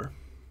little more.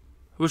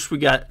 I wish we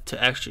got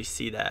to actually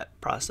see that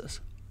process.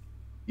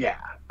 Yeah,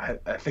 I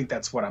think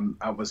that's what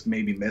I was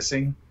maybe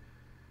missing.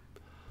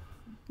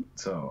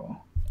 So,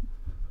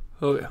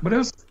 Oh yeah. but it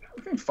was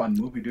a fun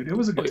movie, dude. It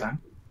was a good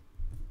time.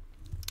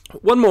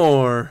 One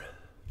more.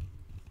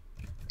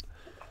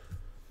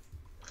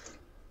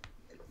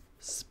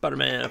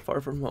 Spider-Man: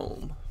 Far From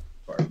Home.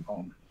 Far From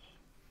Home.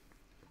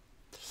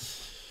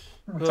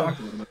 We talked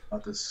a little bit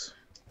about this.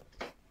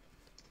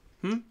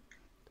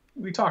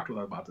 We talked a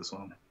little about this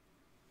one.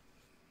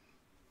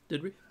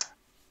 Did we?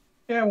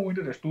 Yeah, when we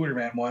did a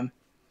Spider-Man one.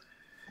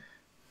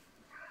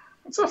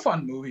 It's a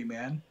fun movie,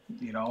 man.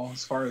 You know,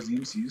 as far as the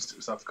MCU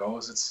stuff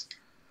goes,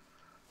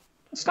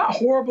 it's not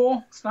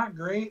horrible. It's not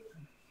great.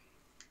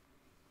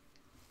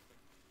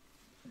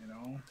 You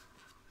know.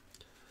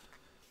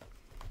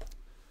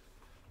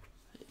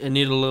 It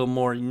needed a little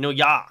more New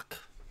York.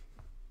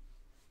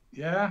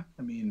 Yeah,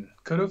 I mean,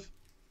 could have.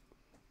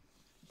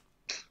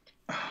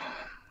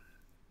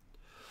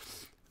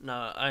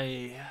 No,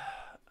 I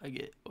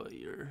get what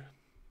you're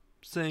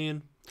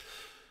saying.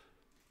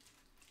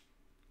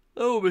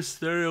 Oh,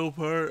 Mysterio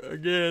part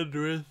again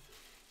with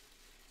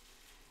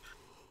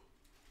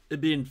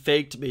it being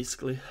faked,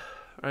 basically,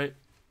 right?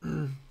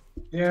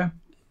 Yeah.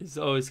 He's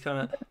always kind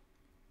of. I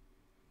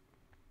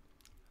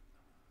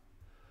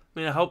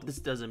mean, I hope this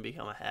doesn't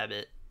become a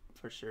habit,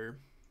 for sure.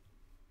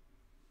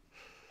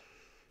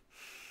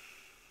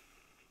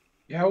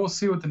 Yeah, we'll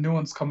see what the new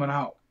one's coming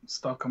out.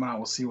 Stuff coming out.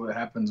 We'll see what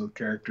happens with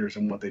characters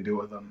and what they do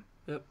with them.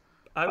 Yep.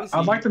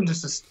 I'd like them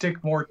just to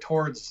stick more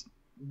towards.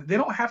 They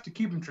don't have to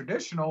keep them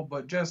traditional,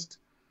 but just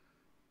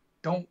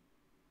don't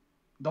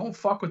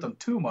fuck with them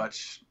too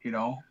much. You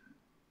know.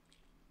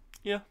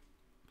 Yeah.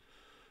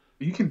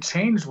 You can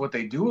change what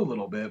they do a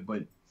little bit,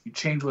 but you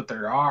change what they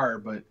are,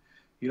 but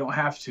you don't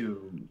have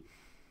to.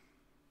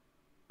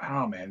 I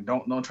don't know, man.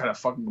 Don't try to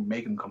fucking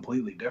make them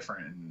completely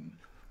different. And,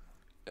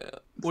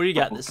 what do you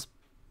got this?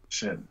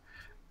 Shit.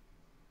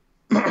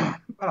 I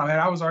don't know, man.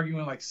 I was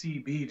arguing like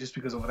CB just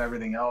because of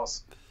everything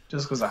else,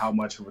 just because of how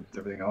much with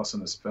everything else in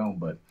this film.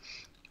 But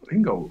we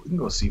can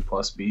go C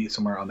plus B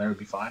somewhere on there would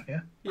be fine.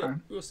 Yeah. Yeah, right.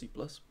 We'll C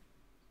plus.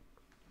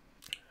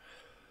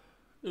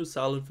 It was a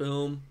solid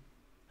film.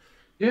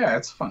 Yeah,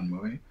 it's a fun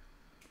movie.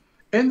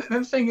 And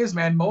the thing is,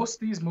 man, most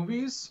of these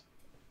movies,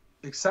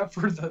 except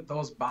for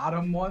those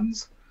bottom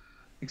ones,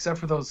 except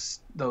for those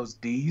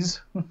D's.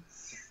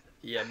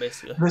 Yeah,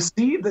 basically.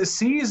 The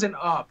C's and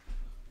up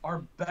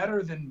are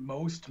better than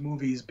most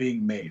movies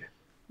being made.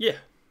 Yeah,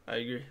 I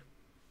agree.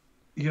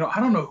 You know, I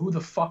don't know who the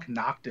fuck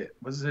knocked it.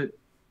 Was it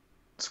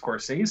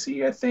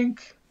Scorsese, I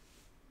think?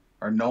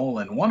 Or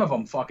Nolan? One of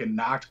them fucking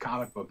knocked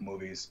comic book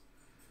movies.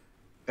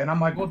 And I'm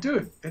like, well,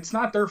 dude, it's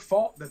not their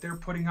fault that they're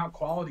putting out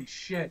quality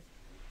shit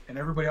and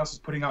everybody else is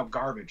putting out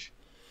garbage.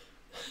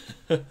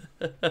 You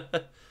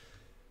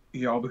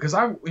know, because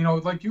like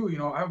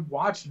I've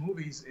watched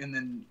movies and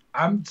then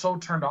I'm so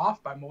turned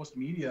off by most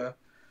media,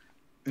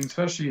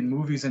 especially in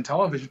movies and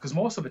television, because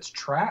most of it's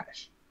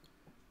trash.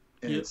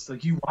 And It's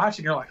like you watch it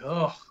and you're like,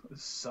 ugh,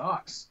 this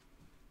sucks.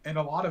 And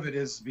a lot of it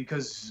is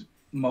because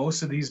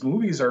most of these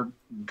movies are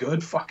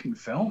good fucking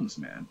films,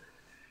 man.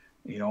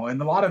 You know,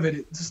 and a lot of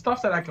it, the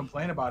stuff that I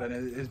complain about it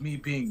is me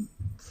being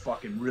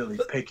fucking really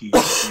picky,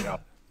 you know.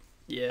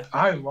 Yeah.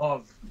 I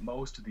love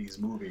most of these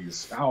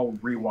movies. I'll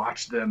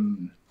rewatch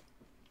them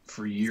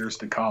for years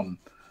to come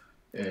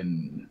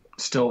and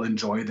still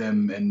enjoy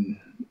them and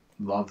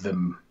love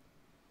them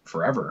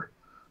forever.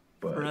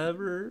 But,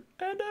 forever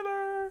and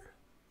ever.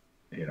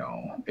 You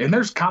know, and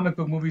there's comic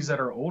book movies that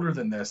are older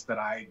than this that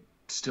I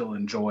still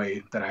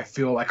enjoy, that I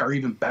feel like are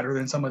even better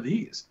than some of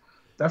these.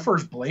 That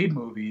first Blade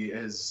movie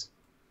is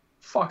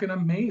fucking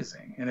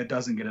amazing, and it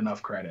doesn't get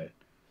enough credit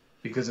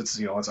because it's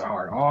it's a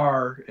hard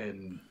R,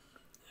 and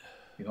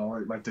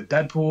like the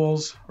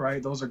Deadpools,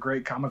 right? Those are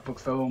great comic book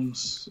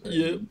films.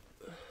 Yeah.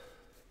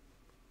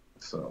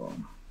 So,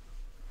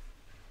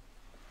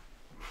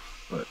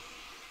 but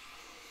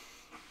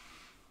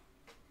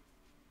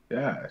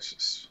yeah, it's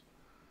just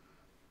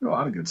a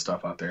lot of good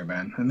stuff out there,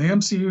 man. And the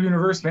MCU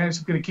universe, man, it's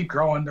just gonna keep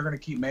growing. They're gonna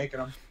keep making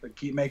them. They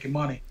keep making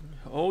money.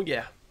 Oh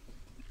yeah.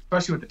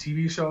 Especially with the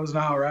TV shows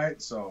now, right?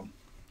 So.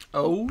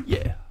 Oh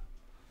yeah.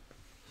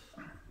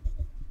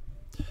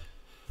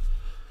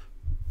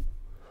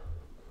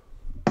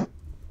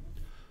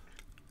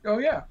 Oh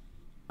yeah.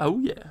 Oh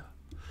yeah.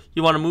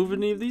 You want to move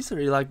any of these,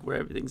 or you like where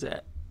everything's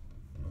at?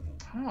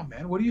 Oh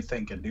man, what are you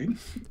thinking, dude?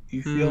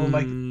 You feel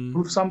like you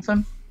move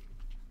something?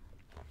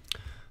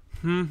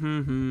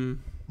 You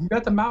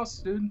got the mouse,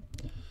 dude.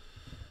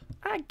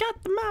 I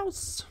got the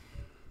mouse.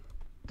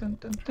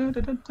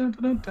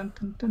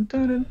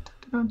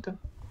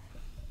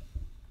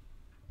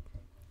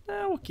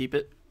 We'll keep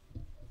it.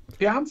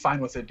 Yeah, I'm fine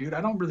with it, dude.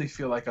 I don't really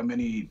feel like I'm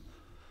any.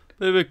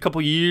 Maybe a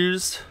couple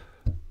years,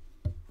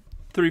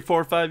 3,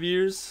 4, 5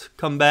 years.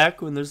 Come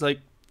back when there's like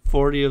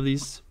 40 of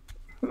these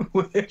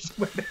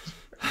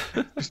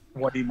Just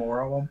 20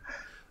 more of them.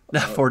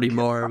 Not 40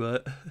 more,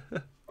 but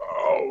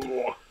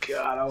Oh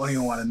God, I don't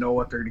even want to know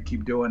what they're gonna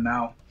keep doing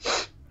now.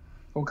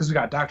 Well, because we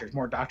got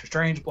more Doctor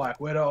Strange, Black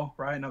Widow,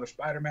 right? Another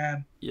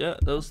Spider-Man. yeah,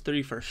 those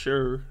 3 for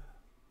sure.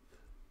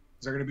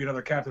 Is there gonna be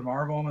another Captain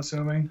Marvel? I'm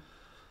assuming.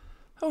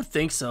 I would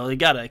think so. They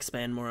gotta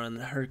expand more on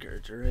her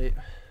character, right?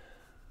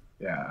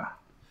 Yeah.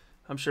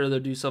 I'm sure they'll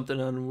do something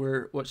on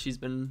what she's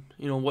been,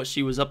 what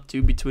she was up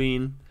to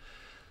between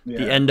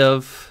the end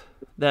of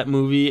that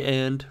movie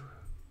and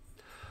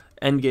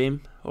Endgame,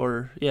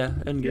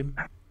 Endgame,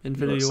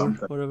 Infinity War,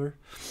 whatever.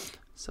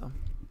 So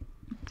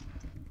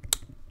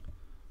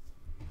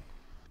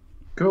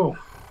cool.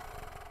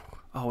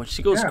 Oh, when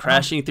she goes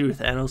crashing through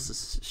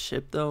Thanos'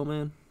 ship, though,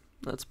 man,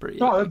 that's pretty.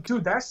 No, epic.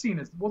 dude, that scene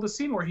is the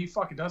scene where he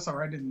fucking does something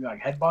right and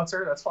like headbutts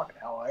her. That's fucking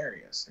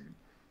hilarious.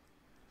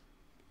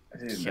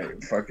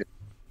 Dude, fucking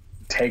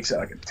takes it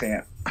like a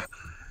champ.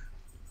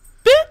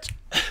 Bitch.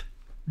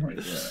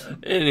 Yeah.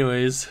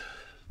 Anyways,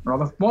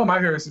 One of my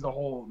favorites is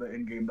the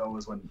end game though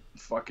is when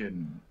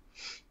fucking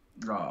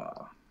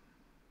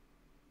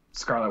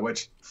Scarlet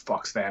Witch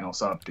fucks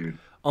Thanos up, dude.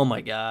 oh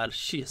my god,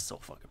 she is so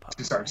fucking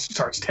popular. She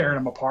starts tearing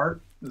him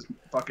apart, this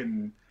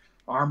fucking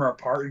armor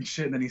apart and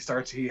shit, and then he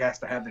has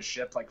to have the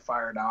ship like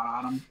fire down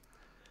on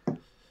him.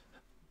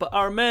 But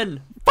our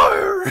men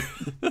fire.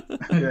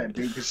 Yeah, dude,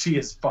 because she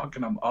is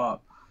fucking him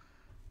up.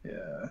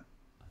 Yeah.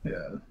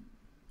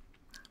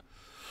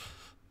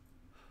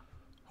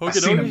 I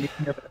seen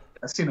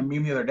a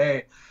meme the other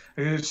day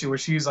where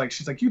she's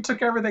like, you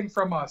took everything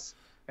from us,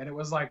 and it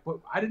was like,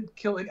 well, I didn't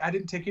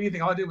take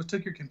anything. All I did was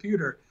took your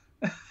computer.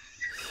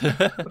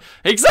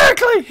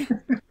 Exactly.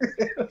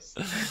 It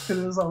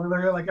was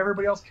like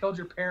everybody else killed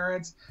your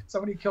parents.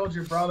 Somebody killed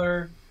your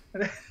brother.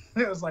 And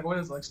it was like, what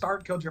is it? Like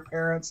Stark killed your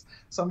parents.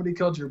 Somebody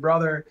killed your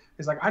brother.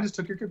 He's like, I just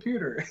took your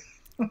computer.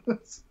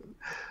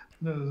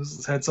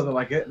 This had something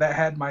like it that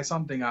had my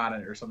something on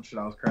it or some shit.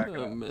 I was cracking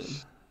up. Man.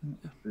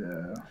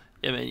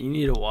 Yeah, man, you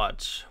need to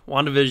watch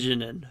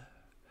WandaVision and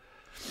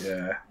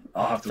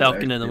I'll have to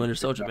Falcon and the Winter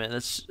Soldier, man.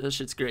 That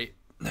shit's great.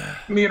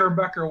 Me and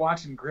Rebecca are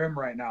watching Grimm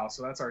right now,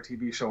 so that's our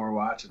TV show we're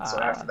watching. So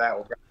after that,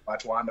 we'll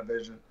watch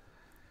WandaVision.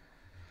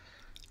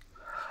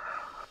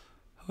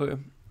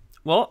 Okay.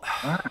 Well,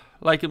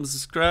 like and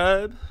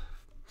subscribe.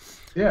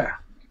 Yeah.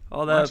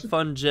 All that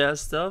fun jazz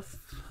stuff.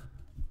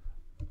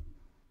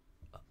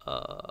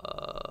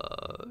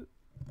 I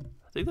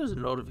think there's a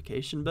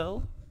notification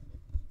bell.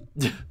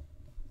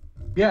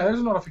 Yeah, there's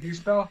a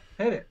notification bell.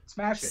 Hit it.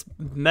 Smash it.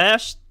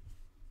 Smash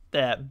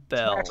that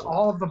bell. Smash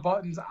all of the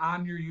buttons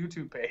on your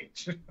YouTube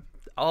page.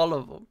 All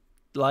of them.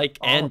 Like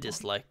and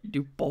dislike.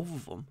 Do both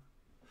of them.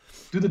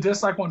 Do the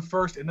dislike one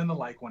first and then the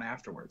like one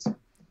afterwards.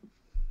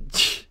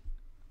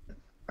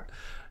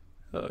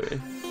 Okay.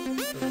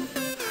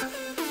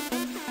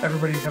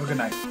 Everybody have a good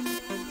night.